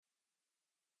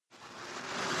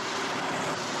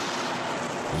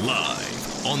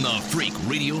Live on the Freak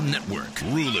Radio Network,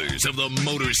 rulers of the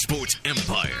motorsports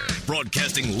empire,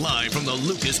 broadcasting live from the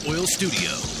Lucas Oil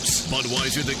Studios.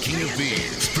 Budweiser, the king of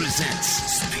beers, presents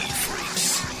Speed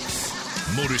Freaks.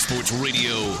 Motorsports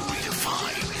Radio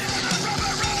redefined.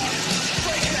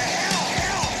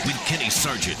 With Kenny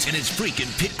Sargent and his freaking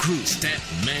pit crew,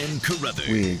 Statman Carruthers.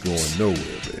 We ain't going nowhere,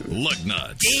 baby. Lug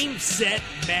Nuts. Game, set,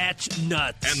 match,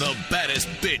 nuts. And the baddest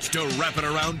bitch to wrap it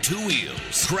around two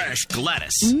wheels, Crash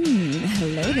Gladys.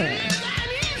 Hello there.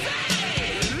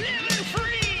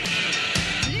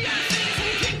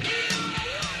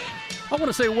 I want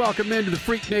to say welcome into the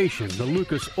Freak Nation, the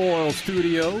Lucas Oil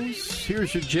Studios.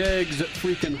 Here's your Jegs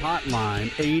freaking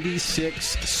hotline,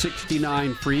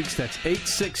 8669 Freaks. That's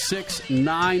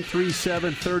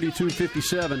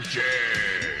 866-937-3257.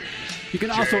 You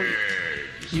can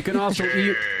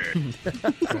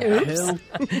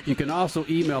also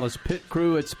email us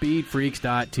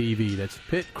pitcrew@speedfreaks.tv. That's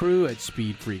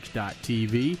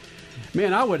pitcrew@speedfreaks.tv.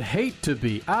 Man, I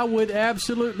would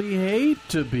absolutely hate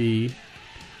to be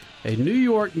a New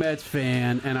York Mets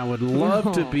fan, and I would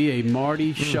love to be a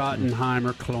Marty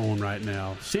Schottenheimer clone right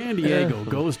now. San Diego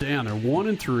goes down. They're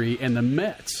 1-3, and the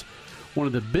Mets, one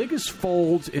of the biggest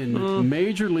folds in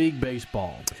Major League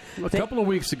Baseball. A couple of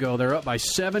weeks ago, they're up by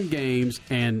 7 games,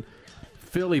 and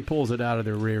Philly pulls it out of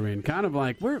their rear end. Kind of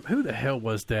like, who the hell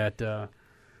was that?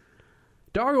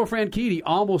 Dario Franchitti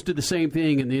almost did the same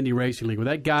thing in the Indy Racing League, where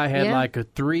that guy had like a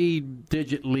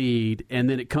 3-digit lead, and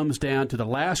then it comes down to the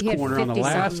last corner on the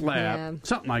last lap,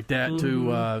 something like that,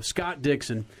 to Scott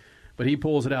Dixon. But he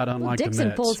pulls it out unlike the Mets.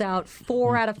 Dixon pulls out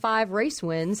 4 out of 5 race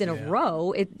wins in a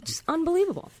row. It's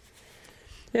unbelievable.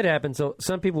 It happens. So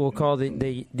some people will call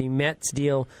the Mets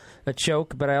deal a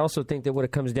choke, but I also think that what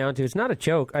it comes down to, it's not a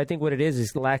choke. I think what it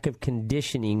is lack of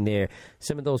conditioning there.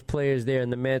 Some of those players there in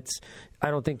the Mets,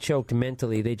 I don't think choked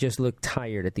mentally. They just look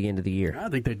tired at the end of the year. I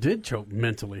think they did choke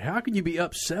mentally. How can you be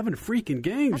up 7 freaking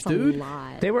games, That's dude? A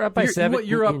lot. They were up by 7.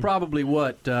 You're up probably,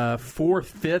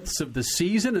 4/5 of the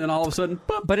season, and then all of a sudden,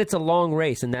 boop. But it's a long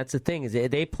race, and that's the thing. Is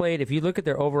they played, if you look at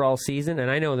their overall season,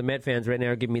 and I know the Met fans right now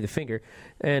are giving me the finger,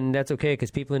 and that's okay because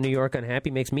people in New York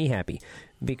unhappy makes me happy.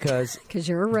 Because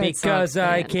you're a Red Sox fan.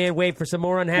 I can't wait for some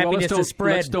more unhappiness to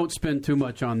spread. Let's don't spend too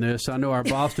much on this. I know our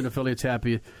Boston affiliates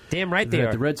happy. Damn right they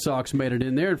are. The Red Sox made it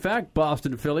in there. In fact,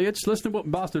 Boston affiliates, listen to what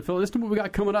we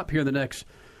got coming up here in the next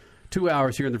 2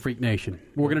 hours here in the Freak Nation.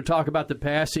 We're going to talk about the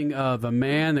passing of a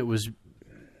man that was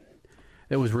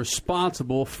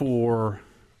responsible for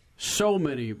so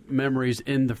many memories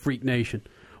in the Freak Nation.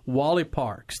 Wally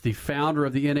Parks, the founder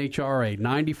of the NHRA,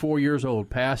 94 years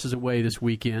old, passes away this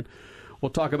weekend. We'll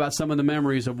talk about some of the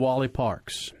memories of Wally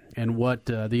Parks and what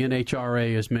the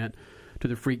NHRA has meant to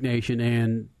the Freak Nation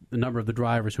and the number of the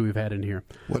drivers who we've had in here.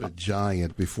 What a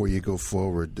giant, before you go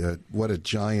forward, what a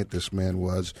giant this man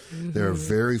was. There are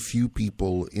very few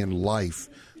people in life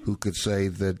who could say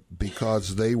that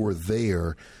because they were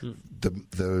there,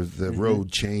 the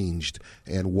road changed.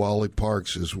 And Wally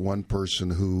Parks is one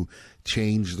person who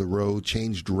changed the road,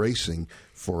 changed racing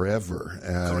forever,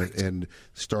 and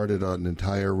started an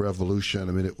entire revolution.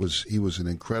 I mean, he was an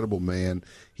incredible man.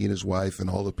 He and his wife and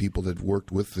all the people that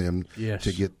worked with him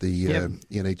to get the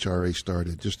NHRA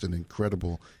started. Just an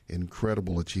incredible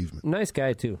achievement. Nice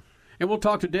guy, too. And we'll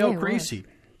talk to Dale Creasy.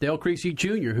 Dale Creasy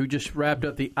Jr., who just wrapped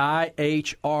up the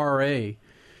IHRA,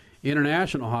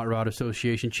 International Hot Rod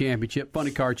Association Championship,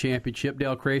 Funny Car Championship.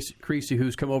 Dale Creasy,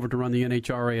 who's come over to run the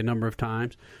NHRA a number of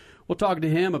times. We'll talk to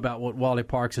him about what Wally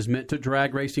Parks has meant to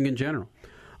drag racing in general.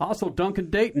 Also, Duncan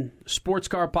Dayton, sports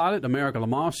car pilot, America Le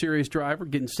Mans Series driver,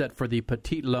 getting set for the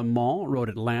Petit Le Mans Road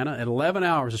Atlanta at 11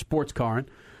 hours of sports carring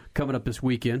coming up this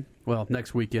weekend. Well,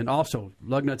 next weekend. Also,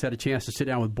 Lugnuts had a chance to sit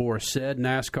down with Boris Said,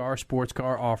 NASCAR, sports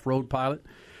car, off-road pilot.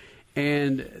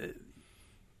 And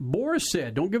Boris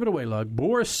said, don't give it away, Lug,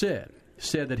 Boris said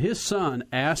that his son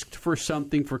asked for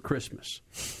something for Christmas.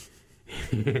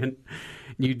 And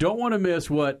you don't want to miss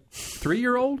what,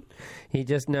 3-year-old?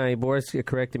 Boris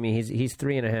corrected me. He's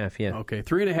 3.5, yeah. Okay,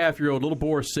 3.5-year-old little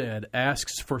Boris said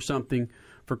asks for something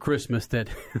for Christmas that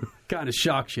kind of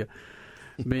shocks you,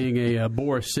 being a little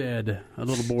Boris said.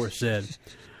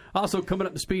 Also coming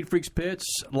up the Speed Freaks pits,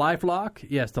 LifeLock.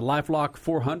 Yes, the LifeLock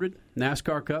 400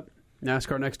 NASCAR Cup,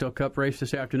 NASCAR Nextel Cup race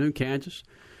this afternoon, Kansas.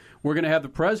 We're going to have the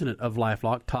president of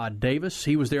LifeLock, Todd Davis.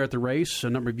 He was there at the race.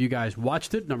 A number of you guys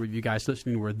watched it. A number of you guys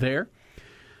listening were there.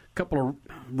 A couple of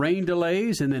rain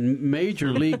delays and then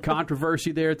major league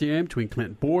controversy there at the end between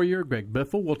Clint Boyer, Greg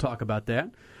Biffle. We'll talk about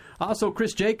that. Also,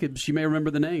 Chris Jacobs, you may remember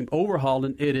the name,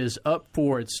 overhauling. It is up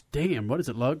for its, what is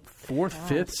it, Lug? 4th,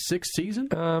 5th, 6th season?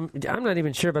 I'm not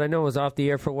even sure, but I know it was off the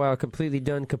air for a while, completely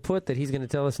done kaput, that he's going to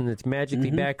tell us, and it's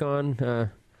magically back on.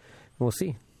 We'll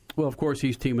see. Well, of course,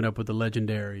 he's teaming up with the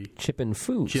legendary Chip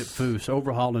Foose,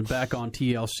 overhauling back on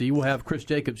TLC. We'll have Chris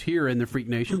Jacobs here in the Freak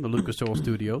Nation, the Lucas Oil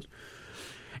Studios.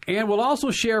 And we'll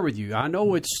also share with you, I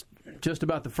know it's just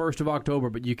about the 1st of October,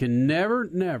 but you can never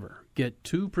get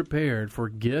too prepared for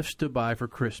gifts to buy for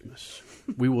Christmas.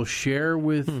 We will share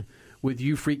with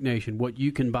you, Freak Nation, what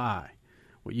you can buy.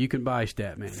 What you can buy,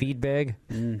 Statman. Feed bag?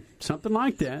 Something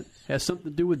like that. Has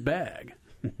something to do with bag.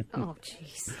 Oh,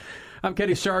 jeez. I'm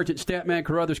Kenny Sargent, Statman,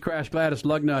 Carruthers, Crash Gladys,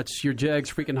 Lugnuts, your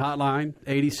Jags freaking hotline,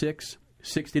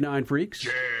 86-69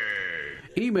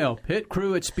 Email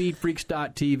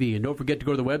pitcrew@speedfreaks.tv. And don't forget to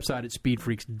go to the website at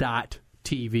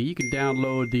speedfreaks.tv. You can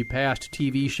download the past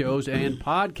TV shows and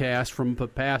podcasts from the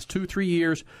past 2-3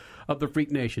 years of the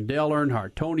Freak Nation. Dale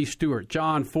Earnhardt, Tony Stewart,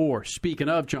 John Force. Speaking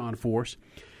of John Force,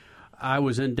 I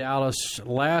was in Dallas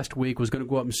last week, was going to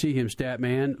go up and see him,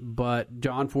 Statman, but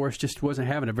John Force just wasn't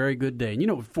having a very good day. And you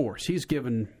know Force, he's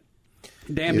given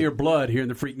damn near blood here in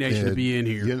the Freak Nation to be in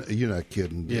here. You're not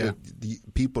kidding. Yeah.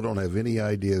 People don't have any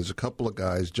idea. There's a couple of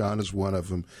guys, John is one of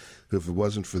them, who if it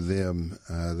wasn't for them,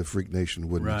 the Freak Nation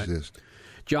wouldn't exist.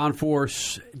 John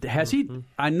Force, has he?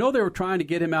 I know they were trying to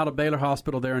get him out of Baylor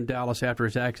Hospital there in Dallas after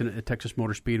his accident at Texas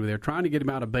Motor Speedway. They were trying to get him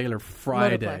out of Baylor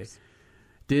Friday. Motorplex.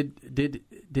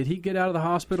 Did he get out of the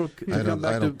hospital? I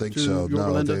don't think so.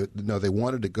 No, they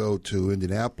wanted to go to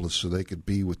Indianapolis so they could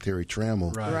be with Terry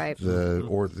Trammell, Right.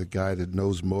 the guy that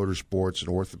knows motorsports and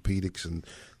orthopedics and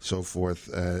so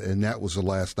forth. And that was the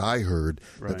last I heard,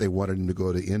 that they wanted him to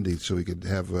go to Indy so he could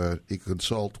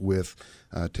consult with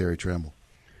Terry Trammell.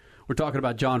 We're talking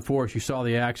about John Force. You saw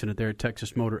the accident there at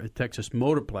Texas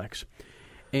Motorplex,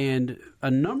 and a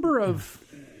number of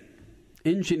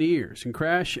engineers. And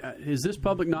Crash, is this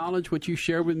public knowledge, what you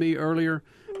shared with me earlier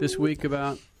this week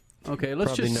about? Okay,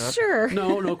 let's Probably just not. Sure.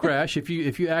 No, Crash. If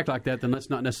you act like that, then let's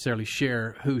not necessarily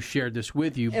share who shared this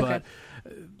with you. Okay. But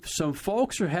some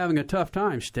folks are having a tough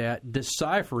time,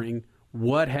 deciphering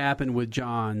what happened with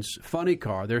John's funny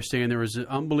car. They're saying there was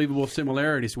unbelievable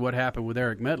similarities to what happened with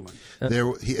Eric Medlin.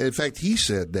 In fact, he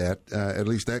said that, at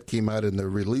least that came out in the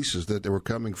releases, that they were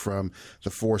coming from the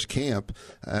Force camp.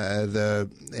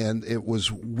 And it was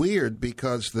weird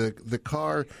because the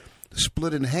car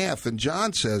split in half. And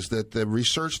John says that the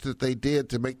research that they did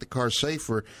to make the car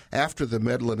safer after the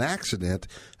Medlin accident,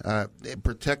 it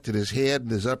protected his head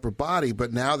and his upper body,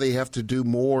 but now they have to do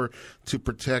more to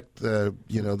protect the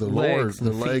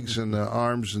legs and the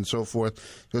arms and so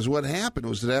forth. Because what happened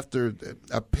was that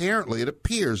apparently it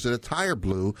appears that a tire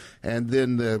blew and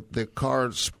then the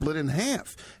car split in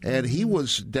half. And he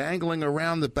was dangling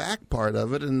around the back part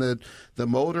of it, and the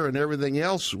motor and everything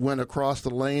else went across the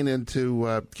lane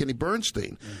into Kenny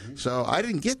Bernstein. So I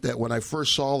didn't get that when I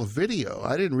first saw the video.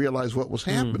 I didn't realize what was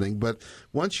happening. But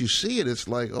once you see it, it's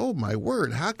like, oh, my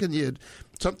word, how can you...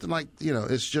 Something like,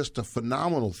 it's just a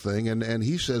phenomenal thing. And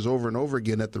he says over and over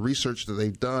again that the research that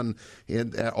they've done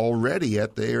already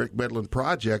at the Eric Medlin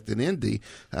Project in Indy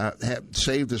have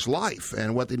saved his life.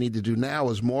 And what they need to do now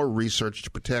is more research to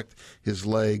protect his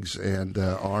legs and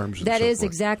arms and That so is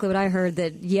forth. exactly what I heard,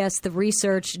 that, yes, the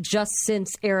research just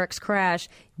since Eric's crash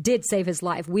did save his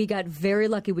life. We got very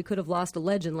lucky. We could have lost a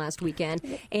legend last weekend.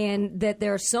 And that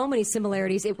there are so many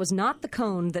similarities. It was not the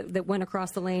cone that went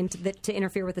across the lane to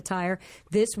interfere with the tire.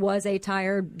 This was a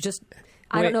tire just...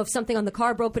 I don't know if something on the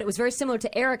car broke, but it was very similar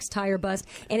to Eric's tire bust,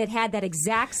 and it had that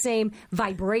exact same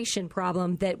vibration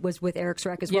problem that was with Eric's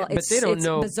wreck as well. But they don't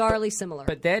know. Bizarrely similar.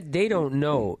 But they don't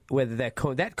know whether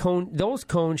those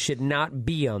cones should not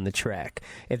be on the track.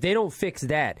 If they don't fix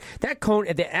that cone,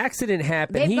 if the accident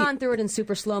happened, they've gone through it in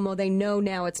super slow-mo. They know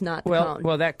now it's not the cone.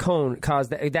 Well, that cone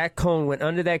caused that cone went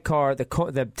under that car.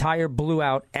 The tire blew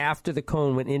out after the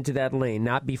cone went into that lane,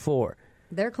 not before.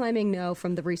 They're claiming no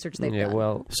from the research they've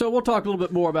done. So we'll talk a little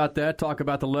bit more about that, talk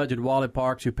about the legend Wally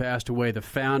Parks, who passed away, the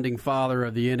founding father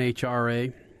of the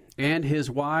NHRA, and his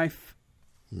wife,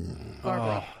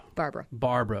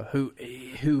 Barbara,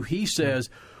 who he says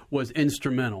was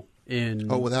instrumental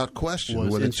in... Oh, without question.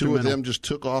 When the two of them just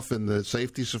took off in the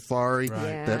safety safari,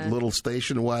 that little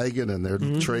station wagon and their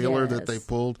trailer that they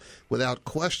pulled, without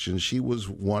question, she was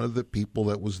one of the people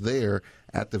that was there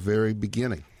at the very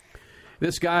beginning.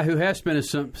 This guy who has spent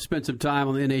some time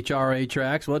on the NHRA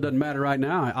tracks, well, it doesn't matter right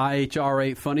now.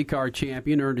 IHRA Funny Car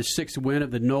Champion, earned his 6th win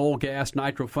of the Knoll Gas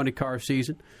Nitro Funny Car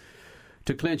season.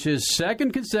 to clinch his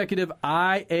second consecutive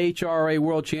IHRA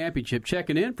World Championship.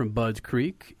 Checking in from Budds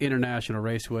Creek International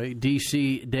Raceway,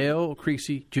 D.C. Dale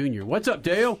Creasy Jr. What's up,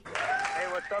 Dale? Hey,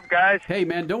 what's up, guys? Hey,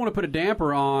 man, don't want to put a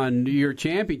damper on your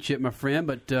championship, my friend,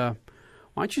 but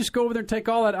why don't you just go over there and take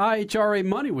all that IHRA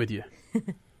money with you?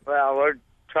 Well, we're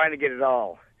trying to get it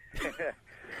all.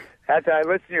 After I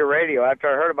listened to your radio, after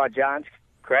I heard about John's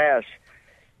crash,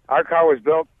 our car was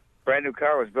built, brand new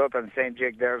car was built on the same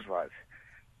jig theirs was.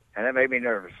 And that made me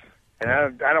nervous. And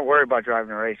I don't worry about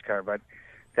driving a race car, but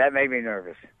that made me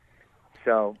nervous.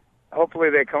 So hopefully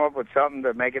they come up with something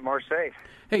to make it more safe.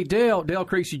 Hey, Dale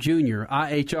Creasy Jr.,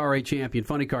 IHRA champion,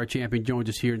 funny car champion, joins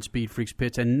us here in SpeedFreaks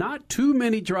Pits. And not too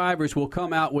many drivers will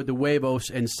come out with the huevos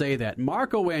and say that.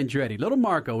 Marco Andretti, little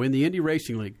Marco in the Indy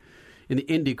Racing League, in the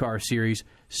IndyCar Series,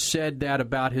 said that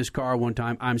about his car one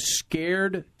time. I'm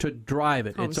scared to drive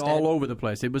it. Homestead. It's all over the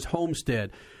place. It was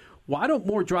Homestead. Why don't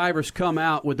more drivers come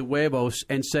out with the huevos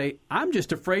and say, I'm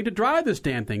just afraid to drive this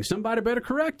damn thing. Somebody better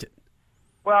correct it.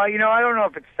 Well, I don't know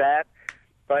if it's that,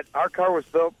 but our car was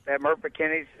built at Murph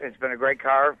McKinney's. It's been a great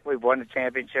car. We've won the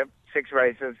championship, 6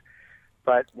 races.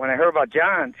 But when I heard about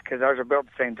John's, because ours are built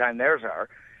at the same time theirs are,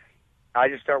 I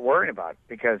just start worrying about it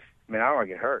because, I don't want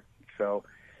to get hurt. So,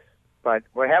 but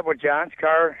what happened with John's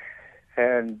car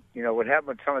and, what happened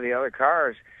with some of the other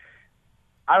cars,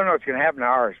 I don't know what's going to happen to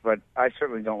ours, but I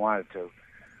certainly don't want it to.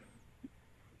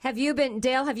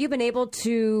 Dale, have you been able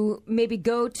to maybe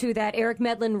go to that Eric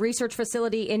Medlin research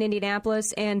facility in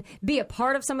Indianapolis and be a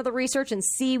part of some of the research and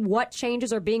see what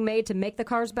changes are being made to make the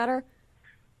cars better?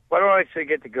 Well, I don't actually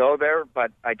get to go there,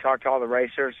 but I talk to all the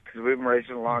racers because we've been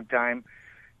racing a long time,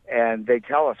 and they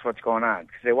tell us what's going on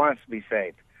because they want us to be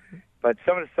safe. But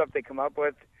some of the stuff they come up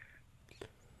with,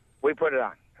 we put it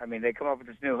on. They come up with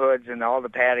this new hoods and all the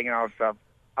padding and all the stuff.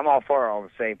 I'm all for all the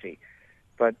safety.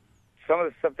 But some of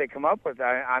the stuff they come up with,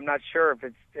 I'm not sure if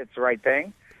it's the right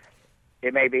thing.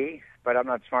 It may be, but I'm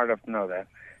not smart enough to know that.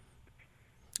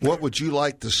 What would you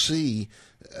like to see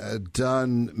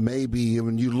done maybe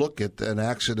when you look at an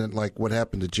accident like what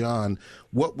happened to John?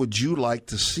 What would you like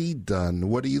to see done?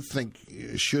 What do you think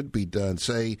should be done?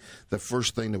 Say the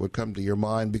first thing that would come to your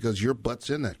mind because your butt's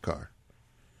in that car.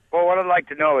 Well, what I'd like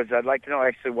to know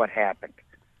actually what happened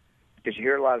because you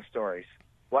hear a lot of stories.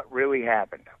 What really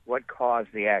happened? What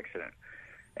caused the accident?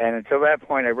 And until that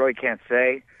point, I really can't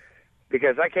say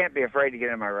because I can't be afraid to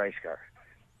get in my race car.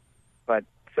 But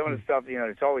some of the stuff,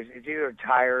 it's either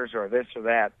tires or this or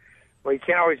that. Well, you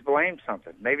can't always blame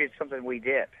something. Maybe it's something we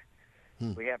did.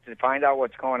 We have to find out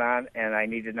what's going on, and I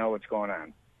need to know what's going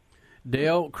on.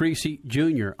 Dale Creasy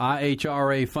Jr.,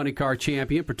 IHRA Funny Car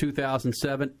Champion for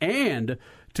 2007 and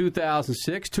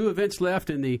 2006. 2 events left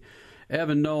in the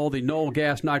Evan Knoll, the Knoll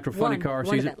Gas Nitro Funny Car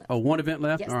season. One event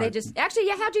left? Yes, all right.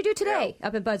 how'd you do today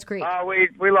up in Budds Creek?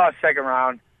 We lost second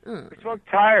round. We smoked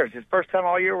tires. It's the first time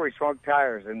all year we smoked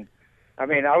tires. And, I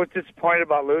was disappointed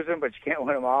about losing, but you can't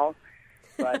win them all.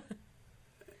 But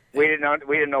we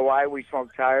didn't know why we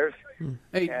smoked tires.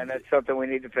 Hey, and that's something we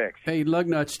need to fix. Hey,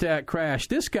 Lugnut Stat Crash,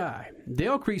 this guy,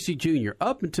 Dale Creasy Jr.,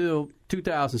 up until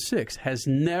 2006, has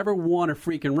never won a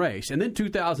freaking race. And then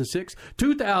 2006,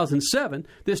 2007,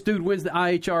 this dude wins the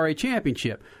IHRA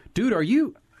championship. Dude, are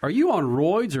you on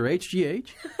roids or HGH?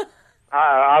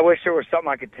 I wish there was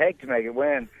something I could take to make it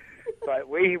win. But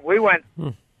we went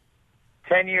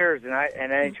 10 years in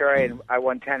NHRA, and I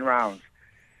won 10 rounds.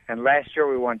 And last year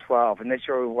we won 12, and this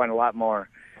year we won a lot more.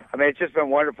 It's just been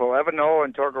wonderful. Evan Knoll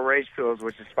and Torco Race Tools,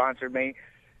 which has sponsored me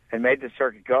and made the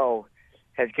circuit go,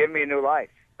 has given me a new life.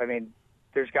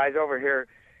 There's guys over here,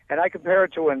 and I compare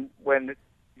it to when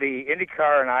the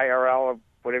IndyCar and IRL,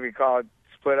 whatever you call it,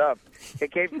 split up.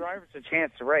 It gave drivers a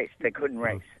chance to race. They couldn't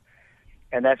race.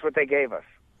 And that's what they gave us.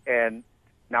 And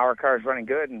now our car is running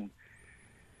good, and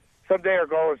someday our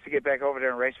goal is to get back over there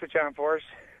and race with John for us.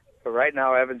 But right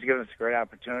now, Evan's given us a great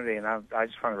opportunity, and I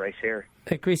just want to race here.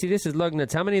 Hey, Creasy, this is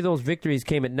Lugnuts. How many of those victories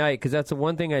came at night? Because that's the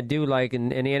one thing I do like,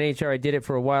 and the NHRA did it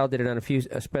for a while, did it on a few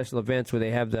special events where they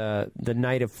have the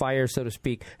night of fire, so to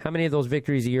speak. How many of those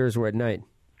victories of yours were at night?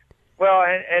 Well,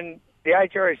 and the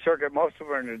IHRA circuit, most of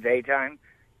them are in the daytime,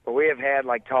 but we have had,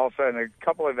 like Tulsa, and a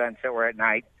couple of events that were at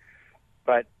night.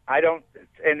 But I don't,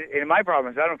 and my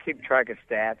problem is I don't keep track of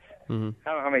stats. Mm-hmm. I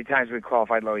don't know how many times we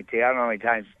qualified low ET. I don't know how many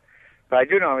times, but I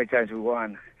do know how many times we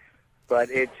won. But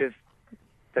it's just,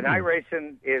 the night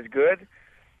racing is good,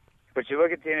 but you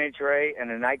look at the NHRA and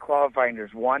the night qualifying,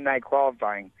 there's one night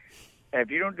qualifying. And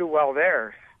if you don't do well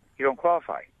there, you don't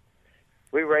qualify.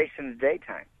 We race in the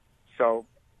daytime. So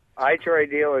IHRA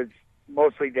deal is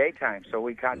mostly daytime, so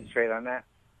we concentrate on that.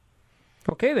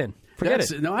 Okay, then.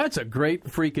 Forget it. No, that's a great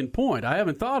freaking point. I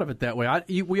haven't thought of it that way.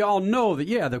 We all know that,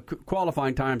 the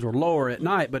qualifying times are lower at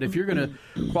night, but if you're going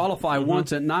to qualify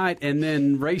once at night and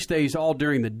then race days all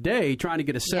during the day, trying to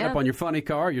get a setup on your funny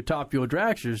car, your top fuel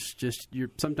dragsters,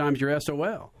 sometimes you're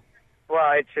SOL.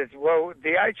 Well,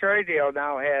 the IHRA deal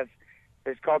now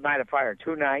it's called Night of Fire,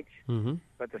 2 nights,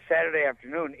 but the Saturday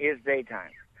afternoon is daytime,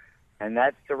 and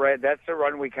that's the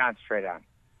run we concentrate on.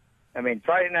 I mean,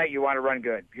 Friday night you want to run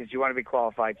good because you want to be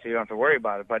qualified, so you don't have to worry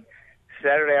about it. But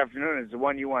Saturday afternoon is the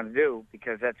one you want to do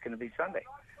because that's going to be Sunday.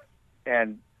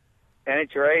 And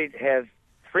NHRA has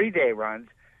 3-day runs,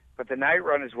 but the night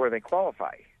run is where they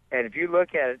qualify. And if you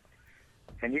look at it,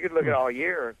 and you could look at all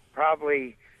year,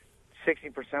 probably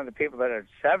 60% of the people that are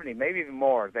 70, maybe even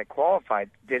more, that qualified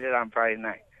did it on Friday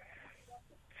night.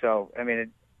 So, I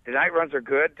mean, the night runs are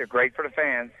good. They're great for the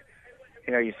fans.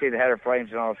 You know, you see the header flames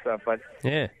and all that stuff, but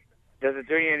does it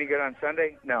do you any good on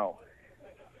Sunday? No.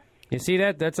 You see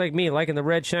that? That's like me liking the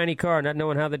red shiny car, not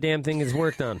knowing how the damn thing is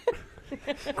worked on.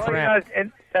 Well,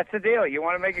 and that's the deal. You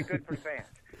want to make it good for fans.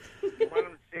 You want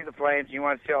them to see the flames. You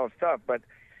want to see all the stuff, but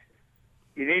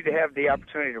you need to have the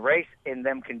opportunity to race in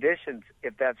them conditions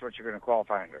if that's what you're going to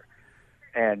qualify under,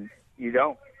 and you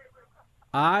don't.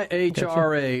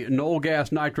 IHRA Knoll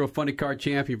Gas Nitro Funny Car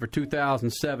Champion for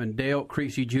 2007, Dale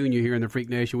Creasy Jr. here in the Freak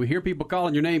Nation. We hear people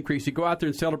calling your name, Creasy. Go out there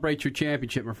and celebrate your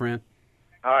championship, my friend.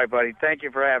 All right, buddy. Thank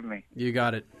you for having me. You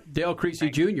got it. Dale Creasy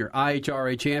Jr.,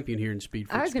 IHRA champion here in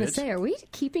SpeedFreaks. I was going to say, are we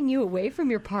keeping you away from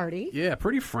your party? Yeah,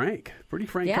 pretty frank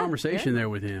conversation there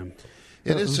with him.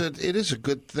 It is a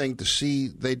good thing to see.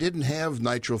 They didn't have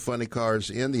Nitro Funny Cars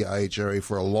in the IHRA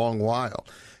for a long while.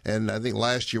 And I think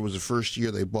last year was the first year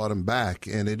they bought them back.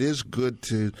 And it is good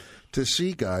to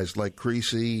see guys like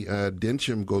Creasy.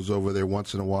 Dincham goes over there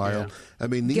once in a while. Yeah. I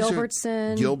mean,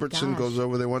 Gilbertson goes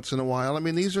over there once in a while. I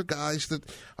mean, these are guys that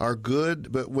are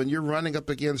good. But when you're running up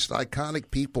against iconic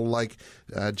people like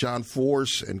John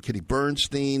Force and Kitty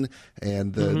Bernstein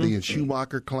and the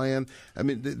Schumacher clan, I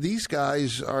mean, these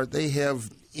guys they have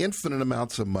infinite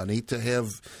amounts of money to have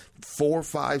 4,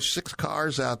 5, 6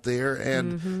 cars out there,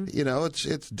 and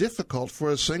it's difficult for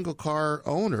a single car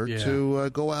owner to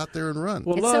go out there and run.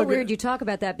 Well, it's so weird you talk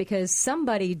about that because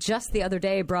somebody just the other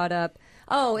day brought up.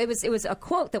 Oh, it was a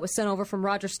quote that was sent over from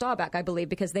Roger Staubach, I believe,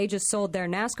 because they just sold their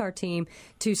NASCAR team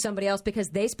to somebody else because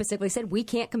they specifically said we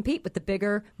can't compete with the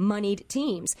bigger moneyed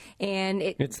teams.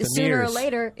 And sooner or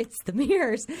later, it's the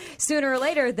mirrors. Sooner or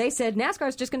later, they said NASCAR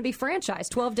is just going to be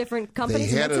franchised, 12 different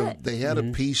companies. They had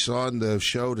a piece on the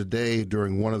show today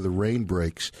during one of the rain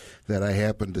breaks that I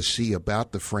happened to see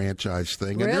about the franchise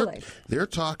thing. Really? And they're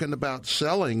talking about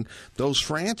selling those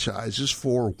franchises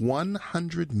for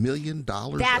 $100 million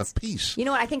a piece. You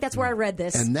know what? I think that's where I read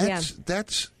this. And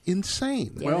that's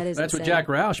insane. Yeah, well, that's what Jack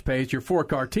Roush pays. Your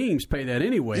 4-car teams pay that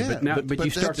anyway. Yeah, but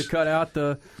you start to cut out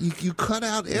the... You cut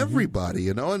out everybody,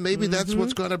 and maybe that's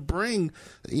what's going to bring,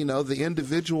 the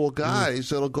individual guys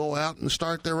that'll go out and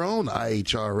start their own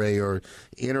IHRA or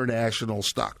International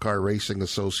Stock Car Racing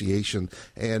Association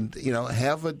and,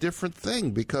 have a different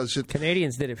thing because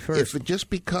Canadians did it first. If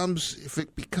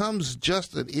it becomes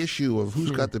just an issue of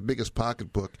who's got the biggest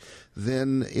pocketbook,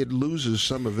 then it loses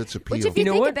some of its appeal. Which, if you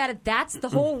think about it, that's the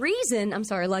whole reason. I'm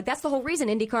sorry, that's the whole reason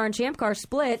IndyCar and Champ Car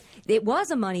split. It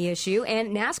was a money issue, and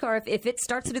NASCAR, if it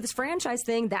starts to do this franchise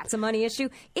thing, that's a money issue.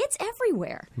 It's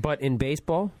everywhere. But in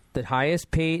baseball, the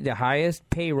highest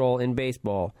payroll in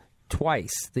baseball.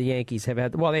 Twice the Yankees have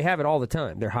had, they have it all the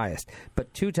time, their highest.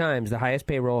 But 2 times the highest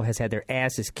payroll has had their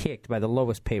asses kicked by the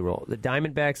lowest payroll. The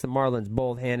Diamondbacks, the Marlins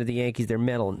both handed the Yankees their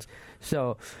medals.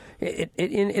 So,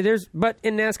 but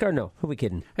in NASCAR, no. Who are we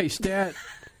kidding? Hey, Stat.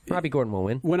 Robbie Gordon will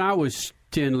win. When I was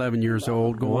 10, 11 years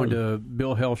old, going to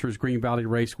Bill Helsher's Green Valley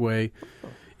Raceway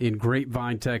in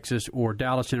Grapevine, Texas, or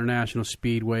Dallas International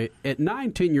Speedway. At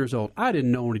 9, 10 years old, I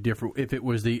didn't know any different if it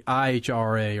was the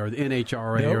IHRA or the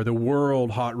NHRA or the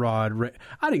World Hot Rod.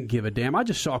 I didn't give a damn. I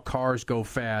just saw cars go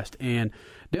fast. And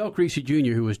Dale Creasy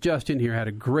Jr., who was just in here, had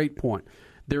a great point.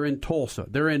 They're in Tulsa.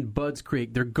 They're in Budds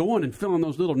Creek. They're going and filling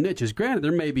those little niches. Granted,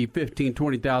 there may be 15,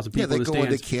 20,000 people in the stands. Yeah, they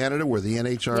go into Canada where the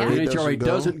NHRA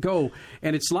doesn't go.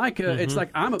 And it's like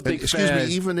I'm a big fan. Excuse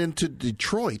me, even into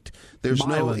Detroit, there's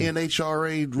no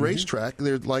NHRA racetrack.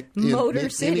 There's like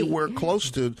anywhere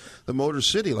close to the Motor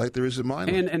City like there is in Milan.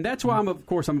 And that's why I'm a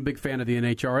big fan of the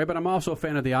NHRA, but I'm also a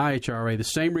fan of the IHRA. The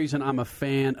same reason I'm a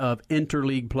fan of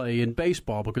interleague play in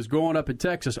baseball, because growing up in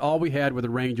Texas, all we had were the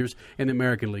Rangers and the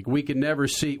American League. We could never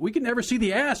see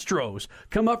the Astros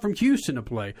come up from Houston to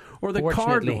play, or the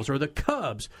Cardinals or the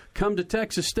Cubs come to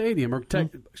Texas Stadium or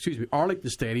Arlington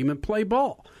Stadium and play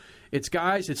ball. It's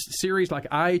series like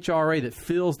IHRA that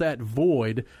fills that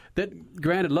void that,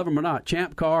 granted, love them or not,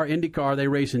 Champ Car, IndyCar, they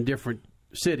race in different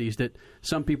cities that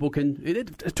some people can,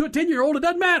 to a 10-year-old, it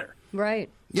doesn't matter. Right.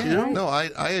 Yeah, no,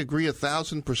 I agree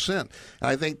 1,000%.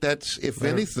 I think that's, if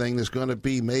anything, there's going to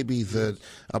be maybe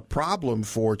a problem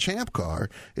for Champ Car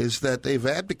is that they've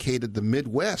abdicated the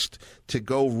Midwest to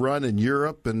go run in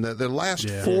Europe, and the last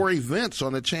 4 events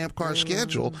on the Champ Car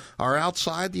schedule are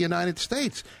outside the United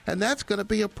States, and that's going to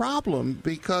be a problem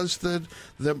because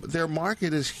their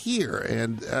market is here,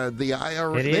 and the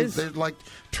IRL they're like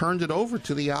turned it over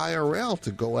to the IRL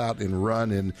to go out and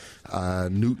run in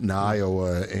Newton,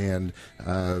 Iowa, and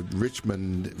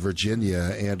Richmond,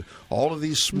 Virginia, and all of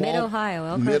these small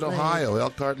Mid-Ohio,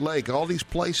 Elkhart Lake, all these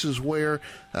places where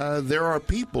there are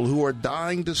people who are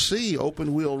dying to see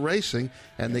open-wheel racing,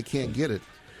 and they can't get it.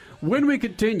 When we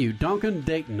continue, Duncan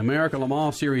Dayton, American Le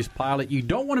Mans Series pilot, you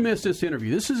don't want to miss this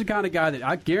interview. This is the kind of guy that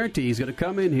I guarantee is going to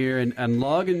come in here, and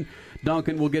Lug and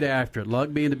Duncan will get after it.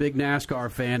 Lug being a big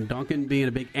NASCAR fan, Duncan being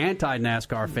a big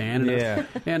anti-NASCAR fan,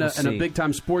 and a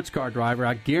big-time sports car driver.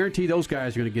 I guarantee those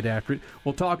guys are going to get after it.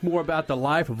 We'll talk more about the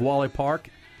life of Wally Parks,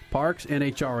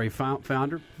 NHRA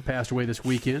founder, who passed away this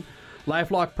weekend.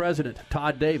 LifeLock president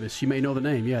Todd Davis, you may know the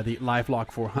name, the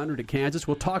LifeLock 400 at Kansas.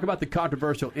 We'll talk about the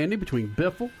controversial ending between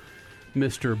Biffle,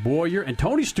 Mr. Boyer, and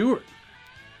Tony Stewart,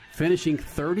 finishing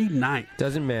 39th.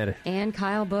 Doesn't matter. And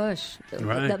Kyle Busch.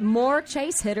 Right. The more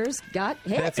chase hitters got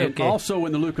hit. That's and okay. Also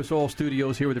in the Lucas Oil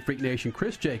Studios here with the Freak Nation,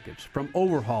 Chris Jacobs from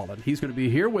Overhauling. He's going to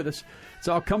be here with us. It's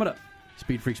all coming up.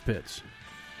 Speed Freaks Pits.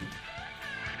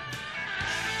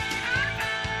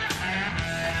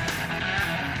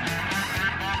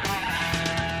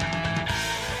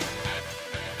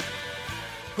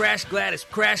 Crash Gladys,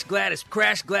 Crash Gladys,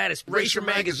 Crash Gladys, Racer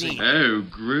Magazine. Oh,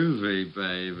 groovy,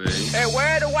 baby. Hey,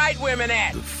 where are the white women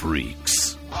at? The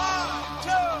Freaks. 1, 2,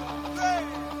 3,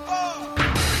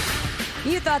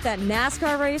 4. You thought that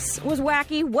NASCAR race was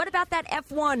wacky? What about that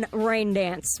F1 rain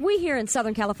dance? We here in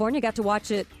Southern California got to watch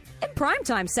it in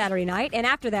primetime Saturday night, and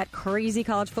after that crazy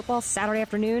college football Saturday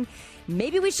afternoon,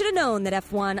 maybe we should have known that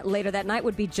F1 later that night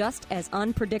would be just as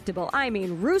unpredictable. I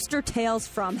mean, rooster tails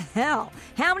from hell.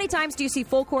 How many times do you see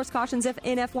full course cautions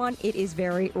in F1? It is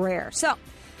very rare. So,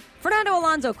 Fernando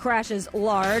Alonso crashes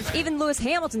large. Even Lewis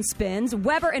Hamilton spins.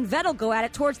 Webber and Vettel go at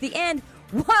it towards the end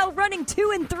while running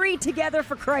 2 and 3 together,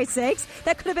 for Christ's sakes.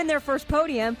 That could have been their first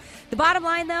podium. The bottom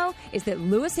line, though, is that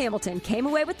Lewis Hamilton came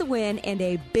away with the win and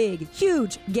a big,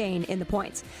 huge gain in the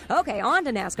points. Okay, on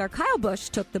to NASCAR. Kyle Busch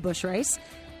took the Busch race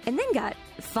and then got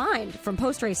fined from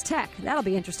post-race tech. That'll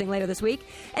be interesting later this week.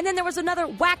 And then there was another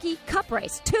wacky cup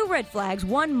race. 2 red flags,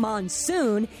 1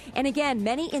 monsoon, and again,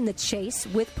 many in the chase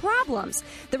with problems.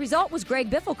 The result was Greg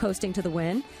Biffle coasting to the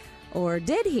win. Or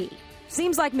did he?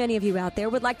 Seems like many of you out there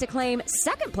would like to claim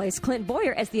second place Clint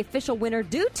Boyer as the official winner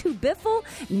due to Biffle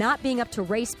not being up to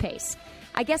race pace.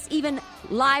 I guess even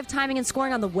live timing and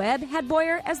scoring on the web had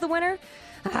Boyer as the winner.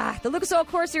 The Lucas Oil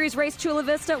Core Series race Chula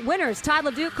Vista winners Todd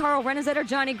LeDuc, Carl Renazetter,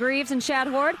 Johnny Greaves, and Chad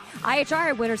Horde.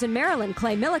 IHRA winners in Maryland,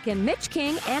 Clay Milliken, Mitch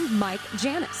King, and Mike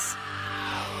Janis.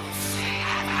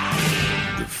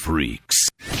 The Freaks.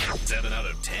 7 out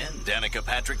of 10 Danica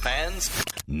Patrick fans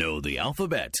know the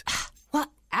alphabet.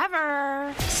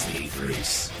 Whatever. Speed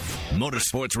Freaks.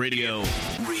 Motorsports Radio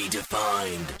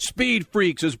redefined. Speed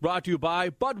Freaks is brought to you by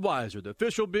Budweiser, the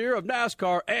official beer of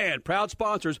NASCAR and proud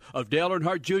sponsors of Dale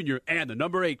Earnhardt Jr. and the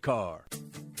number 8 car.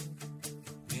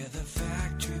 We're the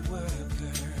factory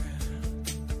worker.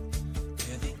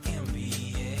 We're the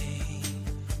NBA.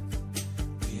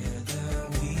 We're the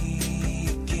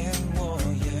weekend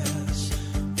warriors.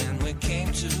 And we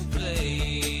came to play.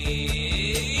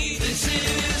 This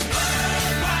is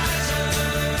Budweiser.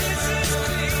 This is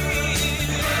clean.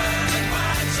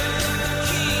 Budweiser.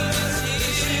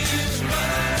 This is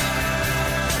Budweiser.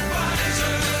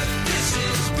 This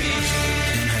is beer.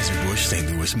 Anheuser-Busch, St.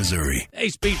 Louis, Missouri. Hey,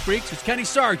 Speed Freaks, it's Kenny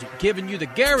Sargent giving you the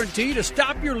guarantee to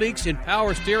stop your leaks in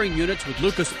power steering units with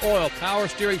Lucas Oil Power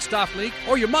Steering Stop Leak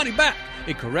or your money back.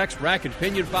 It corrects rack and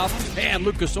pinion problems, and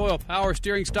Lucas Oil Power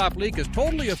Steering Stop Leak is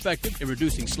totally effective in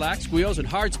reducing slack, squeals, and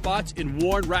hard spots in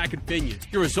worn rack and pinions.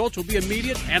 Your results will be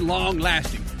immediate and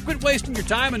long-lasting. Quit wasting your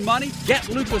time and money. Get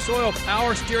Lucas Oil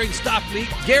Power Steering Stop Leak,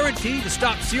 guaranteed to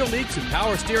stop seal leaks in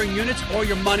power steering units or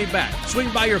your money back.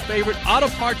 Swing by your favorite auto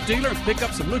parts dealer and pick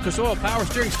up some Lucas Oil Power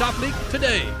Steering Stop Leak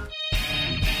today.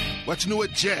 What's new at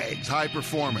Jags High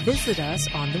Performance? Visit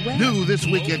us on the web. New this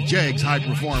week at Jags High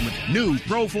Performance. New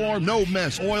Proform No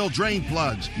Mess oil drain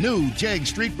plugs. New Jags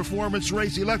Street Performance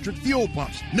Race electric fuel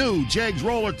pumps. New Jags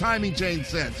roller timing chain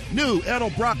sets. New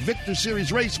Edelbrock Victor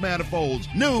Series race manifolds.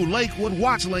 New Lakewood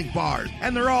Watch Link bars.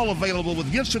 And they're all available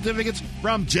with gift certificates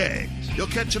from Jags. You'll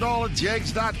catch it all at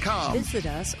Jags.com. Visit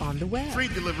us on the web. Free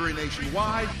delivery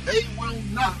nationwide. They will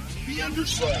not be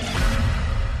undersold.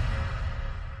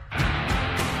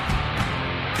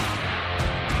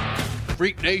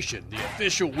 Freak Nation, the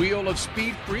official wheel of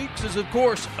Speed Freaks is, of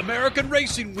course, American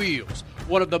Racing Wheels,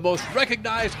 one of the most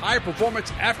recognized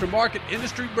high-performance aftermarket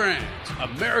industry brands.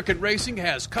 American Racing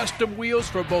has custom wheels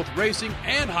for both racing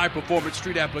and high-performance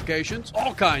street applications,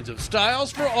 all kinds of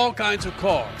styles for all kinds of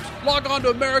cars. Log on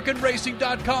to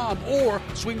AmericanRacing.com or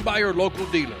swing by your local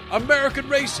dealer. American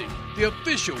Racing, the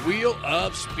official wheel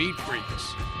of Speed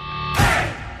Freaks.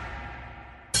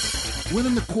 When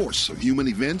in the course of human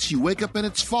events, you wake up and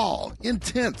it's fall.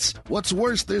 Intense. What's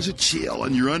worse, there's a chill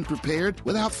and you're unprepared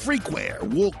without freakwear.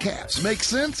 Wool caps. Make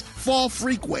sense? Fall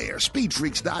freakwear.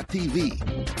 SpeedFreaks.tv.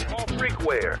 Fall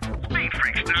freakwear.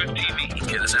 SpeedFreaks.tv.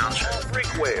 Get us out. Fall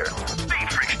freakwear.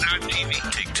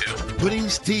 SpeedFreaks.tv. Take two.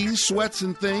 Hoodies, tees, sweats,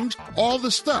 and things. All the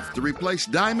stuff to replace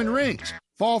diamond rings.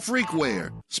 Fall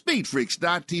freakwear.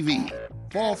 SpeedFreaks.tv.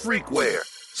 Fall freakwear.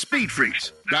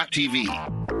 SpeedFreaks.tv.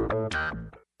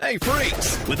 Hey,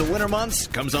 freaks! With the winter months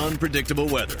comes unpredictable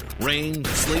weather. Rain,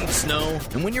 sleet, snow,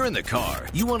 and when you're in the car,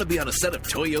 you want to be on a set of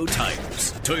Toyo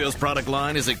tires. Toyo's product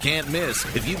line is a can't miss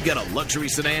if you've got a luxury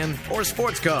sedan or a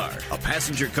sports car, a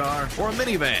passenger car, or a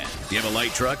minivan. Do you have a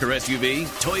light truck or SUV?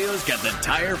 Toyo's got the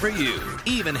tire for you.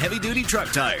 Even heavy-duty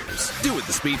truck tires. Do what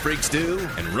the Speed Freaks do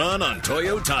and run on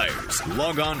Toyo tires.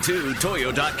 Log on to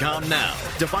Toyo.com now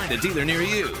to find a dealer near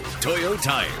you. Toyo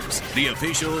Tires, the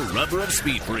official rubber of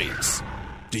Speed Freaks.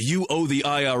 Do you owe the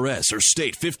IRS or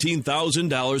state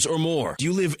 $15,000 or more? Do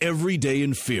you live every day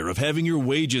in fear of having your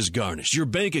wages garnished, your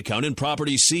bank account and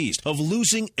property seized, of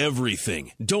losing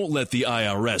everything? Don't let the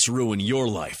IRS ruin your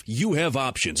life. You have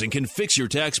options and can fix your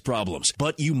tax problems,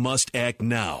 but you must act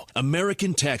now.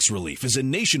 American Tax Relief is a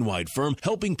nationwide firm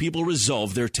helping people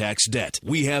resolve their tax debt.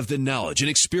 We have the knowledge and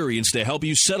experience to help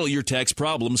you settle your tax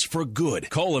problems for good.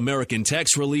 Call American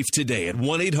Tax Relief today at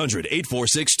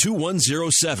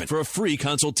 1-800-846-2107 for a free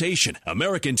consultation.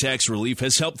 American Tax Relief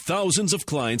has helped thousands of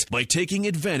clients by taking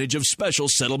advantage of special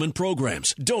settlement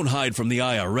programs. Don't hide from the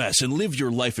IRS and live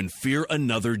your life in fear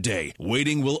another day.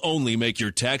 Waiting will only make your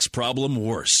tax problem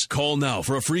worse. Call now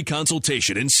for a free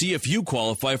consultation and see if you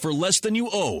qualify for less than you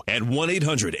owe at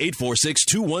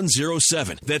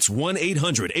 1-800-846-2107. That's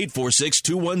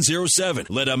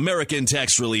 1-800-846-2107. Let American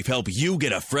Tax Relief help you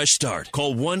get a fresh start.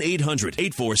 Call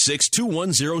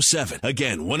 1-800-846-2107.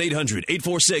 Again,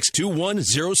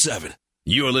 1-800-846-2107.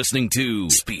 You're listening to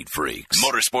Speed Freaks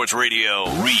Motorsports Radio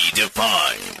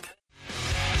Redefined.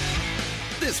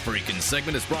 This freaking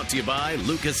segment is brought to you by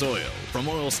Lucas Oil. From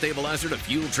oil stabilizer to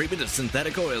fuel treatment to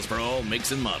synthetic oils for all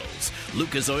makes and models,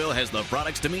 Lucas Oil has the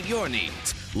products to meet your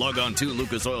needs. Log on to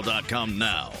lucasoil.com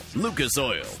now. Lucas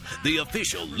Oil, the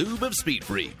official lube of Speed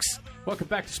Freaks. Welcome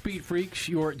back to Speed Freaks,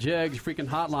 your Jags freaking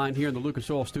hotline here in the Lucas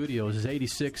Oil Studios is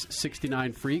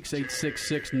 8669 Freaks,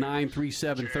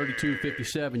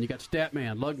 866-937-3257. You got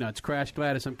Statman, Lugnuts, Crash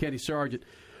Gladys. I'm Kenny Sargent.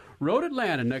 Road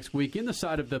Atlanta next week in the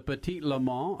side of the Petit Le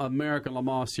Mans American Le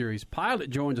Mans Series.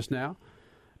 Pilot joins us now,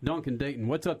 Duncan Dayton.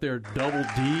 What's up there, Double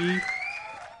D?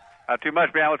 Not too much,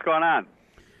 man. What's going on?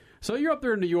 So you're up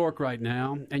there in New York right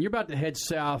now, and you're about to head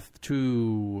south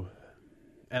to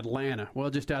Atlanta,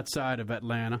 well, just outside of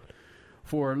Atlanta,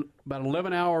 for about an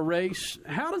 11-hour race.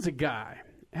 How does a guy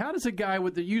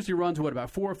that usually runs,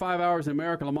 about 4 or 5 hours in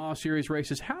American Le Mans Series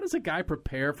races, how does a guy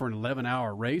prepare for an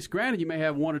 11-hour race? Granted, you may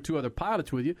have one or two other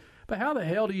pilots with you, but how the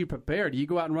hell do you prepare? Do you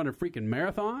go out and run a freaking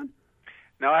marathon?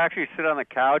 No, I actually sit on the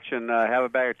couch and have a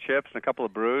bag of chips and a couple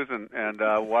of brews and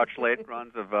watch late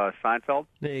runs of Seinfeld.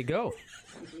 There you go.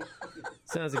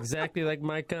 Sounds exactly like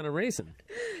my kind of racing.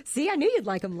 See, I knew you'd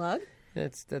like them, Lug.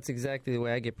 That's exactly the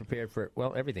way I get prepared for,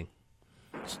 well, everything.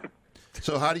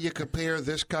 So how do you compare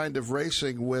this kind of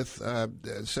racing with,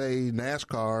 say,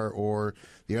 NASCAR or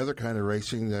the other kind of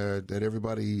racing that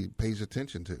everybody pays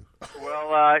attention to? Well,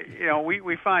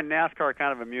 we find NASCAR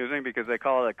kind of amusing because they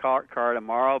call it a car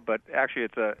tomorrow, but actually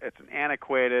it's an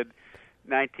antiquated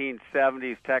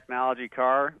 1970s technology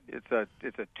car. It's a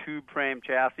tube frame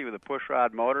chassis with a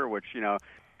pushrod motor, which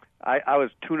I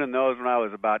was tuning those when I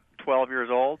was about 12 years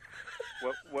old.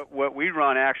 What we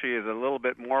run actually is a little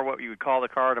bit more what you would call the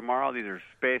car tomorrow. These are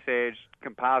space-age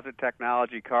composite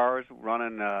technology cars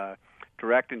running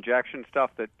direct injection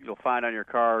stuff that you'll find on your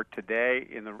car today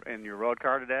in your road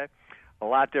car today. A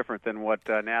lot different than what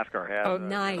NASCAR has. Oh,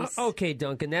 nice. Okay,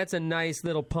 Duncan, that's a nice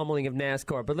little pummeling of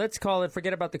NASCAR. But let's call it,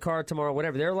 forget about the car tomorrow,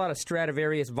 whatever. There are a lot of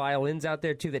Stradivarius violins out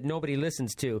there, too, that nobody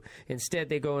listens to. Instead,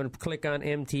 they go and click on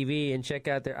MTV and check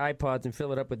out their iPods and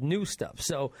fill it up with new stuff.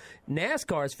 So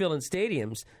NASCAR is filling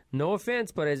stadiums. No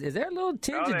offense, but is there a little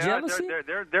tinge of jealousy?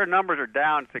 Their numbers are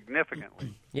down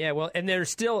significantly. Yeah, well, and they're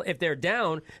still, if they're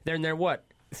down, then they're what,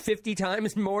 50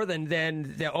 times more than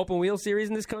the open wheel series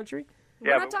in this country?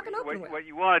 We're not talking open wheel. What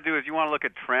you want to do is you want to look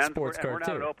at trends. Sports car, we're not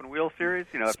too. an open wheel series.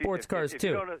 Sports cars,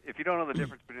 too. If you don't know the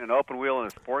difference between an open wheel and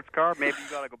a sports car, maybe you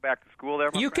got to go back to school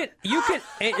there. You can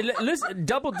hey, listen,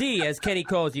 Double D, as Kenny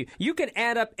calls you. You can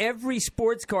add up every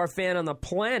sports car fan on the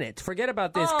planet. Forget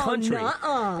about this country.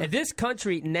 In this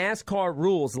country, NASCAR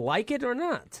rules. Like it or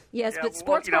not? Yes, but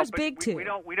sports cars big too.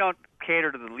 We don't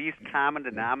cater to the least common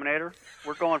denominator.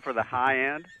 We're going for the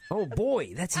high end. Oh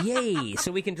boy, that's yay!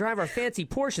 So we can drive our fancy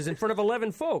Porsches in front of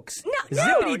 11 folks. No.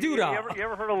 Zippity doo dah. You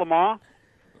ever heard of Le Mans?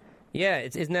 Yeah,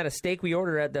 isn't that a steak we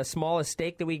order at the smallest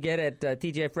steak that we get at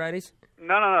TGI Fridays?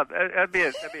 No. That'd be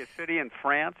a city in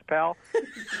France, pal.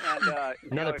 And,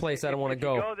 another place I don't want to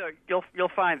go. You go there, you'll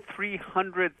find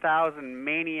 300,000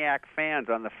 maniac fans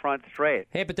on the front straight.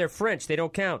 Hey, but they're French. They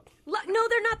don't count. No,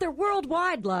 they're not. They're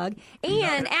worldwide, Lug.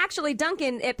 And actually,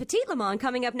 Duncan, at Petit Le Mans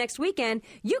coming up next weekend,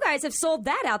 you guys have sold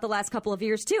that out the last couple of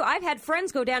years, too. I've had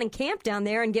friends go down and camp down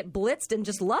there and get blitzed and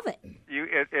just love it.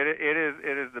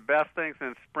 It is the best thing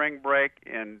since spring break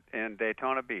in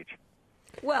Daytona Beach.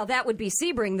 Well, that would be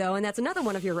Sebring, though, and that's another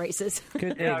one of your races.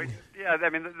 Yeah. I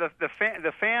mean,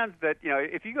 the fans that,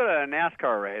 if you go to a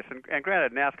NASCAR race, and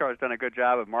granted, NASCAR has done a good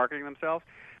job of marketing themselves,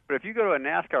 but if you go to a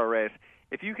NASCAR race,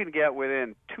 if you can get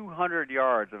within 200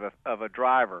 yards of a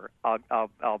driver,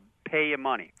 I'll pay you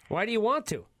money. Why do you want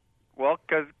to? Well,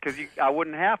 because I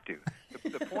wouldn't have to.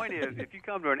 The point is, if you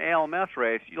come to an ALMS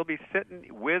race, you'll be sitting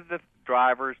with the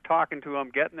drivers, talking to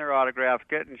them, getting their autographs,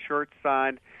 getting shirts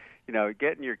signed,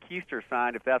 getting your keister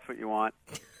signed if that's what you want,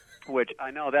 which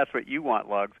I know that's what you want,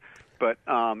 Lugs. But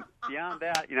beyond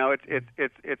that,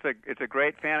 it's a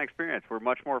great fan experience. We're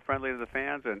much more friendly to the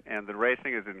fans, and the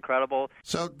racing is incredible.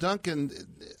 So, Duncan,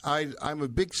 I'm a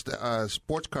big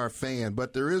sports car fan,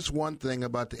 but there is one thing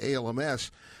about the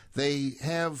ALMS. They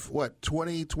have,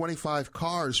 20, 25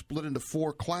 cars split into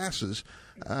 4 classes,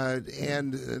 and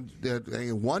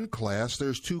in one class,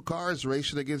 there's 2 cars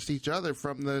racing against each other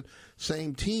from the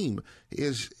same team.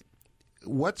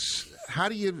 How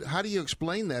do you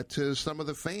explain that to some of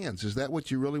the fans? Is that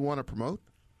what you really want to promote?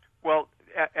 Well,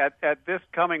 at this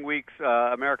coming week's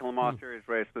American Le Mans Series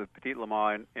race, the Petit Le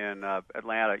Mans in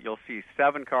Atlanta, you'll see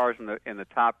 7 cars in the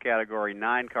top category,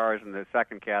 9 cars in the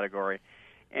second category,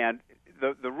 and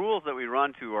the rules that we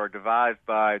run to are devised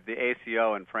by the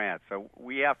ACO in France, so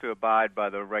we have to abide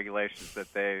by the regulations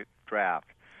that they draft.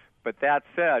 But that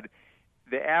said,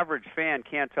 the average fan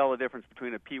can't tell the difference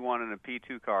between a P1 and a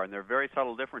P2 car, and there are very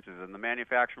subtle differences, and the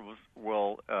manufacturers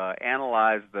will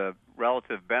analyze the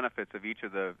relative benefits of each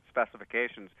of the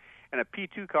specifications. And a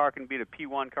P2 car can beat a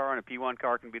P1 car, and a P1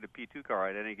 car can beat a P2 car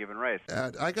at any given race.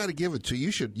 I got to give it to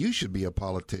you. You should be a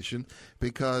politician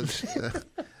because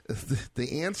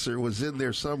the answer was in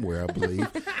there somewhere, I believe.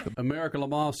 American Le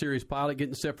Mans Series pilot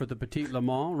getting set for the Petit Le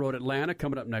Mans Road Atlanta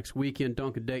coming up next weekend.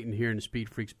 Duncan Dayton here in the Speed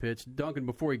Freaks pits. Duncan,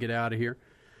 before we get out of here,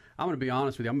 I'm going to be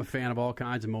honest with you. I'm a fan of all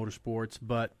kinds of motorsports,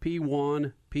 but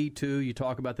P1, P2, you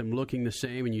talk about them looking the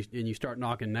same, and you start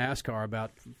knocking NASCAR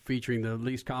about featuring the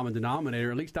least common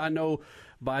denominator. At least I know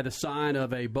by the sign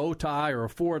of a bow tie or a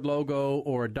Ford logo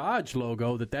or a Dodge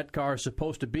logo that car is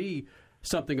supposed to be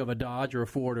something of a Dodge or a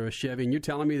Ford or a Chevy. And you're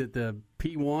telling me that the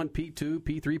P1, P2,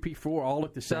 P3, P4 all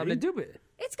look the same?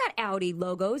 It's got Audi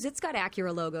logos. It's got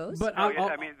Acura logos. But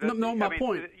my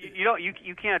point.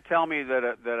 You can't tell me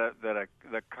that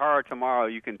the car tomorrow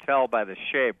you can tell by the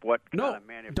shape what kind of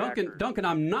manufacturer. Duncan,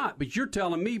 I'm not. But you're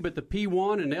telling me. But the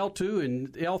P1 and L2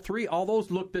 and L3, all those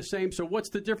look the same. So what's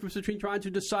the difference between trying to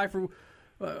decipher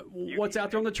what's out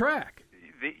there on the track?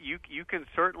 You can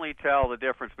certainly tell the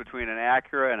difference between an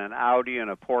Acura and an Audi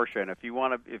and a Porsche. And if you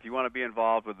want to be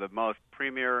involved with the most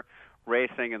premier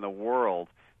racing in the world,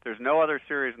 there's no other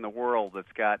series in the world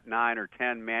that's got 9 or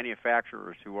 10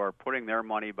 manufacturers who are putting their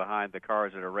money behind the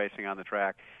cars that are racing on the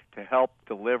track to help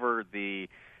deliver the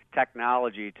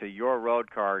technology to your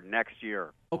road car next year.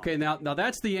 Okay, now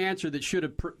that's the answer that should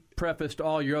have prefaced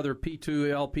all your other P2,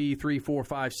 LP, 3, 4,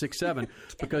 5, 6, 7,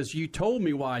 because you told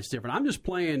me why it's different. I'm just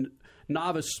playing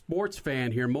novice sports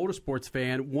fan here, motorsports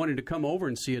fan, wanting to come over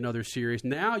and see another series.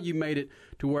 Now you made it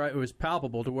to where it was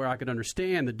palpable, to where I could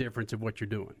understand the difference of what you're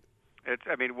doing.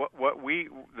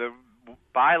 The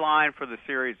byline for the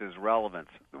series is relevance.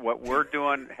 What we're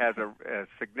doing has a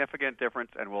significant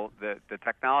difference, and the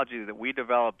technology that we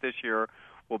developed this year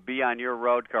will be on your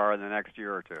road car in the next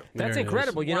year or two. That's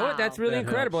incredible. You know what? That's really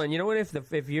incredible. And you know what?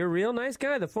 If you're a real nice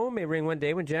guy, the phone may ring one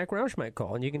day when Jack Roush might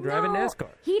call, and you can drive a NASCAR.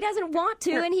 He doesn't want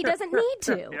to, and he doesn't need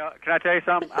to. You know, can I tell you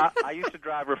something? I used to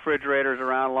drive refrigerators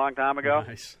around a long time ago.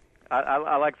 Nice.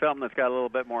 I like something that's got a little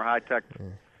bit more high-tech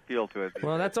feel to it.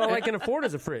 Well, that's all I can afford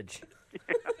is a fridge.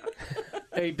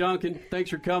 Hey, Duncan, thanks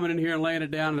for coming in here and laying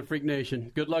it down in the Freak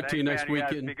Nation. Good luck to you next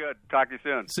weekend. Be good. Talk to you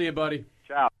soon. See you, buddy.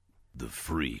 Ciao. The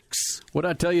Freaks. What'd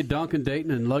I tell you, Duncan,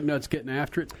 Dayton, and Lugnut's getting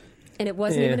after it? And it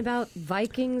wasn't even about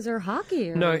Vikings or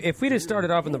hockey. Or... No, if we'd have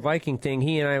started off on the Viking thing,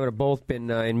 he and I would have both been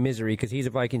in misery because he's a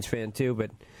Vikings fan too.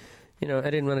 But, you know, I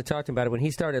didn't want to talk to him about it. When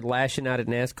he started lashing out at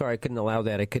NASCAR, I couldn't allow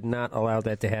that. I could not allow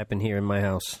that to happen here in my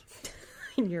house.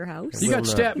 In your house? You got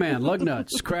Statman,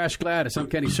 Lugnuts, Crash Gladys. I'm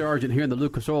Kenny Sargent here in the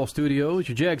Lucas Oil Studios.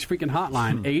 Your Jags Freaking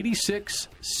Hotline,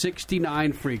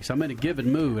 8669 Freaks. I'm in a given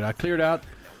mood. I cleared out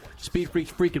Speed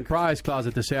Freaks Freaking Prize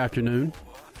Closet this afternoon.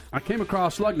 I came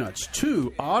across Lugnuts,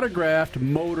 2 autographed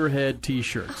Motorhead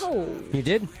T-shirts. Oh. You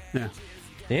did? Yeah.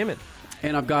 Damn it.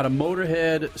 And I've got a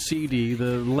Motorhead CD,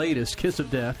 the latest, Kiss of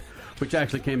Death, which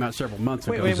actually came out several months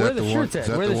ago. Wait, where are the shirts at?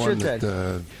 Where are the shirts at?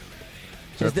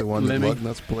 Is that the one that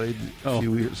Lugnuts played a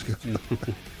few years ago?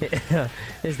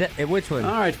 Is that which one?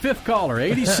 All right, fifth caller,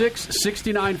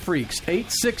 8669 Freaks,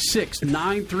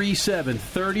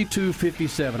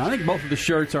 866-937-3257. I think both of the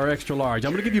shirts are extra large.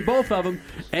 I'm going to give you both of them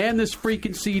and this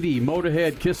freaking CD,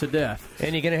 Motorhead Kiss of Death.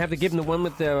 And you're going to have to give them the one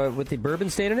with the bourbon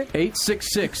stain in it?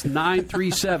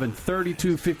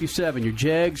 866-937-3257. Your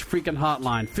Jags Freaking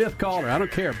Hotline. Fifth caller, I don't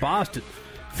care, Boston,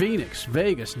 Phoenix,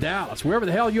 Vegas, Dallas, wherever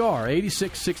the hell you are.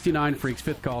 8669 Freaks,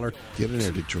 fifth caller. Get in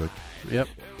there, Detroit. Yep.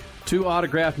 2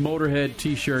 autographed Motorhead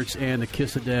T-shirts and the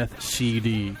Kiss of Death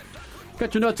CD.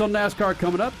 Got your nuts on NASCAR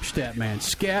coming up. Statman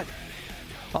Scat.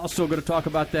 Also going to talk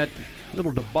about that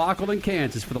little debacle in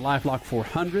Kansas for the LifeLock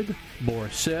 400.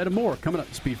 Boris said and more coming up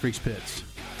in Speed Freaks Pits.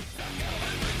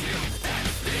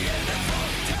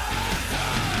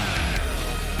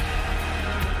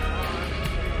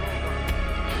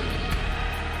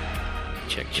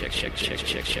 Check.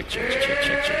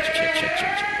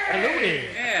 Hello there.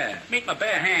 Yeah, meet my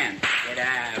bare hand. Get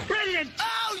out. Brilliant.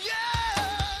 Oh, yeah!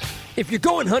 If you're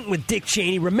going hunting with Dick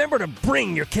Cheney, remember to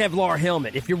bring your Kevlar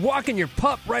helmet. If you're walking your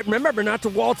pup, right, remember not to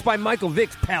waltz by Michael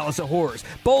Vick's Palace of Horrors.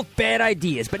 Both bad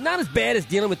ideas, but not as bad as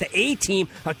dealing with the A-Team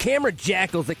of camera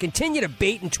jackals that continue to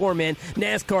bait and torment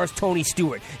NASCAR's Tony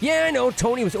Stewart. Yeah, I know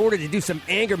Tony was ordered to do some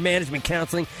anger management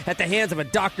counseling at the hands of a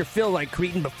Dr. Phil-like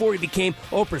cretin before he became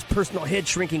Oprah's personal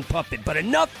head-shrinking puppet. But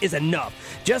enough is enough.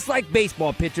 Just like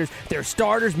baseball pitchers, they're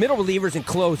starters, middle relievers, and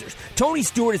closers. Tony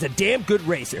Stewart is a damn good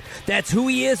racer. That's who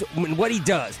he is and what he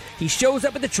does. He shows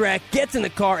up at the track, gets in the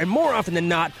car, and more often than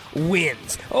not,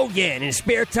 wins. Oh yeah, and in his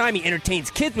spare time, he entertains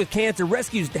kids with cancer,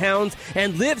 rescues hounds,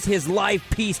 and lives his life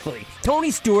peacefully. Tony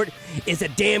Stewart is a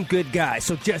damn good guy,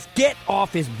 so just get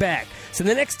off his back. So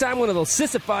the next time one of those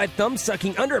sissified,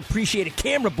 thumb-sucking, underappreciated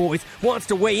camera boys wants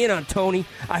to weigh in on Tony,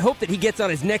 I hope that he gets on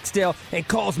his Nextel and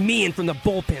calls me in from the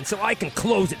bullpen so I can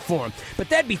close it for him. But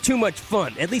that'd be too much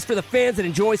fun, at least for the fans that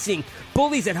enjoy seeing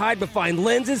bullies that hide behind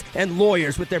lenses and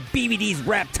lawyers with their BVDs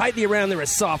wrapped tightly around their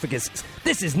esophaguses.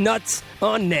 This is Nuts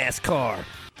on NASCAR.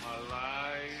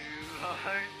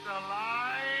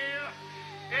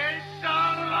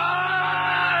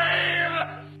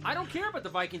 I don't care about the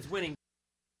Vikings winning.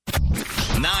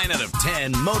 9 out of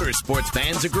 10 motorsports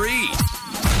fans agree.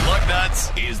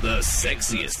 Lugnuts is the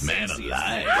sexiest man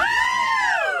alive.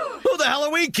 Who the hell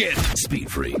are we kidding?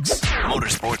 Speed Freaks.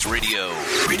 Motorsports Radio.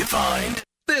 Redefined.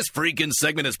 This freaking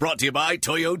segment is brought to you by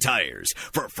Toyo Tires.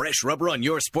 For fresh rubber on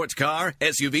your sports car,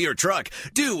 SUV, or truck,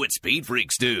 do what Speed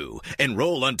Freaks do.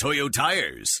 Enroll on Toyo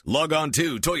Tires. Log on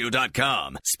to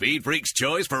Toyo.com. Speed Freaks'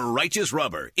 choice for righteous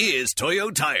rubber is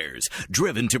Toyo Tires.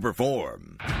 Driven to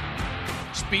perform.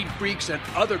 Speed Freaks and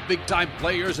other big-time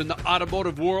players in the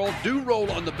automotive world do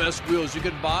roll on the best wheels you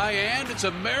can buy, and it's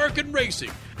American Racing.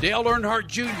 Dale Earnhardt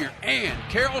Jr. and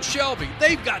Carroll Shelby,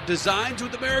 they've got designs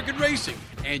with American Racing,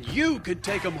 and you can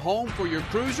take them home for your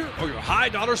cruiser or your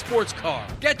high-dollar sports car.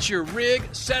 Get your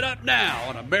rig set up now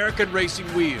on American Racing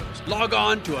wheels. Log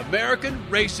on to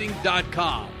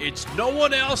AmericanRacing.com. It's no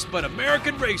one else but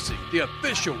American Racing, the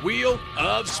official wheel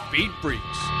of Speed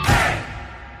Freaks.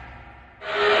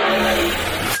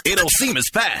 It'll seem as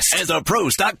fast as a Pro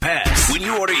Stock Pass when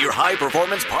you order your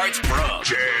high-performance parts from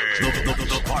Jegs.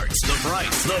 The parts, the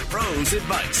price, the pros'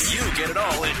 advice. You get it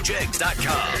all at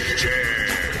Jegs.com.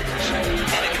 Jegs.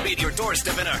 And it can be your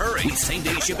doorstep in a hurry. With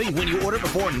same-day shipping when you order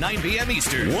before 9 p.m.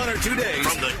 Eastern. 1 or 2 days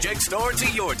from the JEG store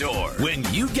to your door. When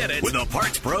you get it with a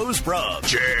Parts Pros from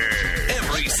JEG.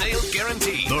 Every sale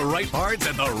guaranteed. The right parts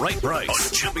at the right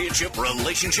price. A championship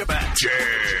relationship at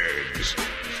JEG's.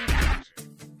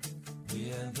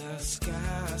 We're the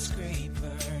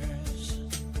skyscrapers.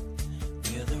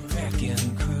 We're the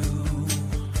wrecking crew.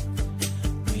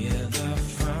 We're the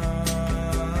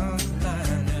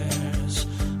frontliners.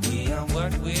 We are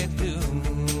what we do.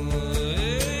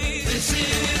 This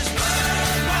is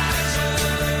Budweiser.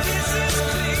 This is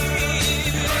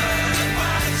clean.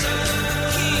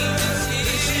 Budweiser. Kings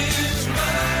is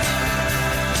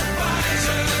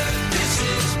Budweiser. This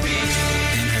is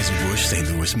beer. Anheuser-Busch, St.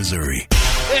 Louis, Missouri.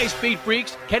 Hey, Speed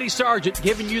Freaks, Kenny Sargent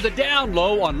giving you the down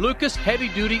low on Lucas Heavy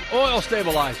Duty Oil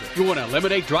Stabilizer. You want to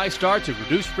eliminate dry starts and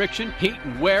reduce friction, heat,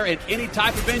 and wear in any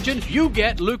type of engine? You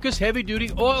get Lucas Heavy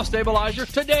Duty Oil Stabilizer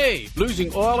today.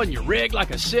 Losing oil in your rig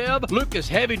like a sieve? Lucas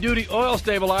Heavy Duty Oil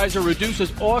Stabilizer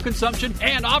reduces oil consumption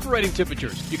and operating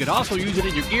temperatures. You can also use it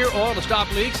in your gear oil to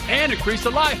stop leaks and increase the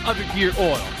life of your gear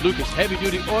oil. Lucas Heavy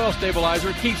Duty Oil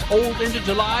Stabilizer keeps old engines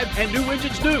alive and new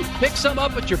engines new. Pick some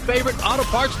up at your favorite auto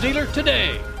parts dealer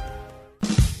today.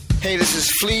 Hey, this is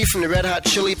Flea from the Red Hot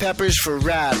Chili Peppers for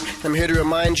RAD. I'm here to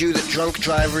remind you that drunk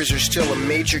drivers are still a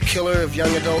major killer of young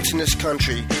adults in this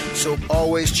country. So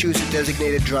always choose a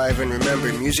designated driver, and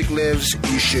remember, music lives,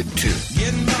 you should too.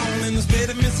 Getting born in the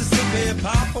state of Mississippi.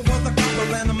 Papa was a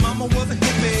copper and the mama was a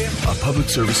hippie. A public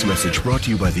service message brought to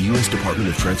you by the U.S. Department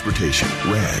of Transportation,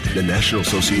 RAD, the National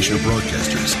Association of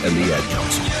Broadcasters, and the Ad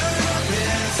Council.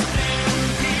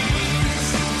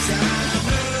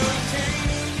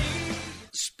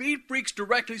 Speed Freaks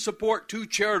directly support 2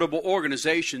 charitable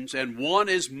organizations, and one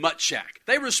is Mutt Shack.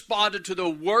 They responded to the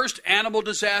worst animal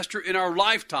disaster in our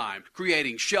lifetime,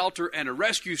 creating shelter and a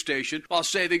rescue station while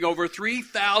saving over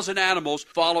 3,000 animals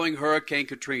following Hurricane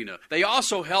Katrina. They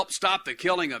also helped stop the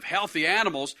killing of healthy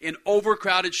animals in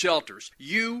overcrowded shelters.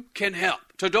 You can help.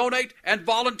 To donate and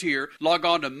volunteer, log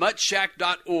on to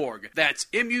muttshack.org. That's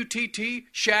M-U-T-T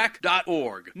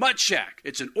shack.org. Mutt Shack.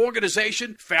 It's an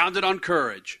organization founded on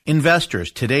courage.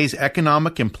 Investors, today's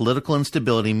economic and political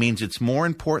instability means it's more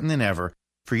important than ever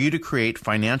for you to create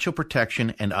financial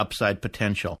protection and upside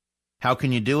potential. How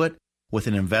can you do it? With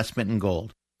an investment in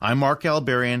gold. I'm Mark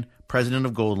Albarian, president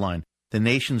of Goldline, the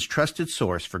nation's trusted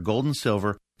source for gold and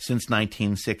silver since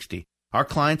 1960. Our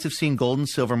clients have seen gold and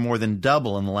silver more than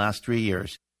double in the last 3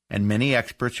 years, and many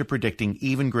experts are predicting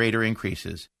even greater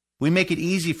increases. We make it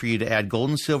easy for you to add gold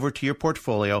and silver to your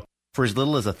portfolio for as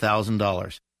little as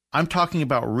 $1,000. I'm talking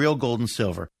about real gold and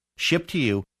silver, shipped to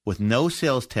you with no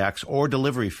sales tax or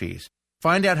delivery fees.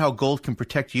 Find out how gold can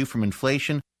protect you from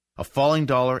inflation, a falling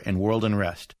dollar, and world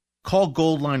unrest. Call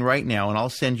Goldline right now, and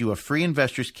I'll send you a free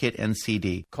investor's kit and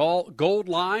CD. Call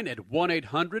Goldline at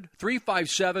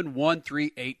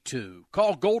 1-800-357-1382.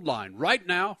 Call Goldline right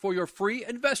now for your free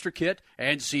investor kit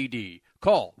and CD.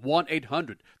 Call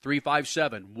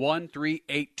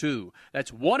 1-800-357-1382. That's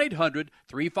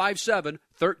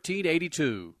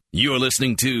 1-800-357-1382. You're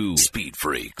listening to Speed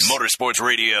Freaks, Motorsports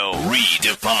Radio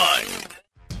Redefined.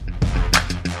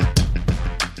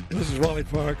 This is Wally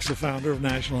Parks, the founder of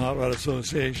National Hot Rod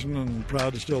Association, and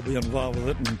proud to still be involved with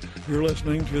it. And you're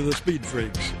listening to the Speed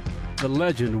Freaks. The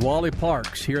legend, Wally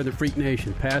Parks, here in the Freak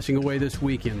Nation, passing away this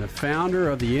weekend, the founder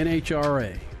of the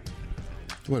NHRA.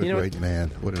 What a great man.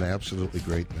 What an absolutely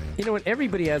great man. You know what?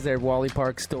 Everybody has their Wally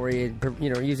Parks story. It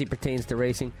usually pertains to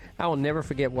racing. I will never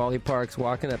forget Wally Parks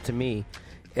walking up to me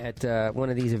at one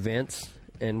of these events,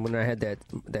 and when I had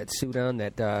that suit on,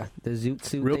 the zoot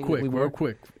suit real thing quick, that we wore. real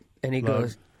quick. And he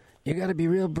goes, "You got to be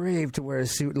real brave to wear a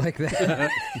suit like that."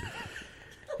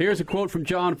 Here's a quote from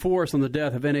John Force on the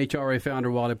death of NHRA founder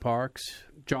Wally Parks.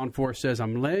 John Force says,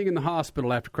 "I'm laying in the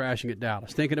hospital after crashing at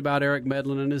Dallas, thinking about Eric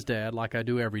Medlin and his dad, like I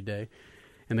do every day.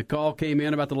 And the call came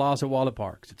in about the loss of Wally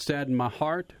Parks. It saddened my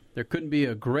heart. There couldn't be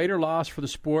a greater loss for the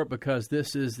sport because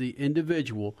this is the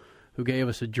individual who gave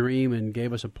us a dream and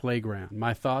gave us a playground.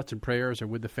 My thoughts and prayers are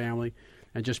with the family,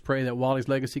 and just pray that Wally's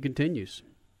legacy continues,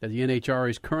 that the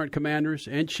NHRA's current commanders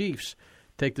and chiefs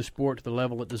take the sport to the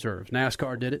level it deserves.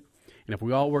 NASCAR did it, and if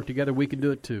we all work together, we can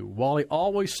do it too. Wally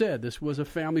always said this was a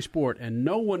family sport, and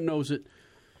no one knows it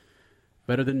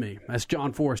better than me." That's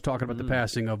John Forrest talking about the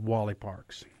passing of Wally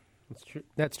Parks.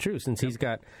 That's true, since he's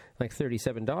got like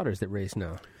 37 daughters that race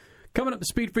now. Coming up to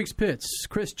Speed Freaks Pits,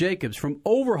 Chris Jacobs from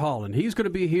Overhauling. He's going to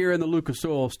be here in the Lucas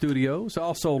Oil Studios.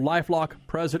 Also, LifeLock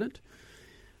president.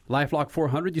 LifeLock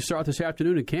 400, you start this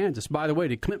afternoon in Kansas. By the way,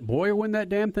 did Clint Boyer win that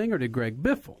damn thing, or did Greg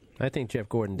Biffle? I think Jeff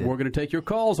Gordon did. We're going to take your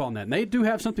calls on that. And they do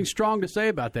have something strong to say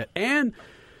about that. And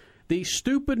The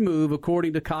stupid move,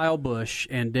 according to Kyle Busch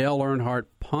and Dale Earnhardt,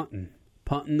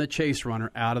 punting the chase runner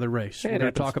out of the race. We're going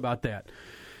to talk about that.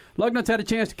 Lugnuts had a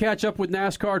chance to catch up with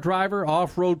NASCAR driver,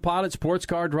 off-road pilot, sports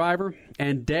car driver,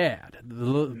 and dad.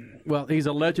 Well, he's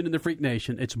a legend in the Freak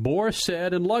Nation. It's Boris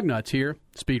Said and Lugnuts here,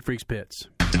 Speed Freaks Pits.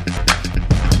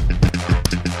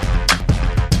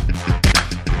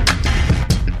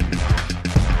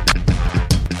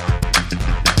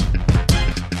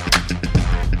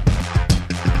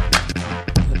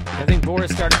 I think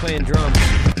Boris started playing drums.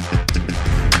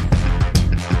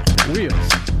 Wheels.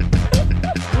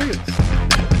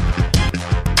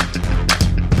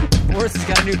 Boris has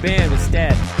got a new band with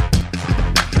Stat.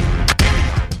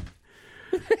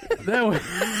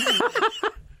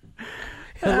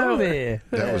 Hello there.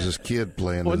 That was his kid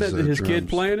playing. Wasn't that his drums. kid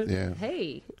playing it? Yeah.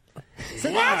 Hey.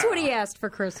 So that's what he asked for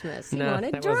Christmas. He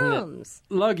wanted drums.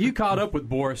 Lug, you caught up with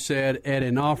Boris Said at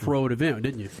an off-road event,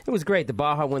 didn't you? It was great. The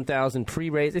Baja 1000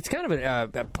 pre-race. It's kind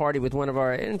of a party with one of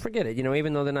our, and forget it,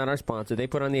 even though they're not our sponsor, they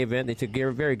put on the event. They took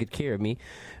very good care of me.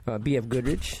 BF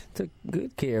Goodrich took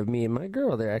good care of me and my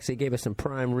girl there. Actually gave us some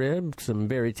prime rib, some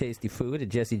very tasty food at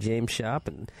Jesse James' shop.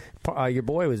 And your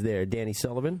boy was there, Danny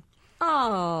Sullivan.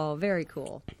 Oh, very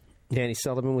cool. Danny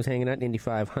Sullivan was hanging out in Indy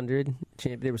 500.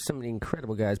 There were so many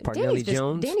incredible guys. Parnelli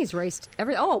Jones. Danny's raced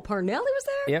every. Oh, Parnelli was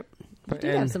there? Yep. You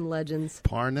did have some legends.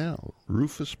 Parnell.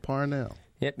 Rufus Parnell.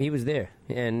 Yep, he was there.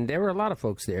 And there were a lot of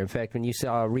folks there. In fact, when you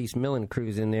saw Reese Millen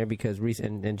cruise in there, because Reese,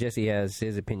 and Jesse has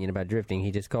his opinion about drifting,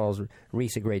 he just calls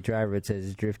Reese a great driver, but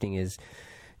says drifting is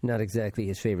not exactly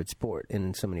his favorite sport,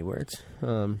 in so many words.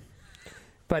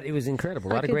 But it was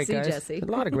incredible. A lot of great guys. Jesse. A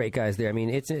lot of great guys there. I mean,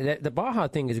 the Baja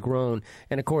thing has grown.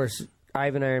 And, of course,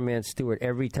 Ivan Ironman Stewart,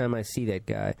 every time I see that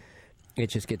guy, it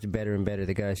just gets better and better.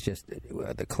 The guy's just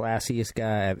the classiest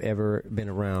guy I've ever been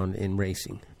around in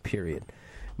racing, period.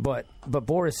 But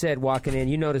Boris Said walking in,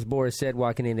 you noticed Boris Said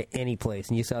walking into any place,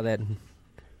 and you saw that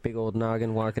big old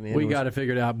noggin walking in. We got to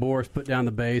figure it out. Boris put down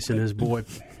the bass, and his boy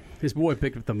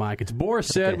picked up the mic. It's Boris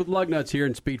Said with Lugnuts here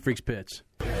in Speed Freaks Pits.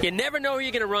 You never know who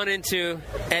you're going to run into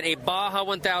at a Baja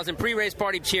 1000 pre-race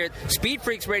party cheer at Speed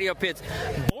Freaks Radio Pits.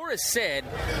 Boris Said,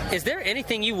 is there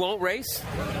anything you won't race?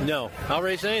 No, I'll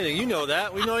race anything. You know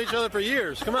that. We've known each other for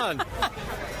years. Come on.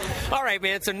 All right,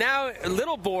 man. So now,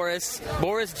 little Boris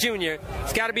Jr.,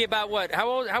 it's got to be about what? How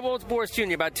old's Boris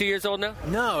Jr.? About 2 years old now?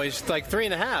 No, he's like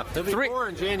 3.5. He'll be 4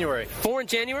 in January. 4 in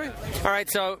January? All right,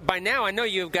 so by now I know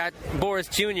you've got Boris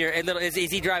Jr. Is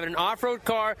he driving an off-road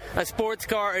car, a sports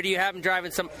car, or do you have him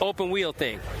driving some open-wheel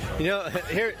thing?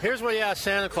 Here's what he asked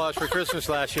Santa Claus for Christmas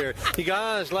last year. He got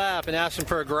on his lap and asked him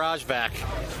for a garage vac.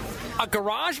 A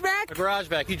garage vac? A garage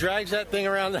vac. He drags that thing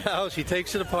around the house. He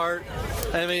takes it apart.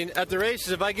 I mean, at the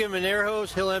races, if I give him an air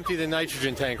hose, he'll empty the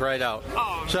nitrogen tank right out.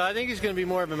 Oh. So I think he's going to be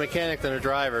more of a mechanic than a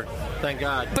driver. Thank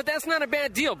God. But that's not a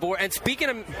bad deal, Boris. And speaking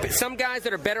of some guys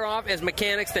that are better off as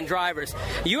mechanics than drivers,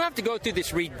 you have to go through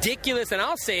this ridiculous, and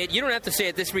I'll say it, you don't have to say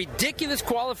it, this ridiculous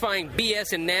qualifying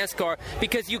BS in NASCAR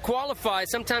because you qualify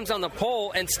sometimes on the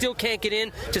pole and still can't get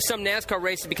in to some NASCAR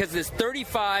races because there's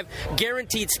 35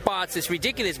 guaranteed spots, this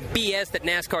ridiculous BS that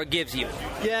NASCAR gives you.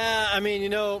 Yeah, I mean,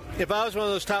 if I was one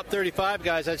of those top 35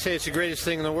 guys, I'd say it's the greatest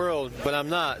thing in the world, but I'm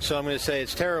not, so I'm going to say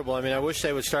it's terrible. I mean, I wish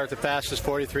they would start the fastest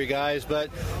 43 guys, but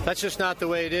that's just not the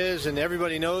way it is, and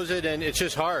everybody knows it, and it's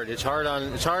just hard. It's hard on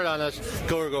us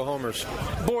go homers.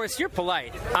 Boris, you're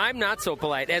polite. I'm not so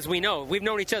polite, as we know. We've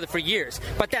known each other for years,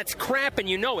 but that's crap, and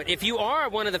you know it. If you are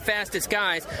one of the fastest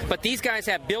guys, but these guys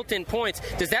have built-in points,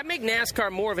 does that make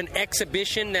NASCAR more of an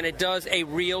exhibition than it does a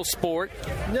real sport?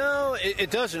 No, it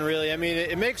doesn't really. I mean,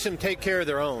 it makes them take care of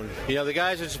their own. The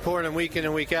guys that support them week in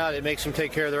and week out, it makes them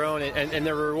take care of their own, and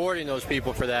they're rewarding those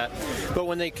people for that. But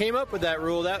when they came up with that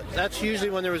rule, that's usually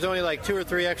when there was only like 2 or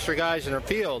 3 extra guys in our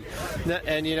field.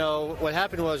 And, what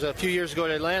happened was a few years ago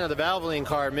at Atlanta, the Valvoline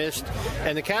car missed,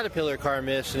 and the Caterpillar car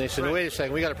missed, and they said, wait a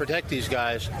second, we got to protect these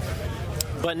guys.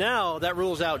 But now that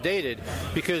rule's outdated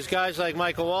because guys like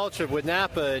Michael Waltrip with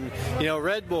Napa and,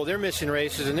 Red Bull, they're missing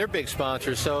races and they're big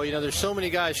sponsors. So, there's so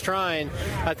many guys trying.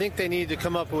 I think they need to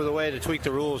come up with a way to tweak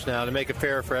the rules now to make it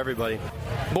fair for everybody.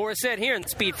 Boris Said here in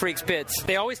Speed Freaks Pits.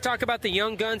 They always talk about the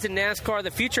young guns in NASCAR, the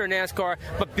future of NASCAR,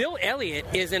 but Bill Elliott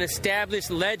is an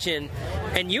established legend,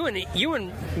 and you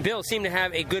and Bill seem to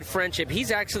have a good friendship.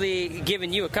 He's actually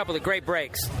given you a couple of great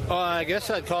breaks. Oh, I guess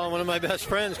I'd call him one of my best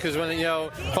friends because when,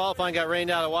 qualifying got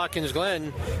rained out of Watkins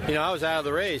Glen, I was out of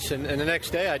the race, and the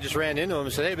next day I just ran into him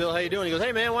and said, hey, Bill, how you doing? He goes,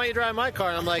 hey, man, why don't you drive my car?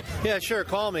 And I'm like, yeah, sure,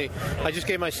 call me. I just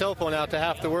gave my cell phone out to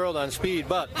half the world on speed,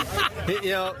 but,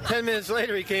 10 minutes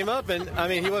later he came up, and,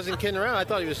 he wasn't kidding around. I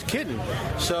thought he was kidding.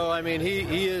 So,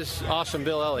 he is awesome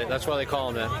Bill Elliott. That's why they call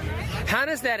him that. How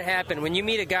does that happen when you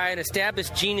meet a guy, an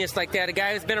established genius like that, a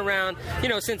guy who's been around,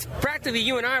 since practically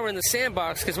you and I were in the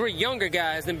sandbox because we're younger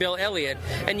guys than Bill Elliott,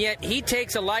 and yet he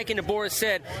takes a liking to, Boris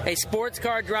said, a sports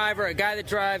car driver, a guy that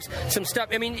drives some stuff.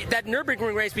 I mean, that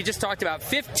Nürburgring race we just talked about,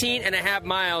 15 and a half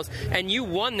miles, and you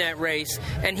won that race,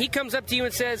 and he comes up to you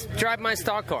and says, drive my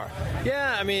stock car.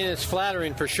 Yeah, I mean, it's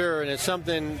flattering for sure, and it's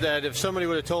something that if somebody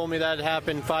would have told me that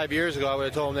happened 5 years ago, I would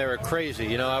have told them they were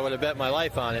crazy. I would have bet my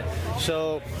life on it.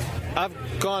 So I've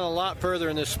gone a lot further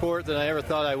in this sport than I ever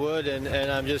thought I would,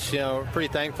 and I'm just,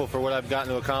 pretty thankful for what I've gotten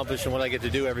to accomplish and what I get to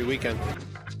do every weekend.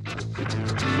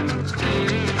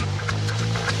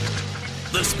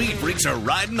 The Speed Freaks are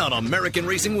riding on American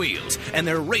racing wheels and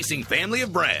their racing family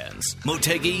of brands.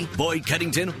 Motegi, Boyd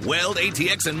Cuddington, Weld,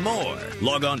 ATX, and more.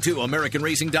 Log on to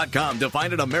AmericanRacing.com to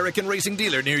find an American Racing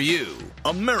dealer near you.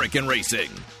 American Racing,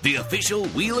 the official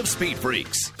wheel of Speed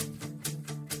Freaks.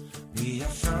 We are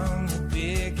from the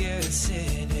biggest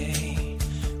city.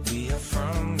 We are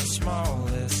from the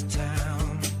smallest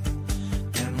town.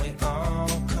 And we all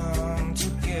come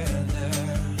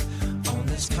together on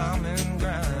this common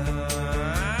ground.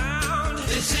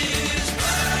 This is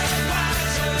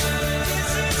Budweiser.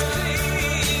 This is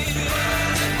clean.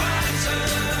 Budweiser.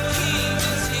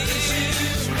 This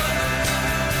is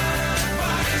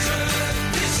Budweiser.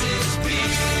 This is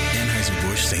beer.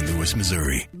 Anheuser-Busch, St. Louis,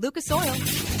 Missouri. Lucas Oil.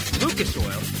 Lucas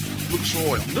Oil. Lucas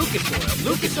Oil. Lucas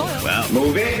Oil. Lucas Oil. Wow.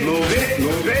 Move it, move it,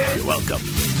 move it. You're welcome.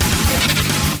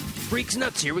 Freaks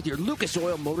Nuts here with your Lucas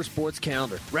Oil Motorsports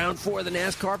calendar. Round 4 of the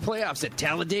NASCAR playoffs at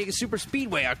Talladega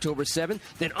Superspeedway, October 7th.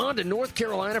 Then on to North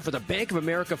Carolina for the Bank of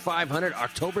America 500,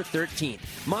 October 13th.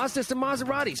 Mazdas to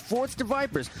Maseratis, Fords to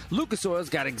Vipers. Lucas Oil's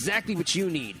got exactly what you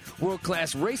need.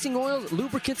 World-class racing oils,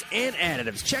 lubricants, and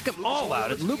additives. Check them all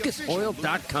out at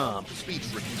lucasoil.com. Speed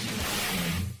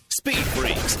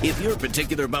Freaks. If you're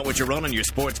particular about what you run on your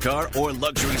sports car or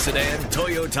luxury sedan,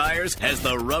 Toyo Tires has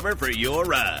the rubber for your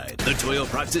ride. The Toyo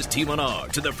Proxys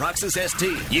T1R to the Proxys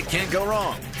ST. You can't go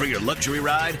wrong. For your luxury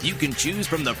ride, you can choose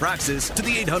from the Proxys to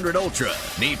the 800 Ultra.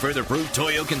 Need further proof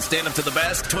Toyo can stand up to the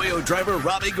best? Toyo driver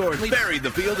Robbie Gordon buried the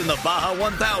field in the Baja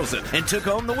 1000 and took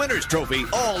home the winner's trophy,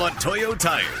 all on Toyo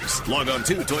Tires. Log on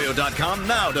to Toyo.com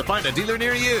now to find a dealer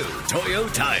near you. Toyo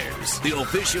Tires, the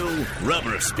official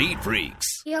rubber of Speed Freaks.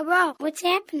 Yo, bro, what's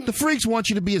happening? The Freaks want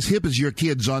you to be as hip as your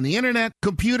kids on the internet,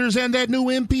 computers, and that new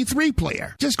MP3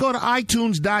 player. Just go to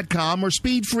iTunes.com or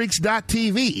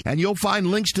SpeedFreaks.tv, and you'll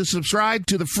find links to subscribe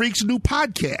to the Freaks' new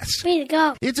podcast. Way to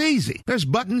go. It's easy. There's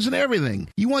buttons and everything.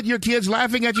 You want your kids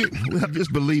laughing at you? Well,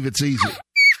 just believe it's easy.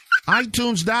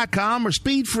 iTunes.com or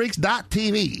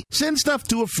SpeedFreaks.tv. Send stuff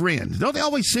to a friend. Don't they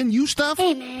always send you stuff?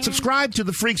 Hey, man. Subscribe to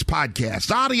the Freaks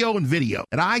podcast, audio and video,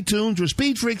 at iTunes or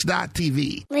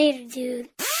SpeedFreaks.tv. Later, dude.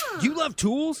 You love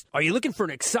tools? Are you looking for an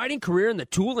exciting career in the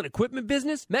tool and equipment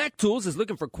business? Mac Tools is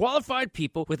looking for qualified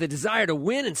people with a desire to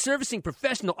win in servicing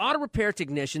professional auto repair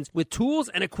technicians with tools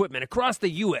and equipment across the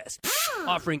U.S.,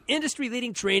 offering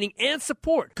industry-leading training and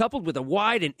support coupled with a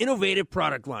wide and innovative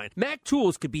product line. Mac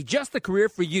Tools could be just the career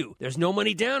for you. There's no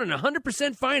money down and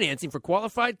 100% financing for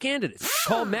qualified candidates.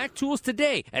 Call Mac Tools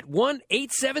today at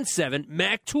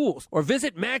 1-877-MAC-TOOLS or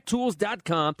visit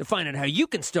MacTools.com to find out how you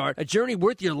can start a journey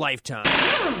worth your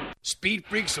lifetime. Speed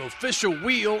Freaks' official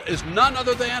wheel is none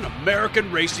other than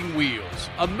American Racing Wheels.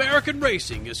 American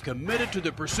Racing is committed to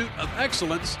the pursuit of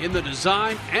excellence in the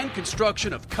design and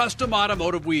construction of custom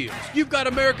automotive wheels. You've got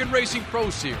American Racing Pro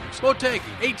Series, Motegi,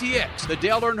 ATX, the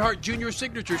Dale Earnhardt Jr.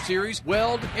 Signature Series,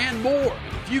 Weld, and more.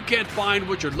 If you can't find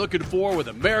what you're looking for with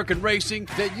American Racing,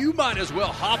 then you might as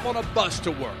well hop on a bus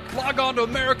to work. Log on to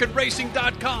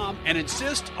AmericanRacing.com and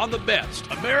insist on the best.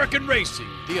 American Racing,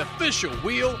 the official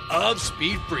wheel of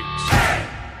Speed Freaks.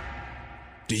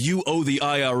 Do you owe the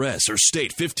IRS or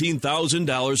state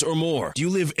 $15,000 or more? Do you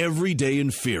live every day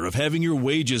in fear of having your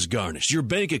wages garnished, your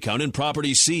bank account and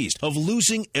property seized, of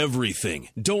losing everything?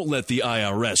 Don't let the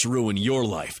IRS ruin your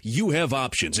life. You have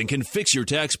options and can fix your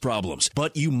tax problems,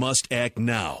 but you must act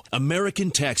now.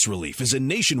 American Tax Relief is a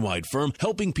nationwide firm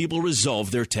helping people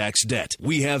resolve their tax debt.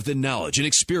 We have the knowledge and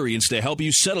experience to help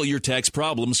you settle your tax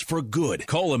problems for good.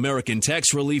 Call American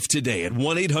Tax Relief today at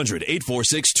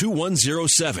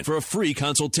 1-800-846-2107 for a free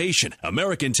consultation.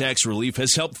 American Tax Relief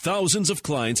has helped thousands of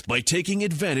clients by taking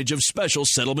advantage of special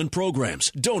settlement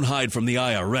programs. Don't hide from the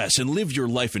IRS and live your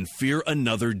life in fear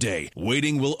another day.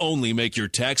 Waiting will only make your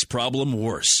tax problem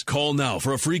worse. Call now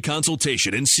for a free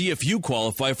consultation and see if you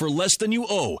qualify for less than you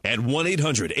owe at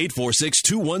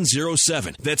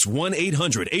 1-800-846-2107. That's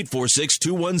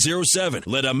 1-800-846-2107.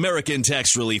 Let American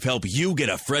Tax Relief help you get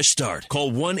a fresh start.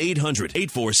 Call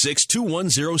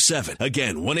 1-800-846-2107.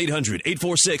 Again,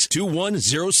 1-800-846-2107.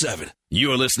 888-938-5407.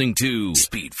 You're listening to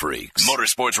Speed Freaks,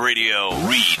 Motorsports Radio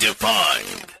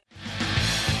Redefined.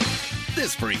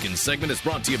 This freaking segment is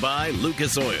brought to you by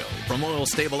Lucas Oil. From oil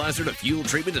stabilizer to fuel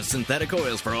treatment to synthetic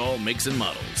oils for all makes and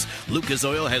models, Lucas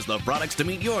Oil has the products to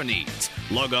meet your needs.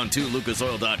 Log on to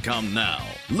lucasoil.com now.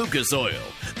 Lucas Oil,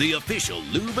 the official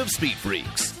lube of Speed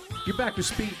Freaks. You're back with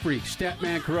Speed Freaks,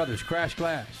 Statman Carruthers, Crash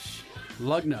Glass,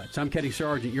 Lug Nuts. I'm Kenny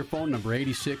Sargent. Your phone number,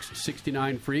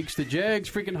 8669-FREAKS. The Jags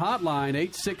freaking hotline,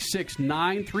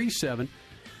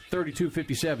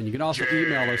 866-937-3257. You can also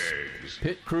email us,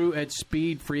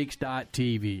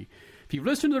 pitcrew@speedfreaks.tv. If you've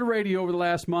listened to the radio over the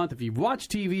last month, if you've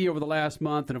watched TV over the last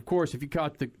month, and, of course, if you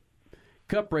caught the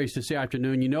Cup race this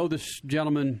afternoon, you know this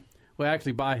gentleman will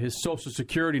actually buy his Social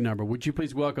Security number. Would you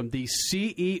please welcome the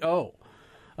CEO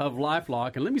of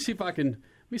LifeLock? And let me see if I can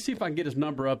get his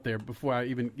number up there before I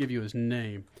even give you his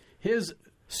name. His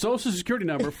Social Security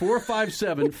number,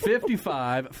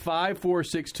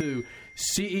 457-55-5462.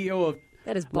 CEO of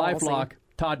LifeLock,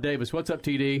 Todd Davis. What's up,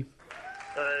 TD?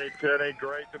 Hey, Kenny.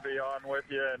 Great to be on with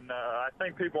you. And I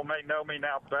think people may know me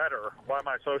now better by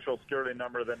my Social Security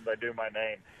number than they do my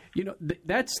name. You know,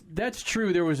 that's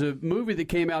true. There was a movie that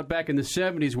came out back in the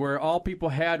 70s where all people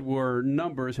had were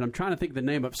numbers, and I'm trying to think of the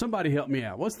name of it. Somebody help me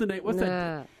out. What's the name? What's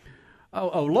that?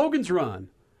 Oh, Logan's Run.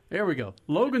 There we go.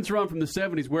 Logan's Run from the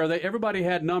 70s where everybody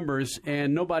had numbers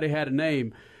and nobody had a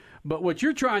name. But what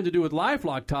you're trying to do with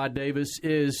LifeLock, Todd Davis,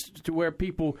 is to where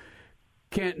people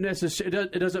can't necessarily,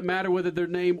 it doesn't matter whether their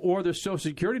name or their Social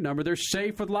Security number, they're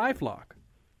safe with LifeLock.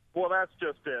 Well, that's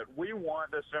just it. We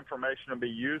want this information to be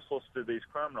useless to these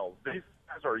criminals. These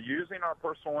guys are using our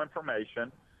personal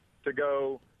information to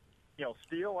go,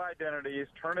 steal identities,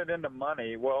 turn it into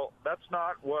money. Well, that's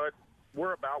not what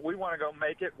we're about. We want to go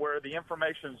make it where the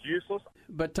information's useless.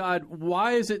 But, Todd,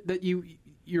 why is it that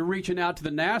you're reaching out to the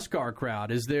NASCAR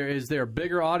crowd? Is there a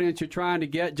bigger audience you're trying to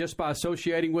get just by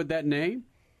associating with that name?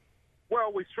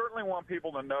 Well, we certainly want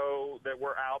people to know that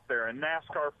we're out there. And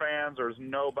NASCAR fans, there's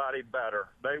nobody better.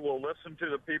 They will listen to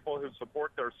the people who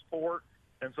support their sport.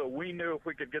 And so we knew if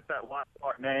we could get that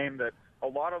LifeLock name that a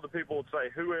lot of the people would say,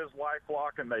 who is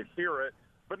LifeLock? And they'd hear it.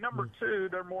 But number two,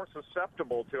 they're more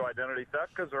susceptible to identity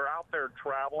theft because they're out there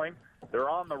traveling. They're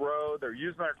on the road. They're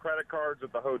using their credit cards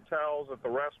at the hotels, at the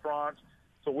restaurants.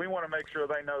 So we want to make sure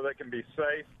they know they can be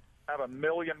safe, have $1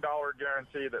 million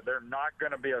guarantee that they're not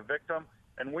going to be a victim.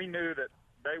 And we knew that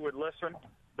they would listen,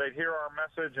 they'd hear our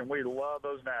message, and we love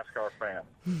those NASCAR fans.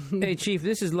 Hey, Chief,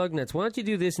 this is Lugnuts. Why don't you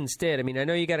do this instead? I mean, I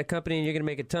know you got a company and you're going to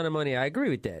make a ton of money. I agree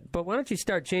with that. But why don't you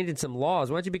start changing some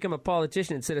laws? Why don't you become a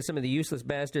politician instead of some of the useless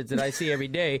bastards that I see every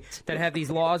day that have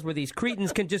these laws where these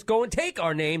cretins can just go and take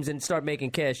our names and start making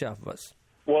cash off of us?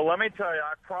 Well, let me tell you,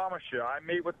 I promise you, I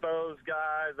meet with those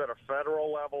guys at a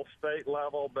federal level, state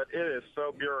level, but it is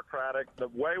so bureaucratic. The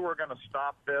way we're going to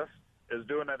stop this is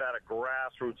doing it at a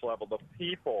grassroots level. The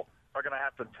people are going to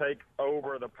have to take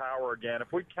over the power again.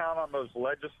 If we count on those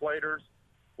legislators,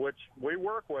 which we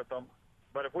work with them,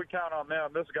 but if we count on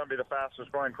them, this is going to be the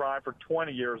fastest growing crime for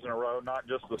 20 years in a row, not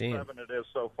just the 7 it is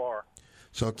so far.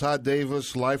 So Todd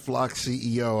Davis, LifeLock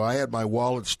CEO, I had my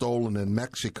wallet stolen in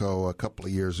Mexico a couple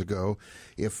of years ago.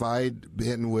 If I'd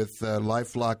been with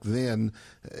LifeLock then,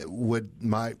 would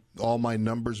all my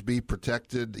numbers be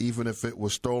protected even if it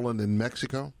was stolen in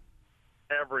Mexico?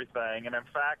 Everything. And in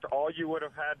fact, all you would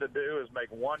have had to do is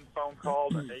make one phone call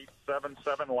to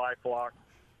 877-LifeLock,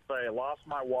 say, lost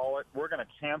my wallet. We're going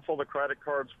to cancel the credit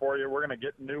cards for you. We're going to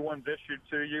get new ones issued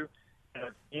to you. And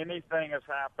if anything has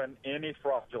happened, any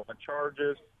fraudulent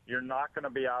charges, you're not going to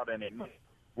be out any money.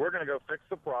 We're going to go fix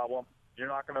the problem. You're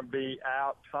not going to be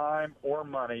out time or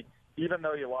money, even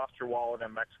though you lost your wallet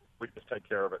in Mexico. We just take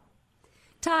care of it.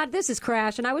 Todd, this is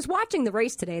Crash, and I was watching the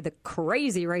race today, the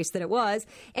crazy race that it was.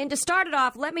 And to start it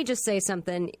off, let me just say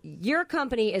something. Your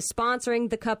company is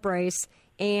sponsoring the Cup race,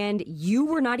 and you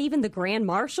were not even the Grand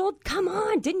Marshal? Come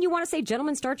on. Didn't you want to say,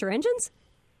 gentlemen, start your engines?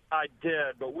 I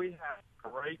did, but we have a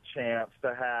great chance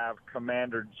to have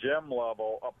Commander Jim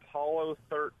Lovell, Apollo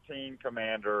 13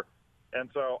 commander.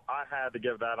 And so I had to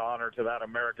give that honor to that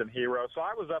American hero. So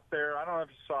I was up there. I don't know if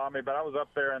you saw me, but I was up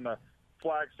there in the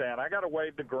flag stand. I got to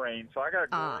wave the green, so I got a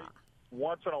great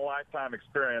once-in-a-lifetime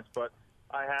experience, but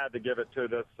I had to give it to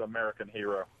this American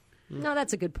hero. No,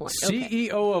 that's a good point.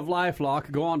 CEO of LifeLock.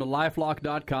 Go on to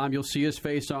lifelock.com. You'll see his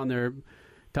face on there.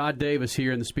 Todd Davis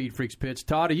here in the Speed Freaks pits.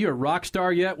 Todd, are you a rock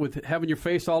star yet with having your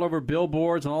face all over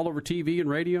billboards and all over TV and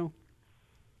radio?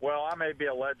 Well, I may be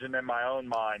a legend in my own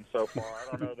mind so far.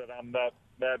 I don't know that I'm that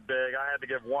big. I had to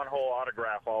give one whole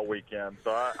autograph all weekend,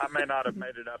 so I may not have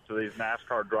made it up to these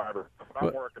NASCAR drivers, but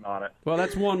I'm working on it. Well,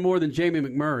 that's one more than Jamie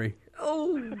McMurray.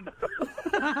 Oh.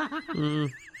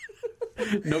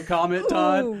 No comment,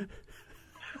 Todd? Ooh.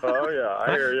 Oh, yeah,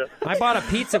 I hear you. I bought a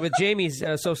pizza with Jamie's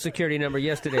Social Security number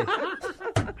yesterday.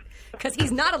 Because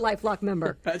he's not a LifeLock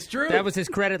member. That's true. That was his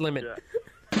credit limit. Yeah.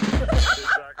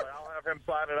 Exactly. I'll have him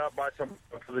sign it up by tomorrow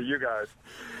for you guys.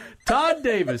 Todd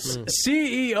Davis,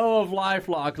 CEO of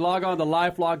LifeLock. Log on to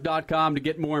lifelock.com to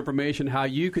get more information how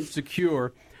you can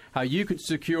secure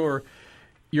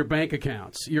your bank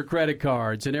accounts, your credit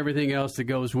cards, and everything else that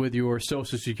goes with your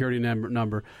Social Security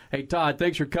number. Hey, Todd,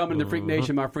 thanks for coming to Freak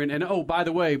Nation, my friend. And, oh, by